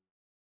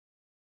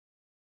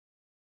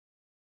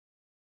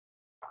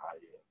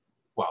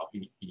 Well,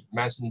 he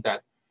mentioned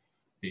that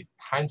the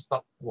time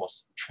slot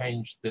was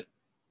changed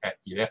at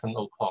 11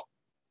 o'clock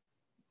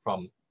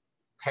from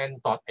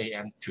 10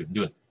 a.m. to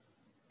noon.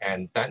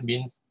 And that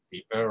means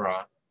the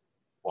era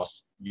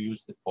was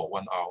used for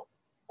 1 hour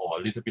or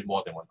a little bit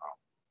more than 1 hour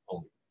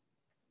only.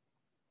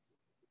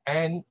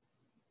 And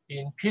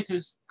in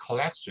Peter's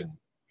collection,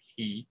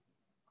 he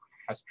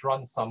has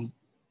drawn some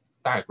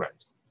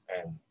diagrams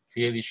and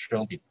clearly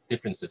shown the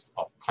differences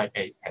of type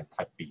A and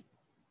type B.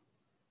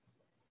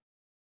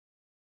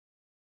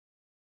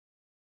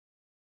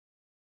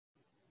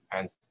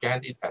 And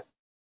scanned it as,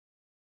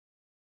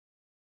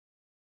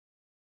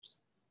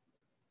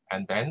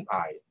 and then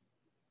I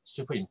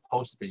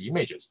superimposed the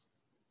images,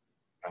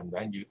 and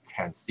then you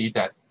can see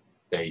that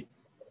they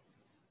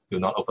do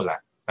not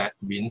overlap. That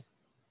means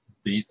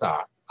these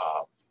are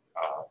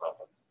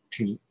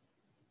 2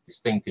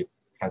 distinctive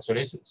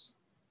cancellations.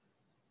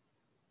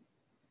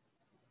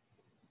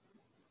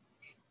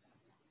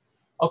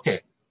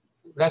 Okay,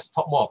 let's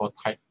talk more about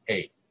type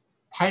A.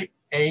 Type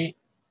A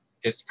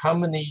is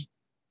commonly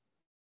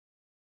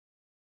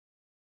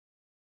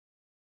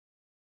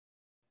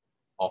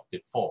of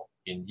the 4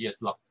 in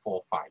years log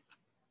 4, 5.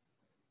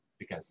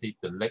 You can see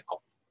the leg of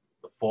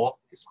the 4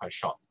 is quite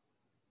short.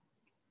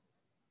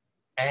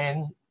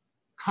 And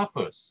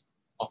covers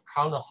of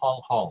Kowloon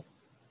Hong Kong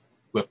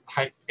with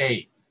type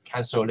A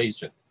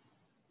cancellation,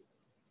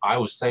 I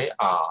would say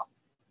are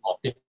of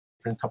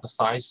different cover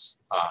size,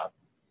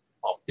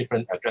 of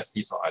different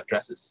addresses or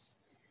addresses.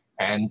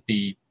 And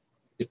the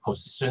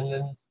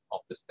positionings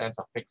of the stamp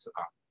suffix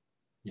are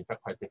in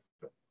fact quite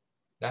different.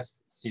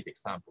 Let's see the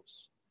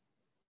examples.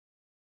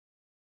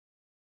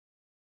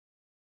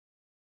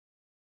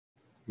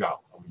 Yeah,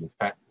 in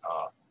fact,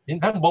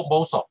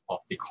 most of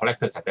the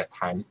collectors at that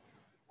time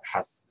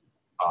has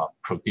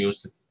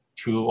produced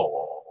 2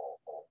 or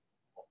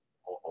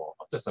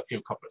just a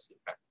few covers. In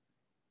fact,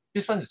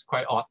 this one is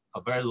quite odd,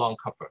 a very long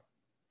cover,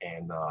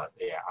 and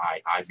yeah,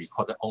 I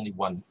recorded only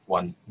one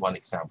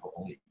example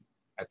only,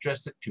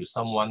 addressed it to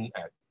someone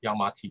at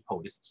Yamati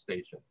Police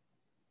Station.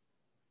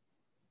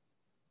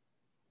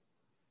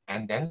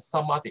 And then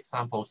some other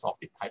examples of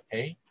the type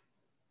A.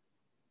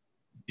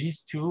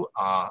 These 2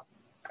 are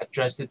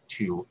addressed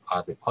to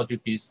the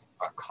Portuguese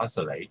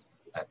consulate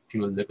at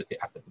Pure Liberty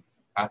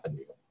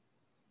Avenue.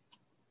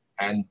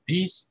 And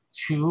these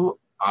 2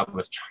 are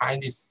with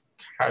Chinese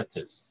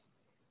characters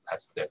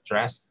as the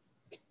address,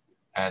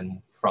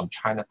 and from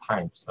China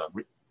Times,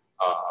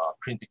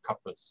 printed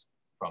covers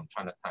from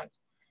China Times.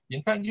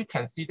 In fact, you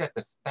can see that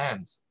the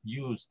stamps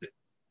used,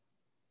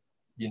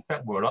 in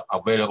fact, were not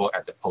available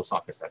at the post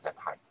office at that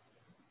time.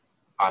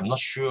 I'm not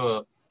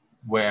sure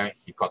where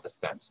he got the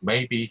stamps.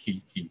 Maybe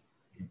he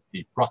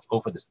brought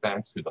over the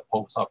stamps to the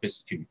post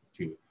office to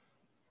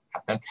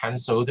have them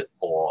cancelled,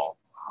 or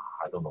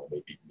I don't know,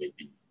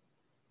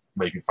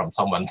 maybe from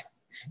someone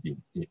in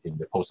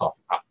the post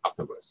office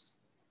afterwards.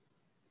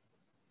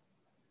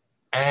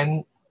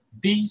 And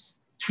these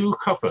 2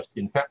 covers,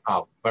 in fact,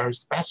 are very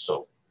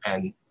special,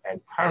 and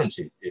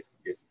currently is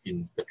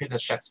in the Peter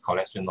Scheck's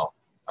collection of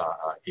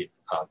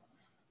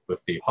with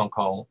the Hong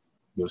Kong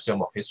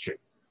Museum of History.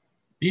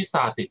 These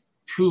are the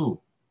 2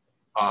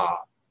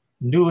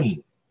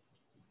 noon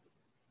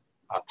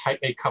type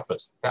A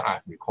covers that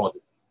I've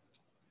recorded,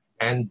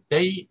 and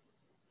they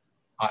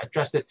are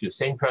addressed to the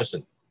same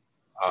person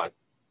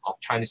of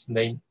Chinese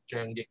name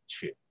Zhang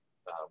Yikchi,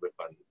 with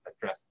an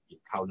address in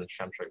Kowloon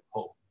Sham Shui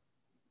Po,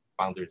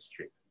 Boundary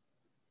Street.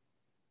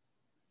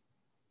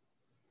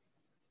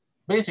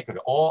 basically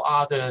all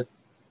other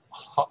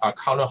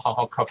color Hong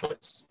Kong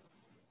covers,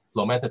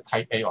 no matter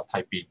type A or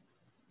type B,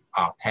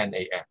 are 10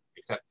 AM,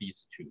 except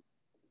these two.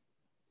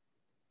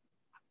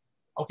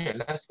 Okay,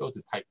 let's go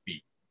to type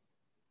B.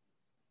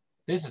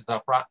 This is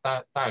the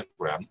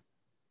diagram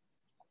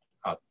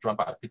drawn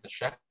by Peter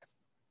Scheck.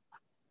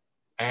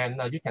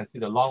 And you can see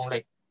the long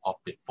leg of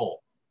the 4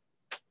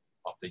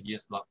 of the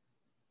year's log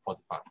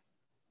 45.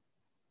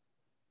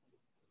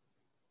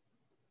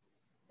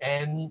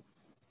 And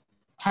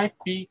type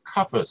B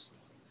covers,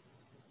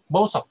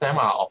 most of them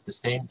are of the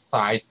same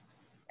size,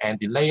 and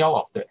the layout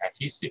of the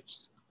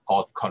adhesives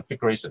or the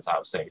configurations, I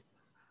would say,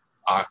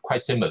 are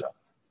quite similar.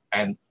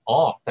 And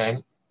all of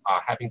them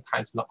are having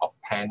time slot of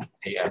 10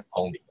 AM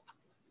only,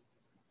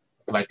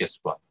 like this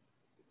one.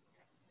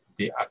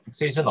 The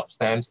fixation of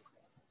stamps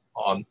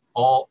on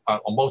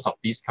most of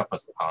these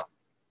covers are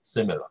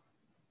similar,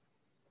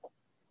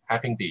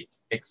 having the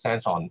 8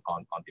 cents on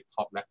the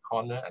top left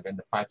corner, and then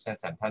the 5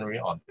 cents centenary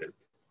on the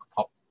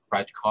top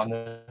right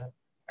corner,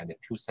 and the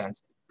 2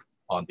 cents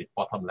on the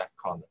bottom left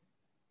corner.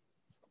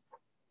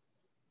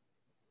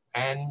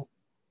 And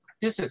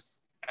this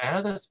is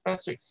another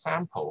special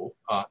example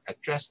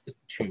addressed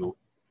to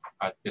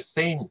the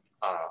same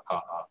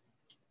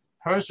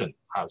person,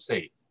 I would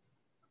say,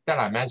 that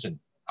I mentioned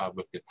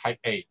with the type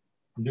A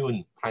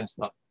noon time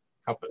slot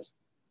covers,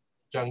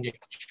 Zhang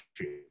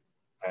Yikchu.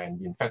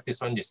 And in fact,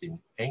 this one is in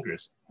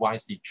English,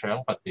 YC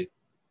Cheng, but the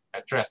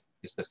address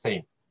is the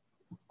same,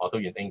 although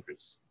in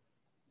English.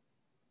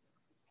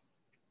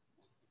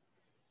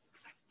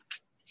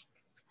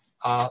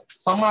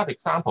 Some other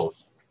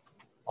examples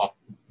of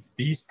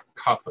these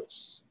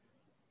covers.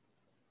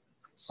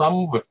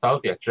 Some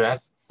without the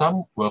address,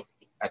 some with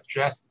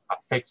address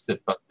affixed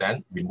but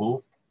then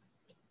removed.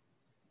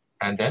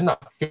 And then a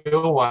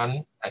few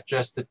one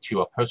addressed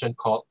to a person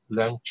called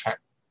Leung Chek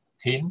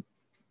Tim,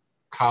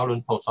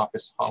 Kowloon Post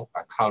Office,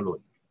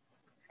 Kowloon.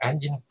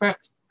 And in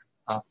fact,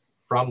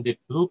 from the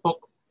Blue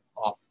Book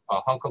of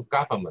Hong Kong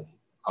government,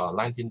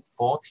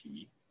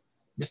 1940,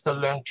 Mr.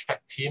 Leung Chek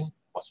Tim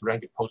was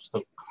ranked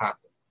postal clerk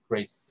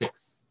grade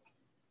 6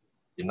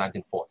 in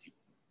 1940.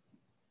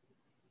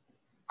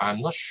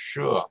 I'm not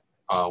sure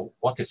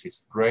what is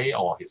his grade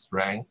or his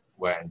rank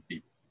when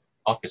the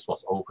office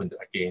was opened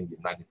again in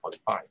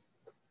 1945.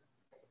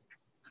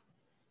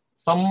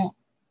 Some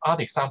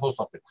other examples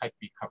of the type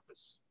B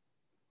covers.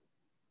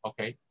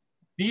 Okay,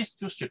 these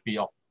two should be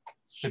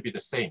the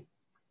same,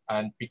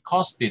 and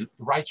because the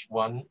right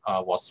one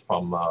was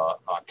from a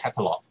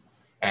catalog,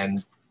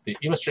 and the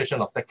illustration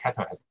of the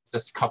catalog had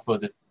just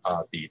covered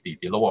the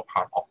lower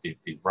part of the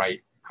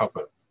right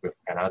cover with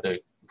another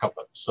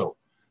cover, so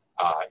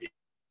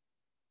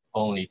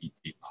only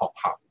the top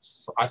part.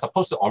 So I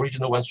suppose the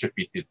original one should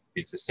be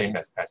the same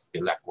as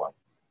the left one,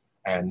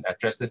 and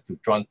addressed it to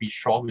John B.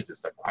 Shaw, which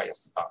is the quite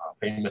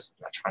famous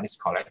Chinese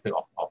collector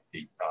of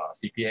the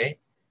CPA.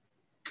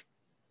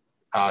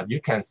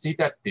 You can see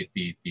that the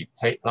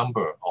plate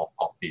number of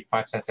the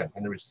 5 cent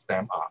centenary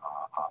stamp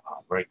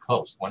are very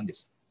close. One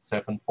is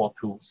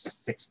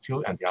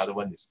 74262 and the other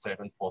one is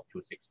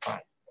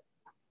 74265.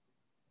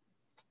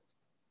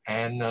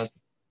 And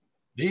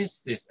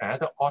this is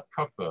another odd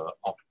cover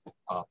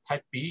of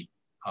type B,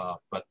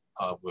 but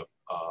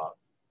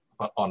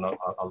on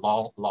a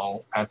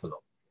long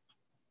envelope.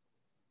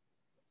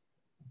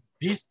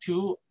 These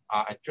two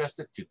are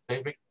addressed to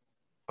David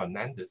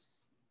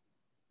Fernandez,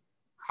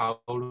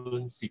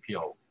 Kowloon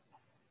CPO.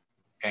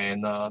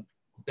 And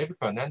David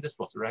Fernandez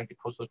was ranked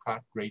postal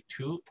clerk grade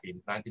 2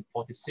 in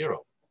 1940.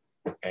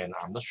 And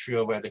I'm not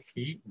sure whether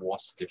he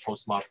was the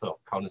postmaster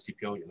of Kowloon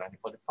CPO in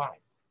 1945.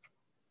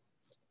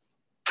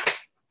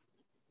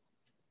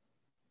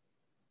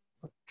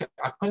 Okay.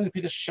 According to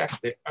Peter Scheck,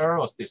 the error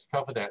was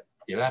discovered at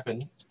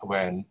 11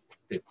 when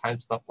the time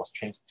slot was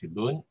changed to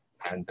noon,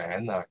 and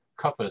then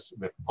covers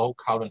with all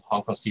Kowloon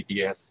Hong Kong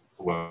CDS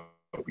were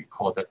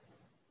recorded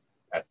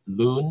at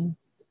noon,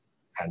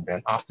 and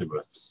then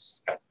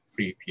afterwards at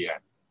 3 p.m.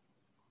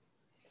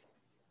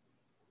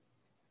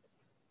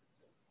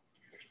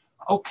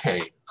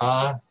 Okay,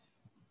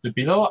 the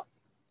below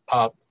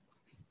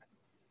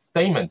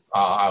statements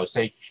are, I would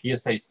say,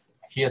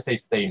 hearsay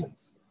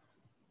statements.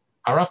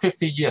 Around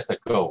 50 years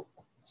ago,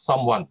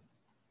 someone,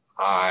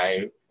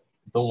 I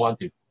don't want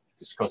to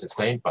disclose his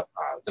name, but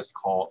I'll just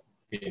call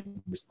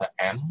him Mr.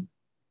 M.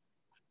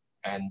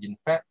 And in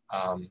fact,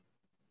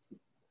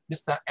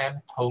 Mr.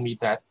 M told me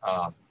that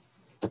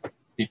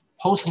the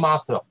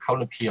postmaster of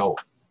Kowloon PO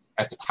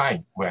at the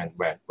time when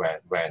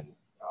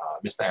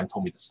Mr. M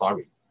told me the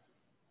story,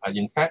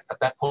 in fact,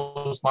 that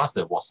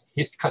postmaster was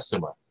his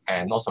customer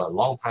and also a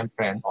longtime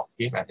friend of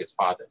him and his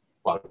father.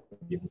 Well,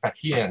 in fact,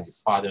 he and his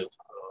father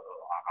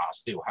are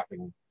still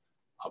having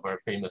a very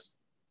famous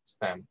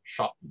stamp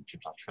shop in Tsim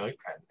Sha Tsui,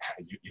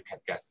 and you can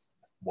guess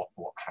what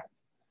I'm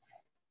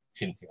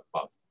hinting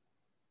about.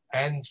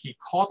 And he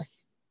called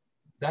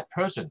that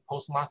person,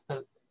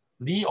 Postmaster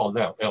Lee or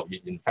Leung. Oh,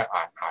 in fact,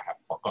 I have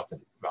forgotten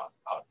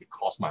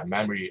because my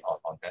memory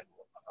on that,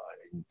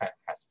 in fact,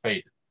 has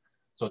faded.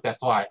 So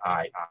that's why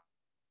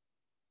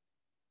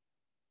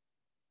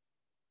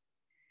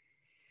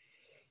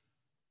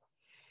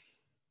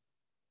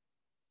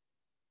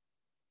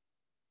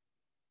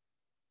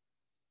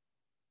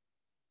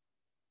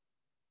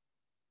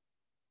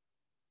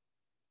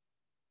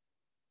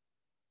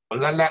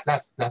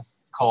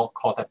let's call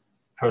that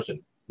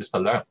person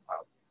Mr.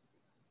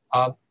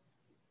 Leung.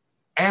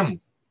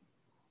 M.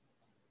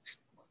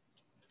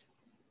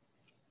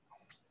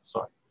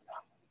 Sorry.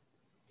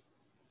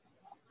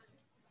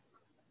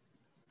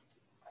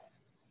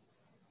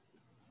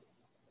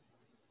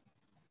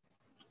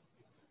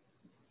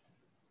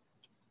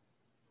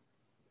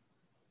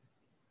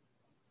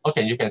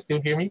 Okay, you can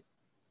still hear me?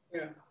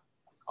 Yeah.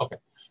 Okay.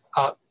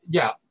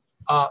 Yeah.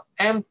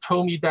 M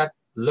told me that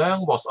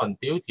Leung was on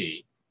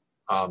duty,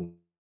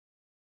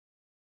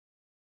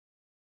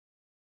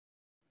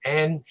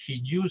 and he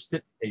used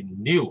a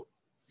new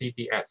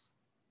CDS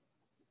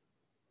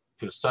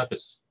to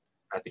service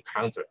at the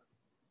counter.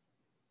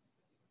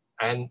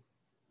 And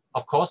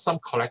of course, some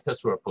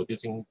collectors were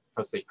producing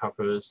first aid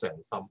covers,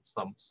 and some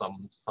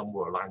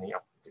were lining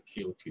up the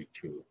queue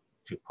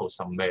to post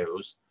some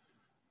mails.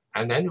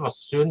 And then it was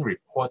soon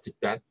reported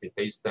that the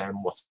day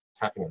stamp was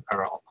having an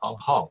error of Hong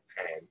Kong,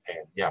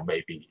 and yeah,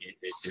 maybe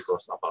it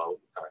was about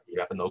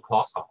 11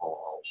 o'clock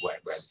or when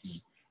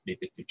he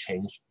needed to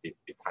change the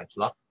time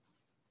slot.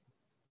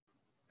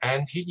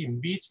 And he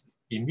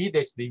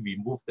immediately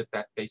removed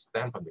that day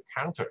stamp from the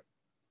counter.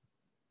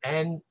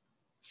 And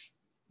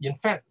in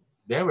fact,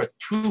 there were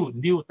 2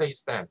 new day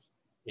stamps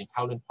in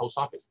Kowloon Post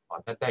Office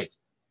on that date.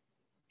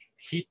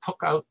 He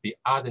took out the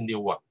other new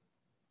one.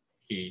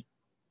 He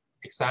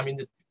examined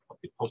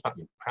the postmark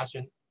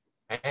impression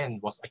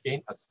and was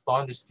again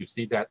astonished to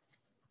see that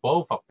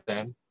both of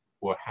them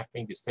were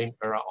having the same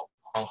error of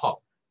Hong Kong.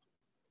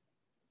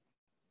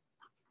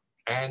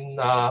 And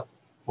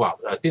well,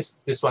 this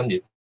one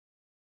is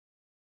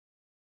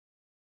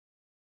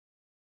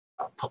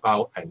took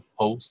out an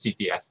old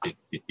CDS,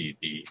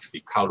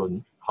 the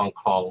Kowloon Hong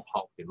Kong,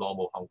 the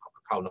normal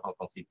Kowloon Hong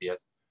Kong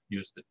CDS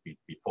used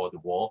before the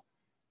war,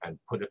 and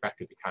put it back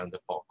to the counter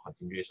for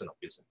continuation of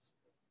business.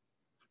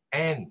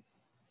 And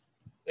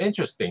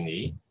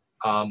interestingly,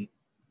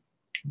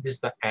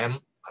 Mr. M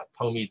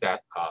told me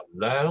that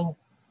Leung,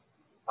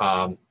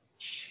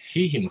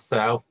 he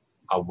himself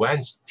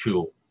went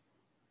to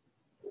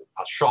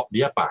a shop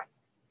nearby,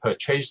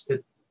 purchased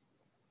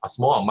a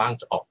small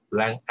amount of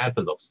blank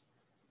envelopes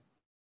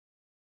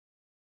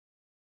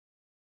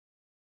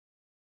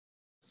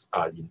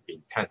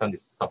in Canton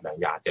is 10零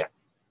20隻.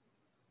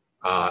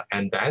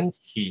 And then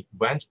he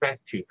went back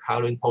to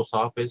Kowloon Post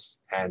Office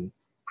and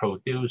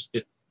produced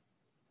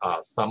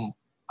some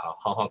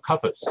Hong Kong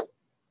covers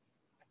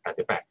at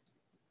the back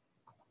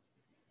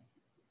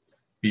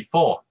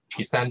before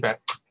he sent back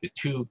the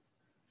 2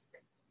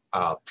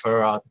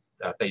 error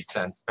day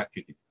stamps back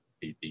to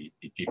the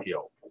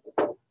GPO.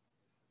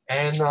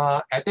 And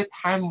at that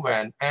time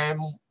when M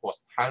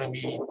was telling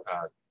me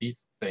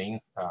these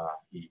things,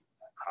 he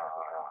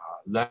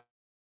lived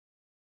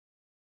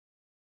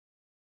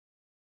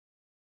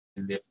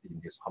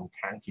in his home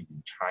county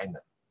in China.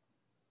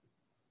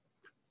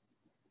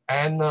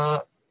 And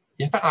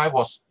in fact, I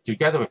was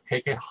together with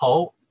KK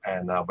Ho,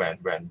 and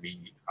when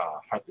we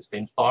heard the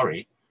same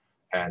story,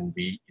 and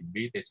we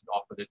immediately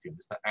offered it to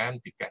Mr.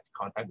 M to get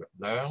contact with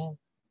Leung,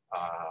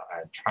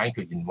 and trying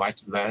to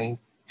invite Leung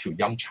to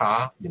Yum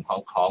Cha in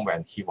Hong Kong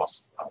when he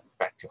was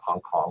back to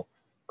Hong Kong.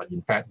 But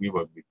in fact, we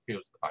were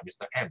refused by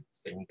Mr. M,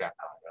 saying that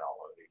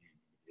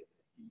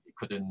he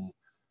couldn't,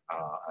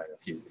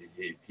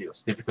 he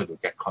was difficult to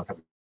get contact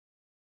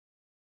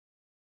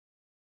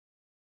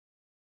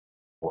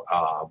with.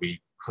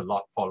 We could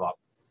not follow up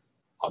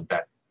on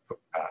that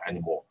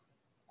anymore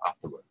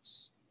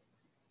afterwards.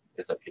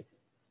 It's a pity.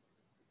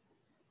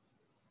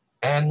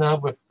 And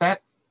with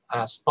that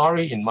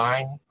story in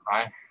mind,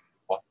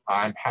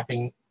 I'm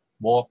having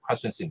more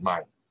questions in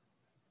mind.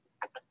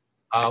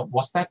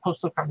 Was that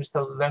postal card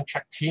Mr. Leung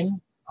checked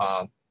team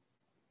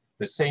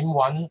the same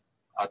one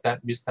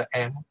that Mr.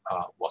 M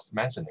was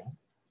mentioning?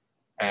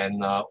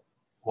 And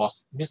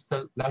was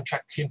Mr. Leung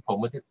check team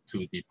promoted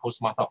to the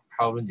postmaster of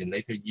Kowloon in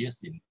later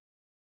years in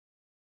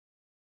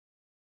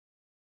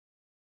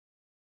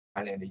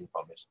any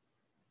information?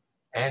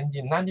 And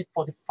in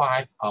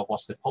 1945,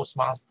 was the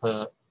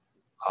postmaster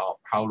of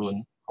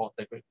Kowloon called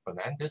David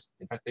Fernandez.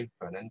 In fact, David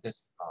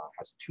Fernandez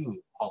has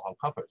 2 Hong Kong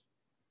covers.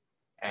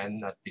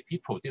 And did he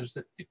produce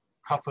the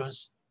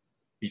covers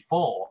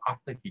before or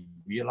after he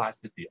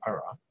realized the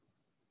error?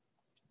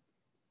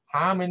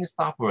 How many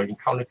staff were in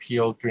Kowloon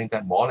PO during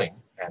that morning,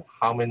 and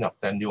how many of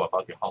them knew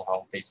about the Hong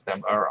Kong day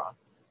stamp error?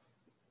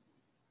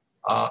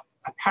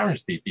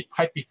 Apparently, the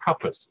Type B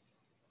covers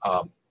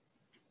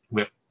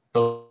with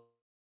those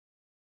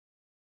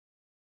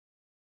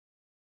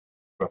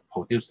were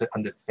produced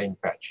under the same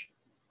batch.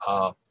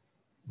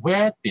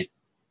 Where did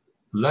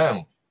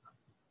Leung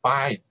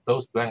buy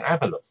those blank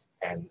envelopes?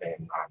 And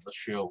I'm not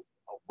sure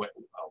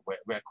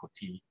where could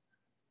he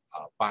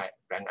buy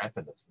blank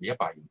envelopes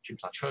nearby in Tsim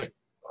Sha Tsui?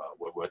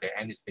 Were there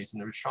any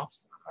stationery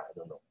shops? I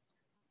don't know.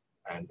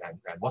 And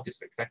what is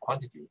the exact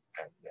quantity?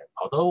 And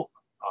although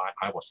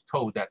I was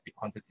told that the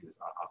quantity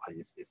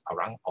is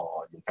around,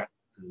 or in fact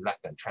less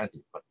than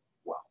 20, but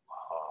well,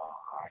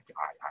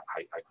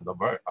 I could not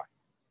verify.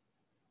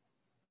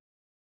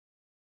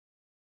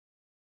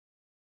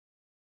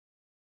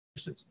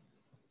 users.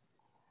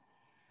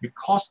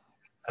 Because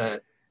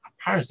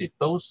apparently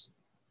those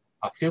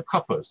field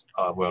covers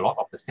were a lot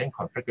of the same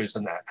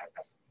configuration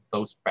as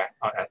those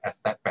as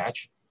that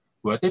batch.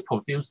 Were they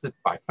produced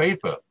by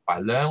favor,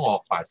 by Leung,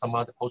 or by some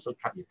other postal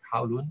card in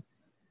Kowloon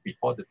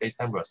before the date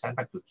stamp were sent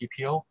back to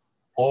GPO,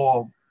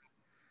 or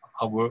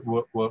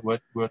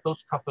were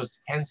those covers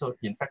cancelled,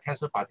 in fact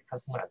cancelled by the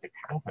customer at the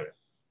counter?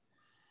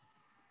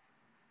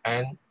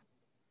 And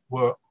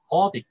were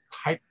all the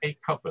type A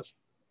covers,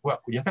 well,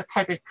 in fact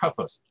type A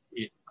covers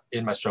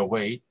in my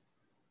survey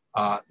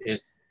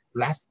is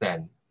less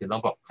than the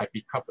number of type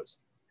B covers.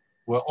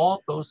 Were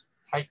all those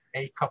type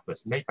A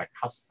covers made by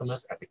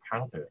customers at the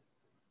counter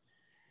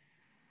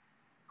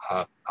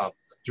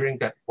during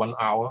that 1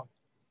 hour?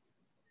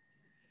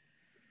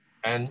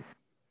 And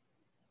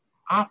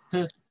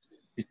after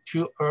the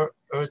two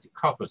early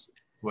covers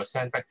were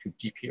sent back to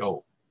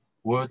GPO,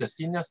 were the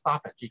senior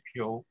staff at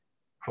GPO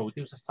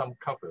produce some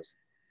covers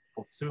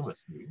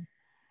posthumously?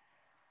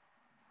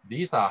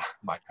 These are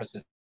my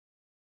questions.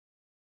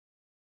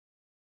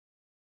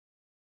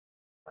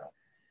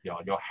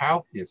 Your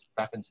help is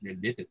definitely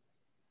needed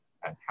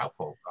and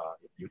helpful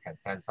if you can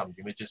send some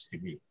images to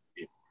me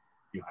if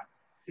you have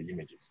the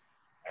images.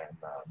 And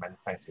many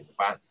thanks in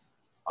advance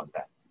on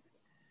that.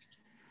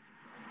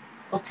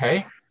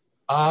 Okay,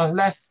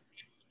 let's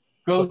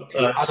go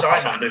to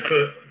Simon,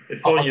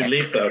 before okay. you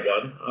leave that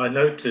one, I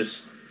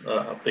noticed,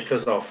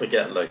 because I'll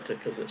forget later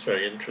because it's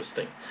very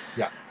interesting.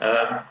 Yeah.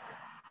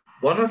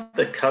 One of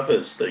the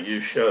covers that you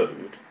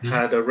showed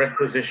had a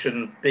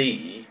requisition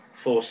B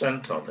 4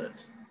 cent on it.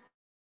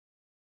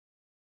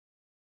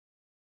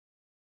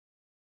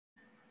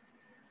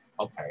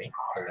 Okay,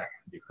 so let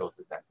me go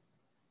to that.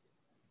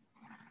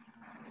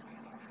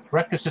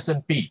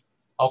 Requisition B,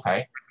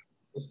 okay.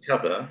 This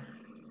cover,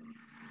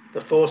 the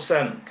 4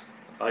 cent,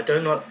 I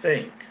do not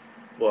think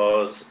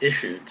was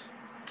issued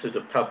to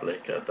the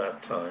public at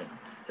that time.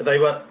 They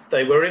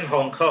were in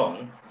Hong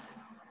Kong,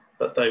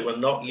 but they were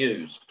not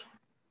used.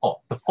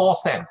 Oh, the 4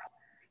 cents.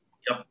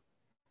 Yep.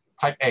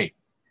 Type A.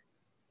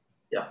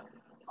 Yeah.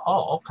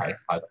 Oh, okay.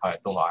 I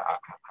don't know.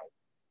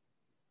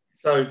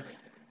 So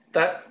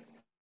that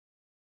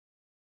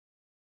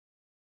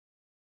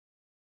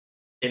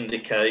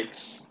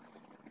indicates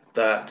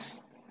that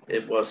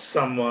it was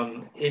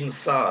someone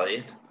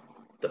inside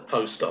the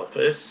post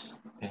office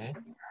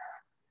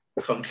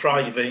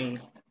contriving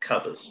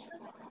covers.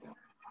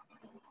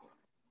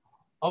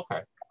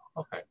 Okay,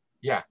 okay.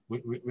 Yeah,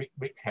 we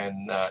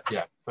can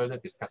further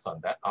discuss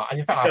on that.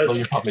 In fact, I have no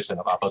information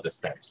about the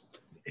stamps.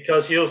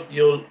 Because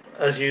you'll,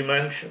 as you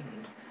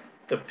mentioned,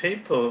 the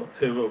people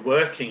who were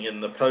working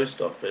in the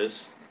post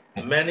office,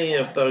 many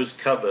of those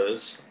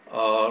covers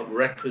are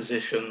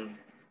requisition.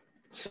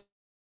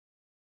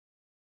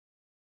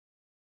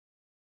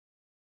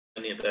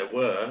 Many there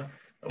were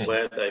and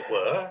where they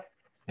were,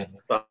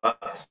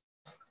 but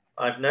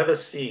I've never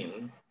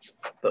seen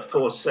the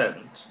 4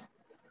 cent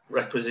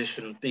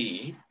requisition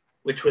B,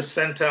 which was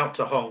sent out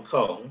to Hong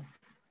Kong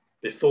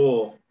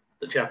before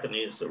the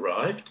Japanese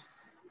arrived,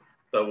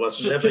 but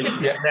was never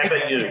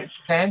used.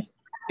 Cent?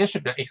 It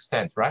should be 8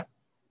 cents, right?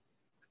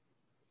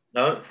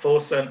 No,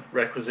 4 cent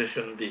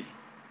requisition B.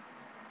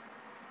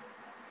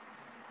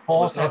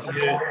 4 was cents.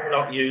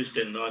 not used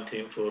in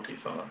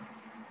 1945,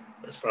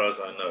 as far as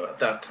I know, at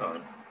that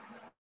time.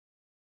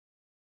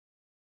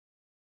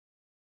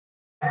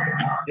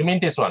 You mean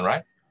this one,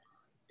 right?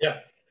 Yeah.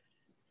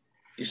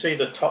 You see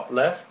the top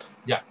left?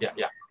 Yeah.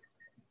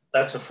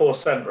 That's a 4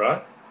 cent,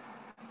 right?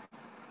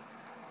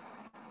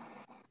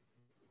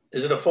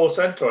 Is it a 4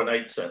 cent or an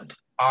 8 cent?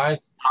 I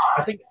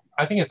think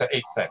it's an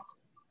 8 cent.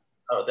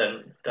 Oh,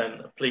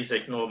 then please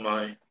ignore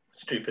my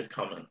stupid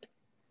comment.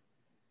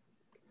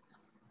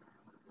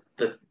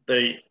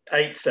 The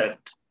 8 cent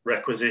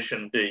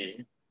requisition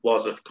B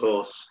was, of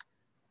course,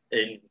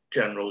 in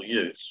general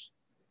use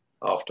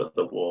after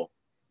the war.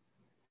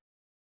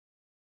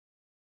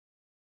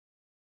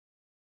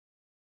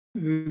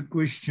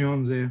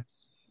 Question there.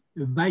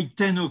 By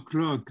 10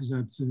 o'clock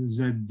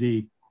that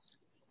day,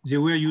 they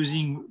were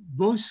using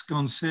both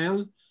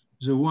cancel,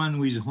 the one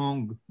with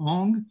Hong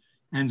Kong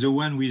and the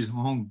one with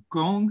Hong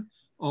Kong,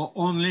 or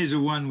only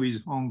the one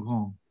with Hong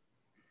Kong?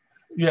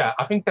 Yeah,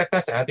 I think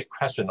that's another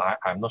question.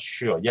 I'm not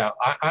sure. Yeah,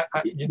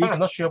 in fact, I'm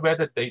not sure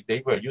whether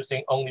they were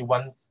using only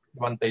one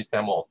day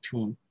stamp or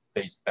 2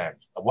 day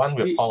stamps. One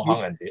with Hong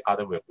Kong and the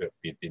other with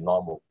the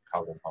normal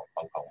Kowloon Hong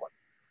Kong one.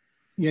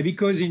 Yeah,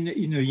 because in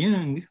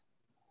Yang,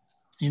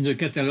 in the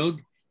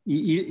catalog,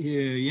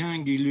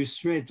 Yang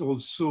illustrates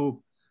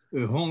also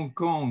a Hong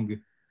Kong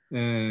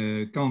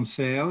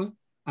cancel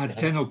at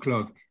 10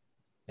 o'clock.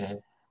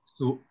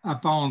 So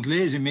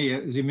apparently they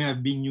may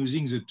have been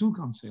using the 2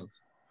 cancels.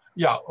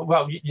 Yeah,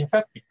 well, in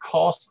fact,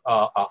 because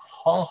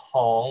Hong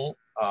Kong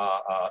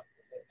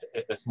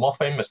is more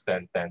famous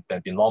than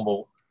the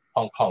normal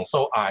Hong Kong,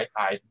 so I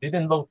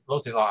didn't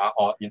notice,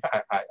 or in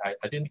fact,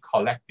 I didn't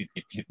collect the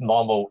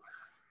normal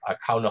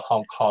Kowloon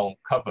Hong Kong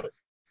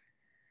covers.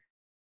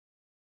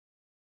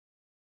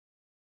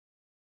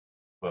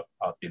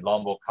 The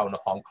normal Kowloon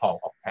Hong Kong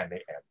of 10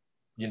 a.m.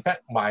 in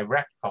fact, my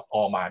records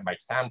or my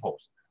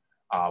examples,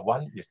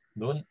 one is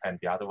noon and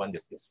the other one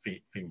is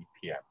 3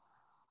 p.m.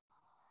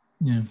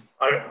 Yeah.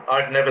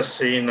 I've never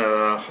seen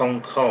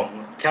Hong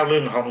Kong,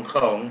 Kowloon, Hong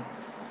Kong,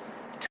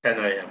 10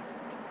 a.m.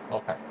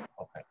 Okay.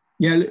 Okay.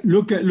 Yeah.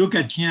 Look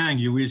at Yang.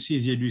 You will see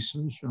the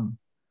illustration.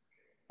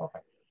 Okay.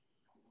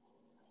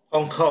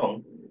 Hong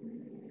Kong.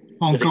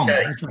 Hong With Kong. a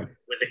K. That's right.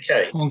 With a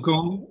K. Hong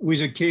Kong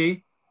with a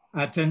K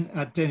at 10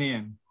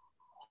 a.m.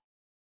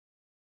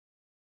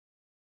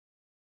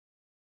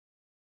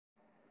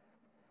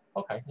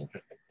 Okay.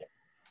 Interesting. Yeah.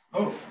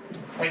 Oh,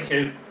 thank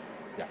you.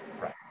 Yeah.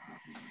 Right.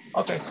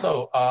 Okay.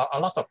 So a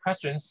lot of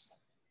questions,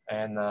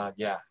 and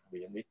yeah,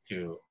 we need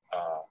to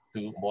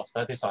do more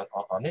studies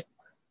on it.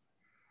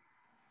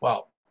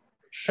 Well,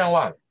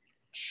 Shenwan,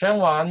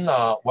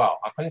 well,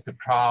 according to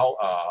Prowl,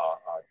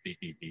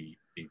 the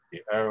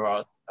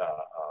error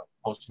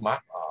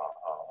postmark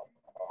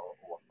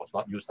was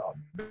not used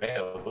on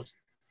mails.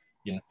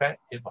 In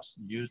fact, it was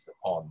used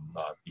on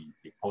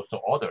the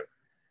postal order.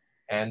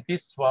 And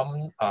this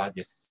one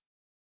is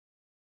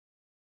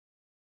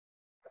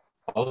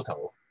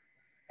photo.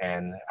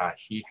 And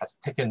he has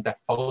taken that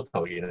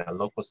photo in a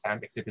local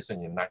stamp exhibition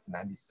in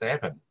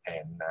 1997.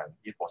 And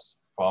it was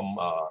from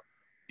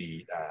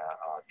the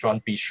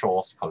John B.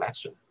 Shaw's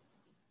collection.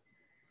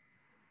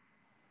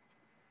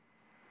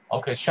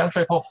 Okay, Shan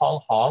Shui Po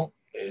Hong Hong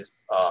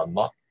is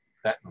not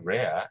that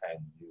rare, and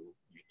you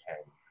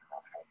can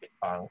have it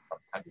found from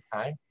time to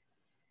time.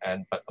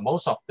 But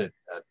most of the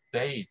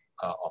days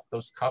of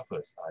those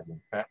covers are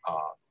in fact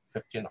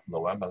 15th of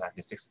November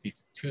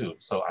 1962.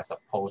 So I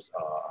suppose,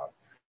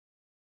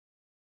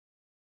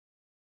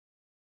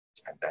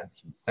 and then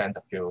he sent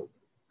a few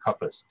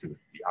covers to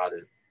the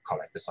other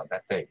collectors on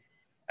that day.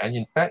 And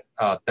in fact,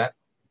 that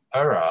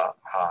era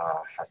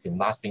has been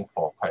lasting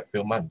for quite a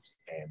few months,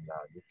 and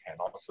you can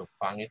also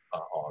find it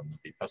on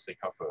the first day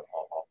cover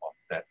of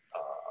that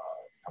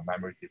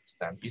commemorative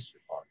stamp issue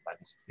on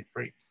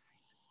 1963.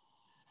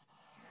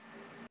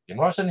 In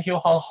Morrison Hill,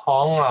 Hong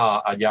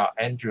Kong, yeah,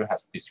 Andrew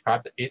has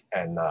described it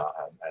and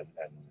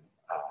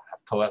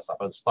have told us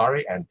about the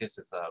story, and this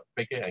is a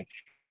bigger and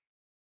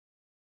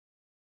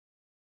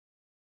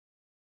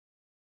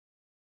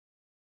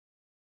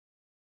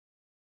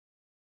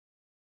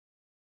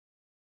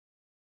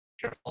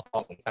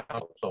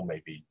so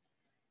maybe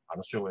I'm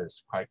not sure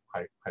it's quite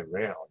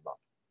rare or not.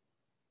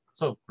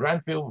 So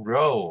Granville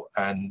Road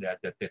and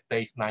the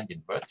date 9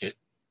 inverted.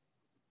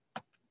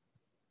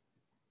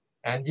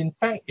 And in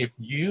fact, if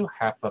you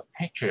have a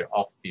picture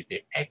of the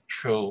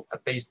actual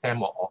date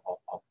stamp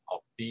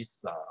of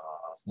this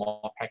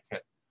small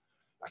packet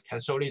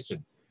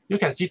cancellation, you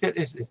can see that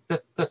it's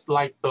just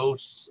like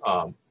those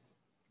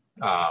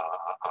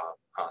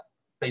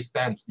date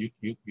stamps you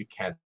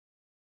can,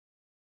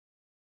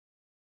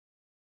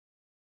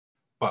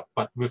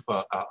 but with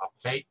a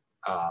plate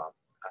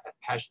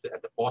attached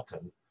at the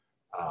bottom,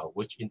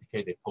 which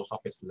indicate the post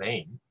office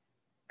name.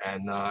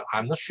 And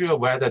I'm not sure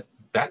whether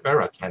that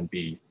error can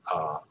be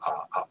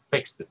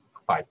fixed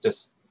by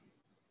just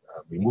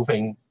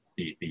removing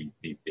the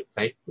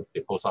plate with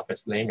the post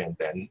office name and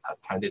then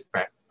turn it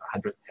back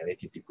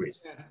 180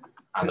 degrees. Yeah.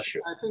 I'm not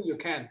sure. I think you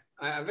can.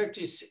 I've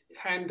actually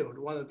handled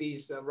one of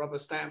these rubber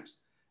stamps,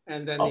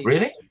 and then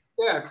really?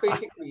 Yeah,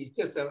 basically it's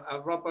just a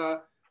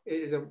rubber.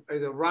 Is a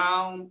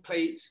round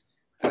plate,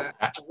 a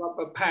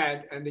rubber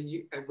pad, and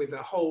then with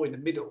a hole in the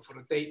middle for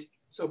the date.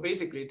 So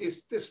basically,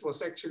 this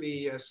was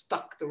actually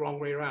stuck the wrong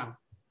way around.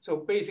 So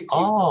basically,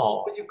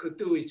 what you could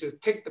do is just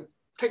take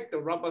the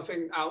rubber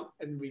thing out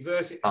and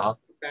reverse it and stick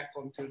it back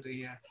onto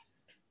the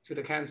to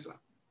the canceller.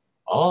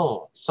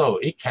 Oh, so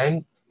it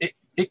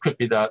could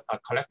be the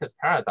collector's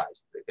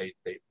paradise. They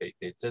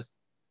just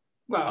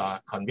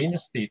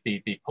convince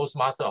the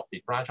postmaster of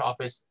the branch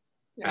office,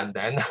 and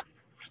then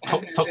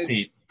took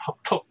the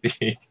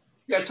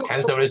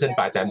cancellation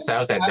by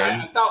themselves, and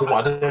then do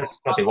whatever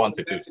they want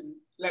to do.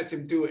 Let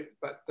him do it,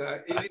 but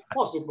it is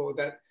possible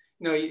that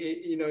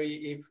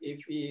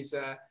if he's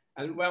a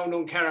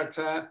well-known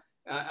character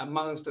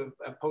amongst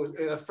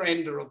a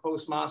friend or a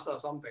postmaster or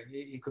something,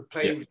 he could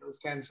play with those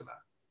canceller.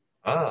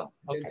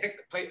 Then take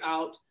the plate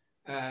out,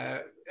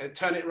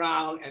 turn it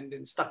around, and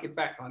then stuck it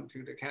back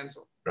onto the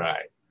cancel.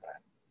 Right.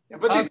 Yeah,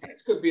 but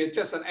this could be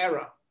just an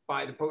error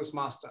by the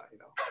postmaster.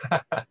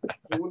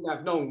 He wouldn't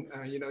have known.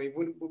 It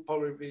would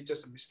probably be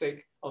just a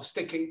mistake of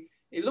sticking.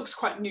 It looks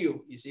quite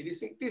new. You see,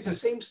 this is the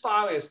same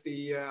style as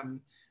the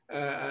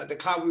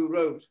Cloudview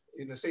Road,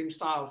 in the same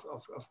style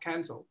of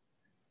cancel.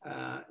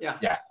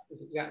 Yeah.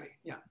 Exactly.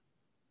 Yeah.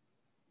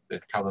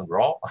 This Calvin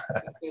Raw.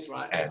 That's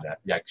right. And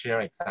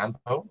clear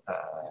example.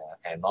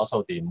 And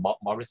also the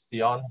Maurice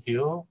Sion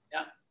Hill.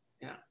 Yeah.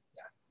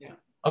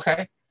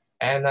 Okay.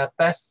 And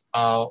that's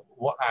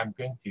what I'm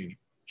going to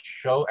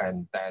show,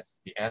 and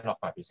that's the end of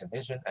my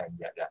presentation. And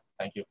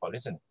thank you for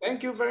listening.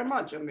 Thank you very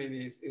much. I mean,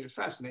 it's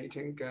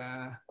fascinating.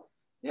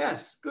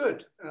 Yes,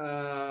 good.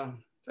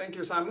 Thank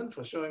you, Simon,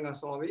 for showing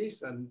us all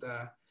these, and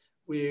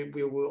we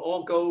will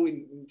all go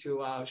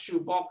into our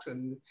shoebox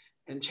and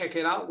and check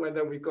it out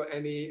whether we got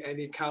any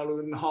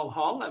Kowloon Hong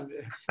Hong. And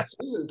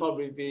Susan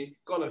probably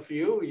got a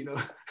few, you know.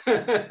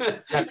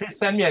 Yeah, please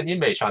send me an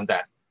image on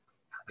that.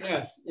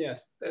 Yes,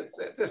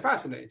 that's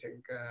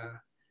fascinating.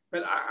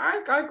 But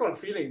I got a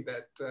feeling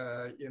that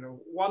you know,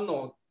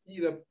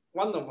 either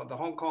one of the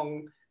Hong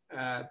Kong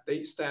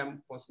date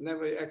stamp was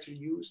never actually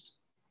used.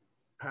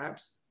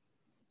 Perhaps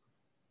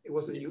it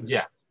wasn't used.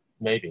 Yeah,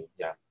 maybe.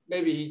 Yeah.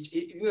 Maybe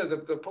you know,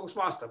 the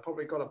postmaster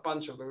probably got a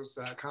bunch of those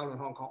Kowloon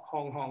Hong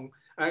Kong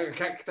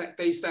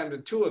date stamp,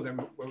 and 2 of them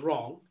were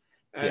wrong,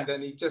 and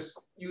then he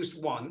just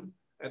used one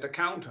at the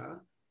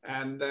counter,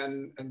 and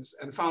then and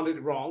found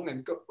it wrong,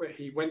 and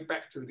he went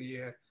back to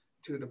the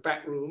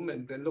back room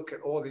and then looked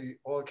at all the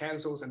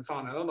cancels and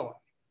found another one,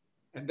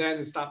 and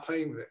then start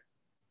playing with it.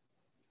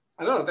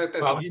 I don't know.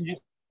 That's well,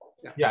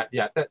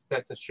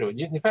 that's true.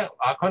 In fact,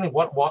 according to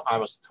what I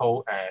was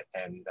told,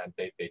 and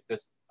they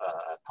just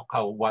took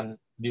out one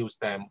new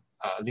stamp,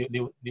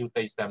 new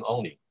date stamp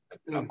only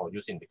for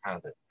using the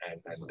counter, and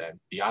then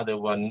the other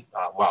one,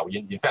 well,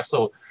 in fact,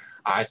 so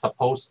I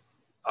suppose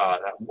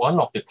one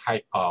of the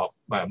type of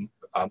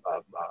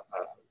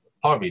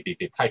probably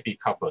the type B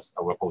covers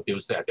were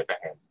produced at the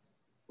back end.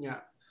 Yeah,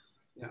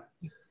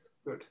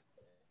 good.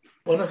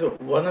 One of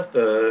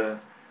the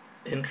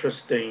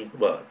interesting,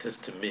 well,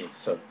 just to me,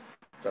 so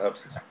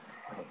perhaps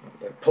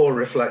a poor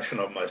reflection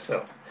of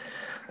myself.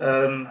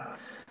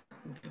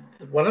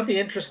 One of the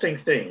interesting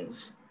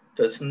things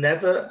that's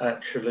never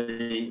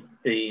actually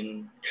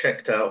been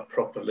checked out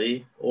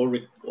properly or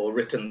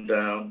written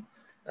down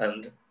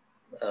and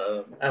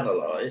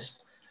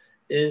analyzed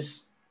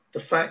is the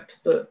fact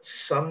that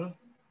some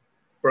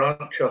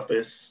branch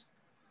office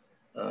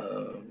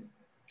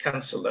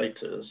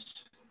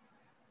cancellators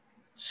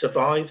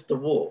survived the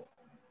war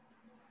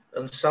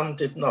and some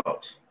did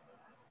not.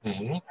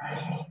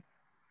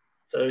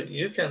 So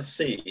you can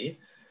see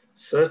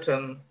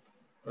certain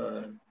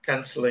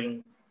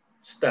cancelling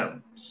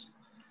stamps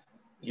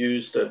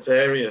used at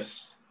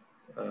various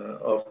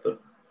of the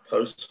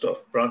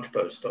branch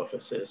post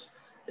offices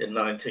in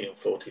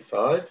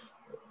 1945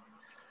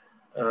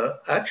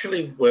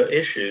 actually were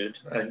issued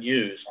and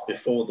used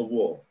before the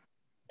war.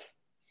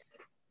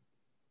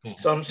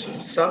 Some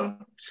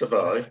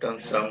survived and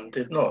some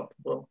did not.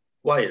 Well,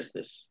 why is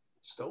this?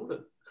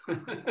 Stolen.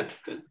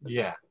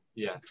 Yeah.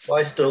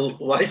 Why steal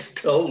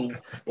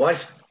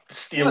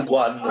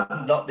one,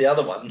 not the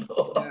other one?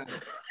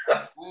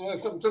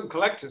 Some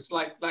collectors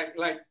like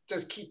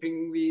just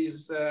keeping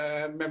these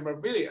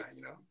memorabilia,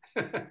 you know,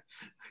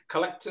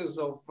 collectors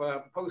of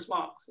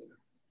postmarks. You know.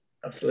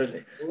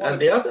 Absolutely. And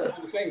the other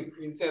thing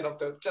instead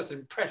of just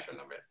impression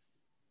of it.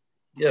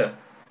 Yeah,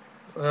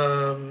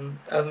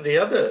 and the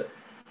other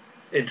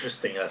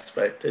interesting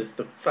aspect is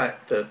the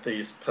fact that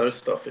these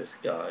post office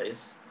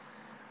guys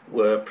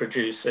were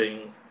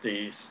producing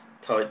these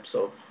types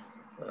of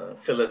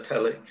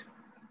philatelic,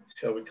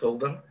 shall we call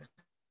them,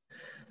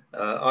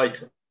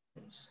 items.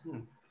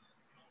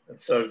 And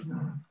so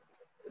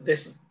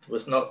this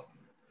was not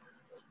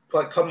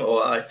quite common,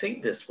 or I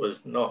think this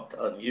was not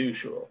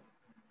unusual,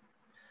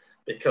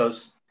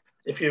 because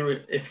if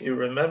you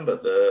remember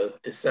the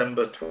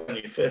December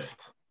 25th,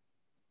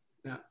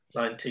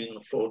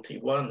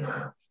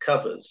 1941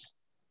 covers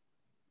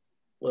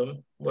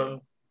were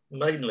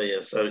mainly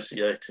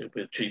associated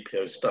with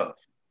GPO staff.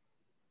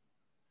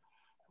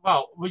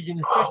 Well,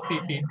 in fact,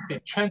 the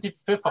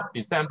 25th of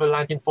December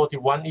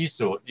 1941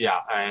 issue,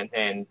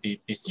 and the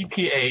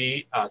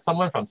CPA,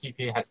 someone from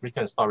CPA has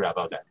written a story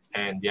about that,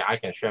 and I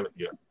can share with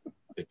you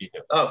the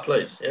details. Oh,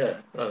 please,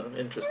 yeah,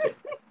 interesting.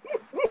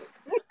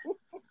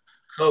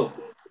 So,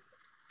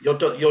 your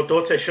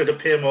daughter should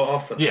appear more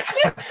often. Yeah.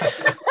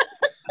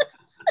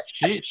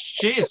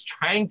 She is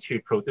trying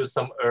to produce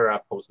some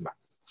era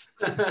postmarks.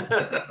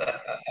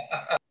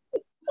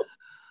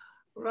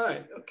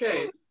 Right.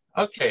 Okay.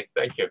 Okay.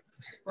 Thank you.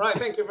 Right.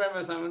 Thank you very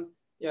much, Simon.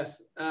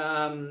 Yes.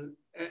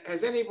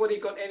 Has anybody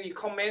got any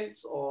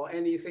comments or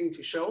anything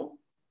to show?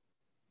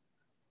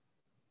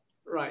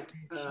 Right.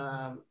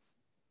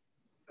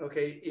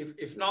 Okay.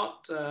 If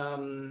not,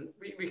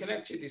 we can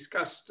actually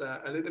discuss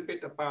a little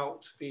bit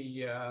about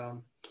the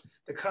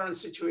current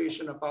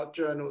situation about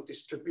journal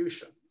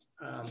distribution.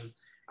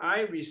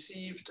 I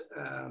received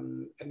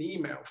an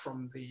email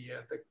from the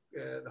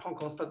Hong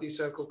Kong Study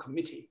Circle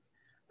Committee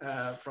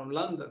from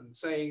London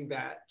saying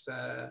that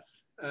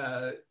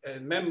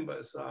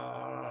members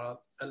are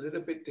a little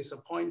bit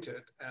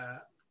disappointed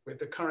with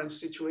the current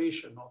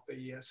situation of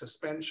the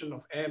suspension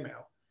of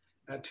airmail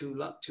to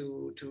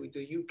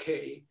the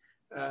UK.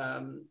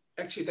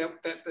 Actually,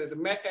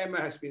 the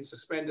airmail has been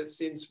suspended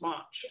since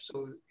March,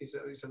 so it's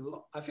a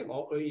lot. I think,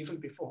 or even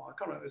before. I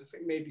can't remember. I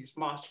think maybe it's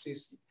March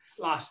this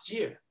last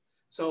year.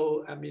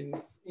 So, I mean,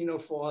 you know,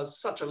 for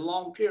such a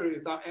long period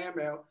without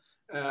airmail,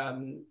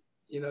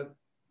 you know,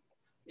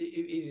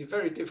 it is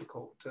very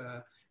difficult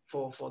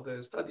for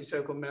the study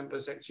circle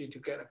members actually to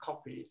get a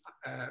copy,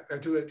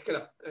 to get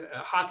a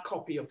hard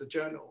copy of the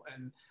journal.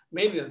 And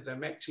many of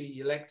them actually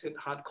elected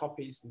hard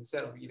copies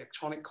instead of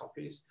electronic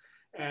copies.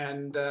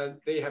 and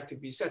they have to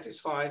be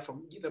satisfied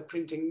from either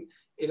printing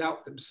it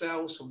out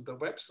themselves from the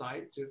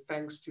website,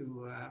 thanks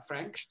to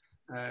Frank,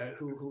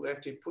 who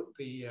actually put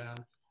the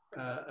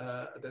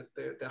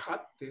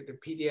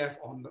PDF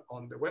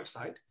on the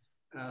website.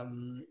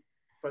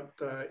 But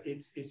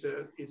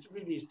it's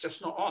really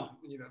just not on.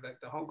 You know, that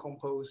the Hong Kong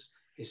Post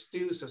is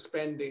still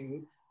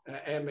suspending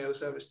airmail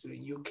service to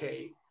the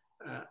UK.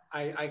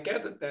 I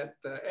gathered that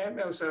the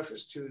airmail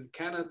service to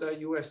Canada,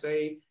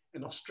 USA,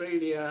 and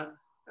Australia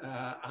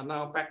are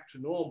now back to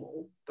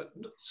normal, but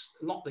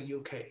not the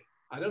UK.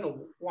 I don't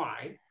know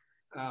why.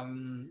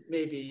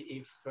 Maybe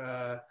if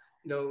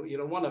you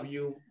know, one of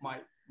you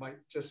might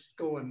just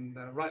go and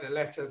write a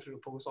letter to the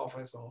post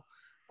office or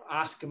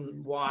ask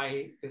them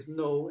why there's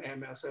no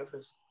airmail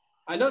service.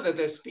 I know that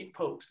there's speed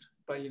post,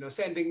 but you know,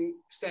 sending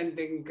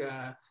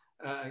the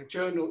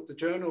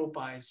journal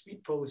by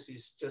speed post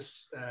is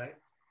just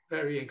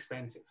very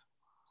expensive.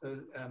 So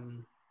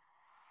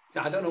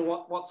I don't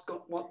know what's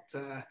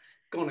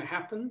going to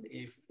happen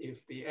if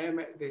the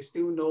airmail, there's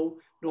still no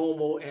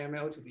normal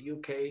airmail to the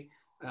UK,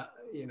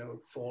 you know,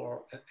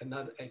 for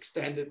another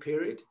extended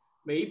period.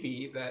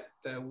 Maybe that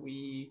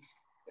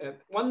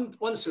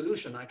one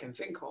solution I can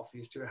think of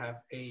is to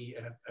have a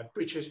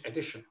British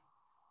edition,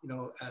 you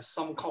know,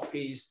 some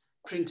copies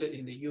printed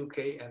in the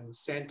UK and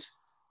sent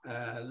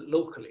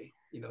locally,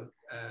 you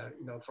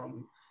know,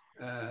 from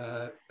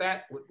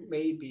that would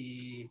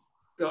maybe,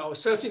 well,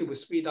 certainly would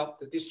speed up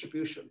the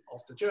distribution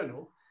of the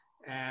journal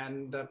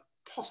and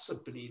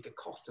possibly the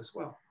cost as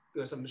well,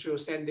 because I'm sure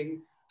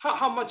sending,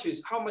 how much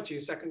is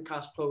second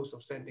class post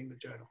of sending the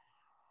journal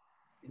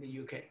in the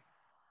UK?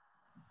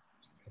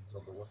 Depends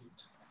on the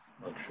weight.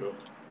 Not sure.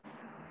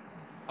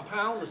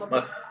 £1 or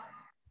something?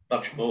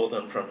 Much more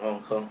than from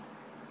Hong Kong.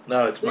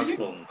 No, it's Really? much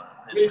more than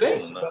that. It's Really? more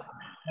than that.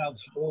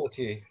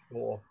 £1.40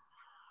 or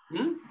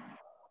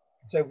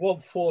so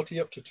 140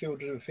 up to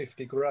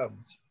 250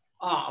 grams.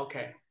 Ah,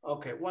 okay,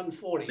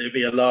 140. It'd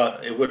be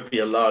it would be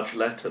a large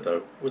letter,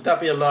 though. Would that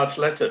be a large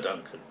letter,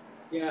 Duncan?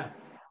 Yeah.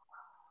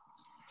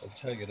 I'll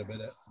tell you in a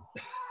minute.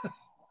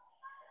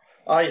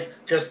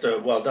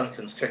 While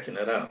Duncan's checking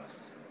it out,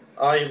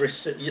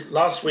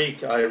 last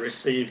week I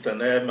received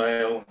an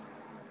airmail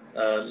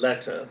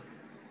letter,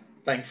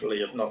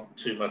 thankfully of not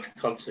too much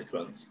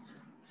consequence,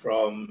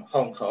 from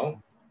Hong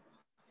Kong,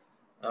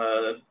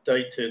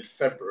 dated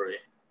February.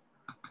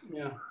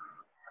 Yeah,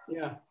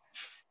 yeah.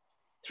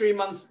 3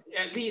 months,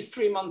 at least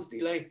 3 months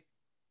delay.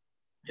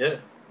 Yeah.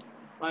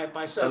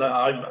 By service.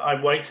 And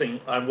I'm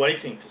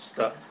waiting for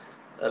stuff.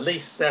 At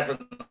least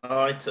 7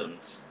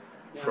 items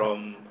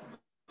from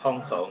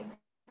Hong Kong.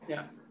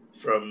 Yeah.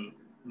 From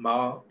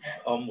March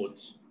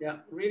onwards. Yeah,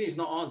 really is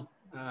not on.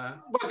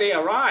 But they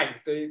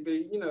arrive. They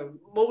you know,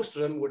 most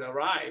of them would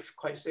arrive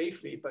quite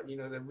safely, but you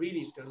know, the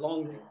really is the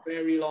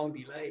very long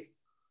delay.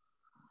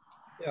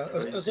 Yeah,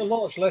 as a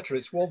large letter,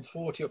 it's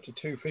 140 up to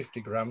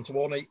 250 grams,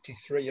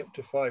 183 up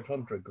to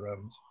 500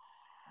 grams.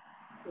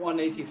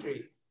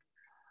 183.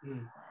 Yeah.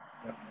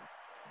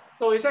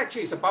 So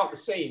it's about the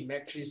same,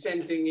 actually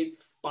sending it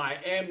by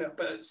airmail,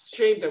 but it's a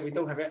shame that we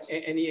don't have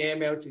any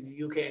airmail to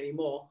the UK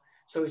anymore.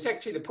 So it's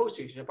actually the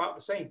postage is about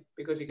the same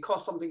because it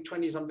costs something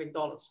 $20-something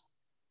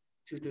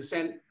to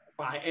send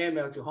by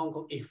airmail to Hong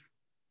Kong if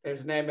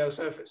there's an airmail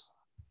service.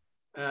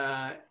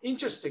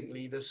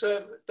 Interestingly, the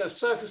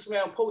surface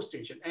mail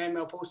postage and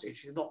airmail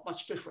postage is not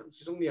much difference.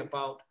 It's only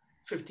about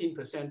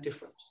 15%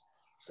 difference.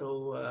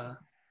 So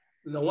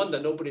no wonder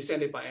nobody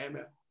sent it by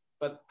airmail,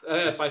 but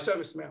by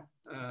surface mail.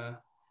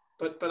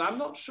 But I'm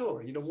not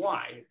sure, you know,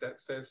 why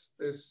that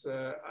there's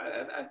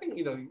I think,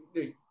 you know,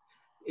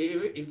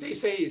 if they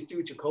say it's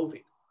due to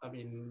COVID, I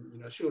mean, you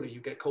know, surely you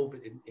get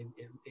COVID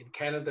in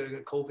Canada, you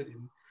get COVID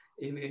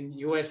in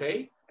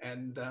USA,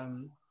 and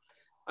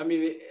I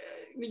mean,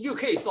 the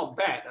UK is not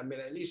bad. I mean,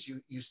 at least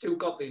you still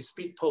got the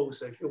speed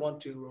post. If you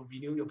want to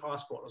renew your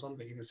passport or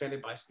something, you can send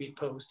it by speed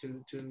post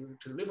to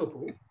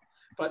Liverpool.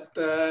 But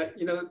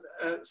you know,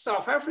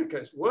 South Africa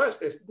is worse.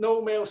 There's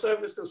no mail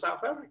service to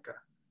South Africa,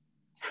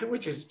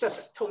 which is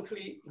just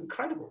totally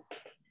incredible.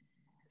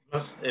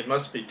 It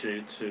must be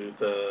due to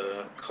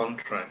the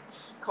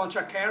contracts.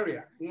 Contract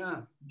carrier,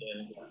 yeah.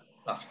 Yeah,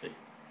 must be.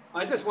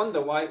 I just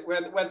wonder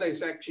whether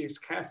it's actually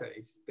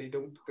Cathay.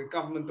 The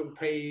government don't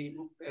pay,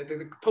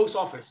 the post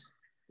office,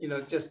 you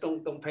know, just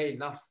don't pay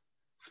enough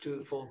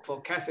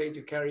for Cathay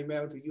to carry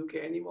mail to UK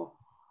anymore.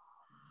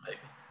 Maybe.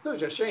 So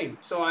it's a shame.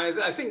 So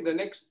I think the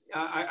next,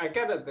 I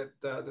gather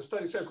that the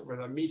study circle will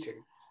have a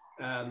meeting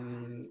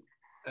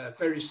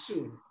very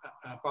soon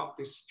about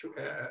this.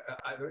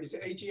 Is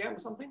it AGM or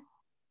something,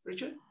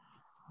 Richard?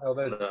 Oh,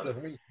 there's a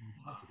meeting.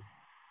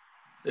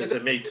 There's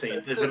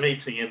a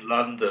meeting in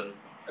London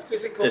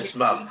this meeting.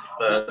 month,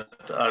 but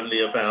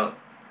only about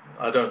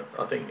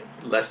I think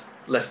less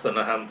than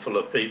a handful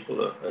of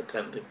people are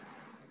attending.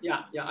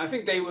 Yeah, I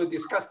think they will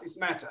discuss this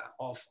matter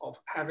of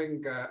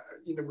having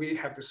you know, we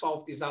have to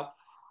solve this up.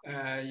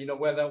 You know,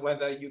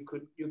 whether you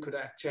could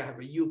actually have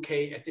a UK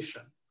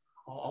edition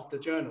of the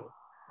journal,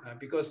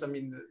 because I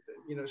mean,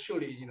 you know,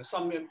 surely, you know,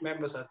 some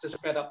members are just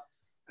fed up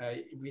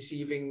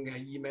receiving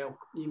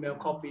email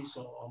copies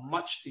or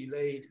much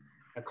delayed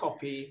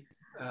copy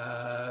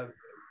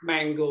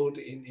mangled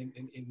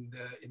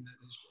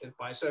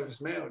by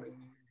service mail in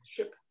the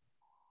ship.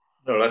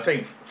 Well, I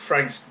think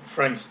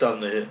Frank's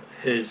done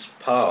his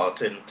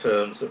part in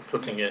terms of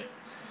putting it,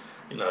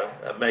 you know,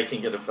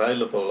 making it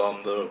available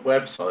on the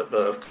website.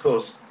 But of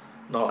course,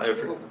 not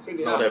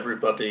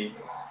everybody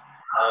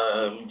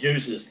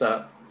uses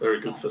that very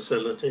good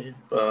facility.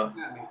 But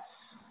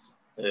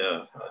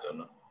yeah, I don't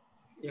know.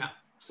 Yeah.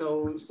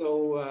 So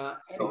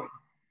anyway,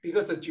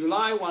 because the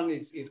July one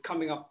is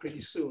coming up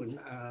pretty soon.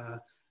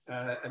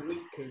 And Nick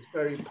is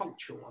very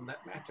punctual on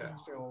that matter.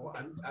 So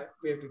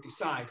we have to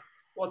decide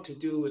what to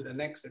do with the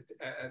next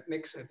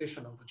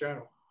edition of the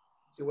journal.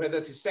 So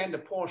whether to send a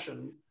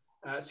portion,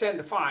 send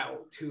the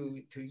file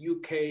to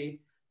UK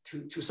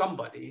to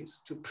somebody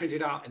to print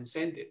it out and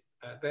send it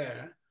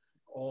there,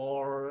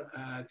 or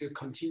to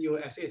continue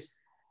as is.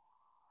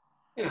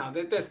 You know,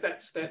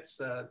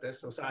 that's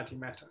society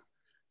matter.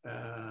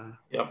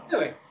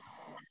 Anyway,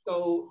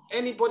 so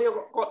anybody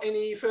got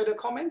any further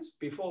comments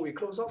before we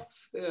close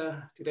off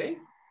today?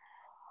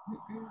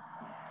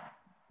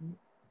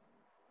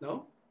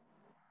 No?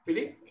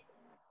 Philip?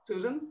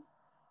 Susan?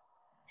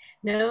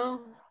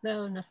 No,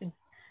 nothing.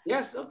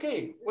 Yes,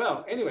 okay.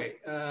 Well, anyway,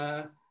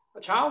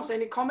 Charles,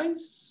 any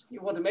comments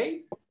you want to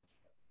make?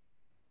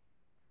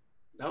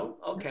 No?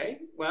 Okay.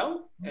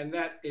 Well, in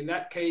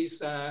that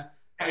case,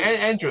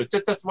 Andrew,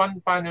 just one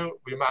final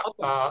remark.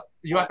 Okay.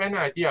 You have any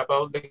idea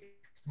about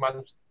next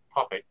month's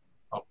topic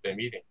of the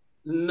meeting?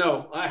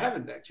 No, I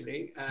haven't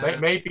actually.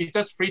 Maybe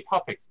just 3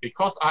 topics,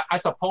 because I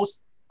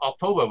suppose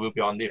October will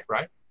be on leave,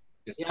 right?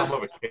 It's summer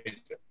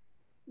vacation.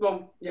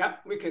 Well, yeah,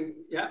 we can.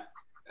 Yeah.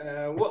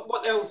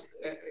 What else?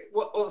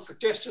 What other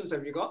suggestions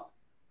have you got?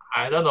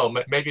 I don't know.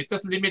 Maybe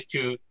just limit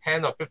to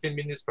 10 or 15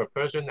 minutes per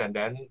person, and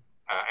then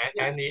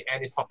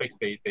any topics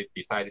they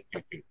decided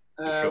to do.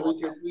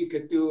 We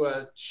could do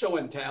a show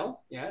and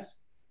tell.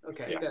 Yes.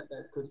 Okay. Yeah.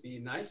 That could be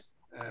nice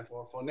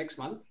for next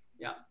month.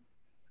 Yeah.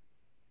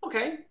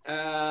 Okay.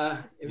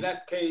 In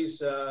that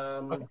case,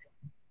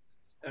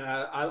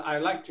 I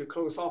like to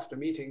close off the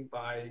meeting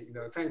by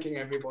thanking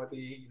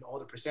everybody, all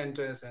the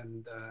presenters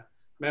and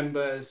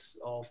members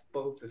of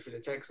both the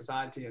Philatelic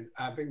Society and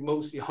I think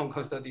mostly Hong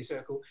Kong Study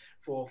Circle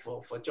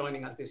for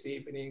joining us this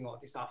evening or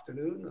this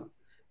afternoon.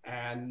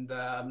 And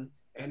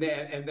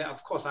then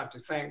of course I have to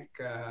thank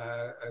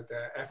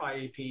the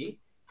FIAP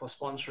for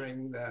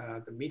sponsoring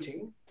the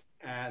meeting.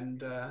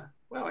 And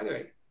well,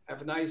 anyway,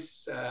 have a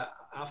nice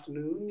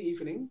afternoon,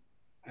 evening,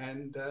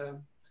 and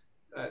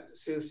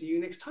see you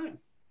next time.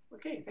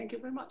 Okay, thank you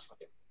very much.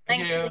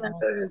 Thank you.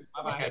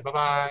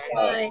 Bye-bye.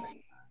 Bye.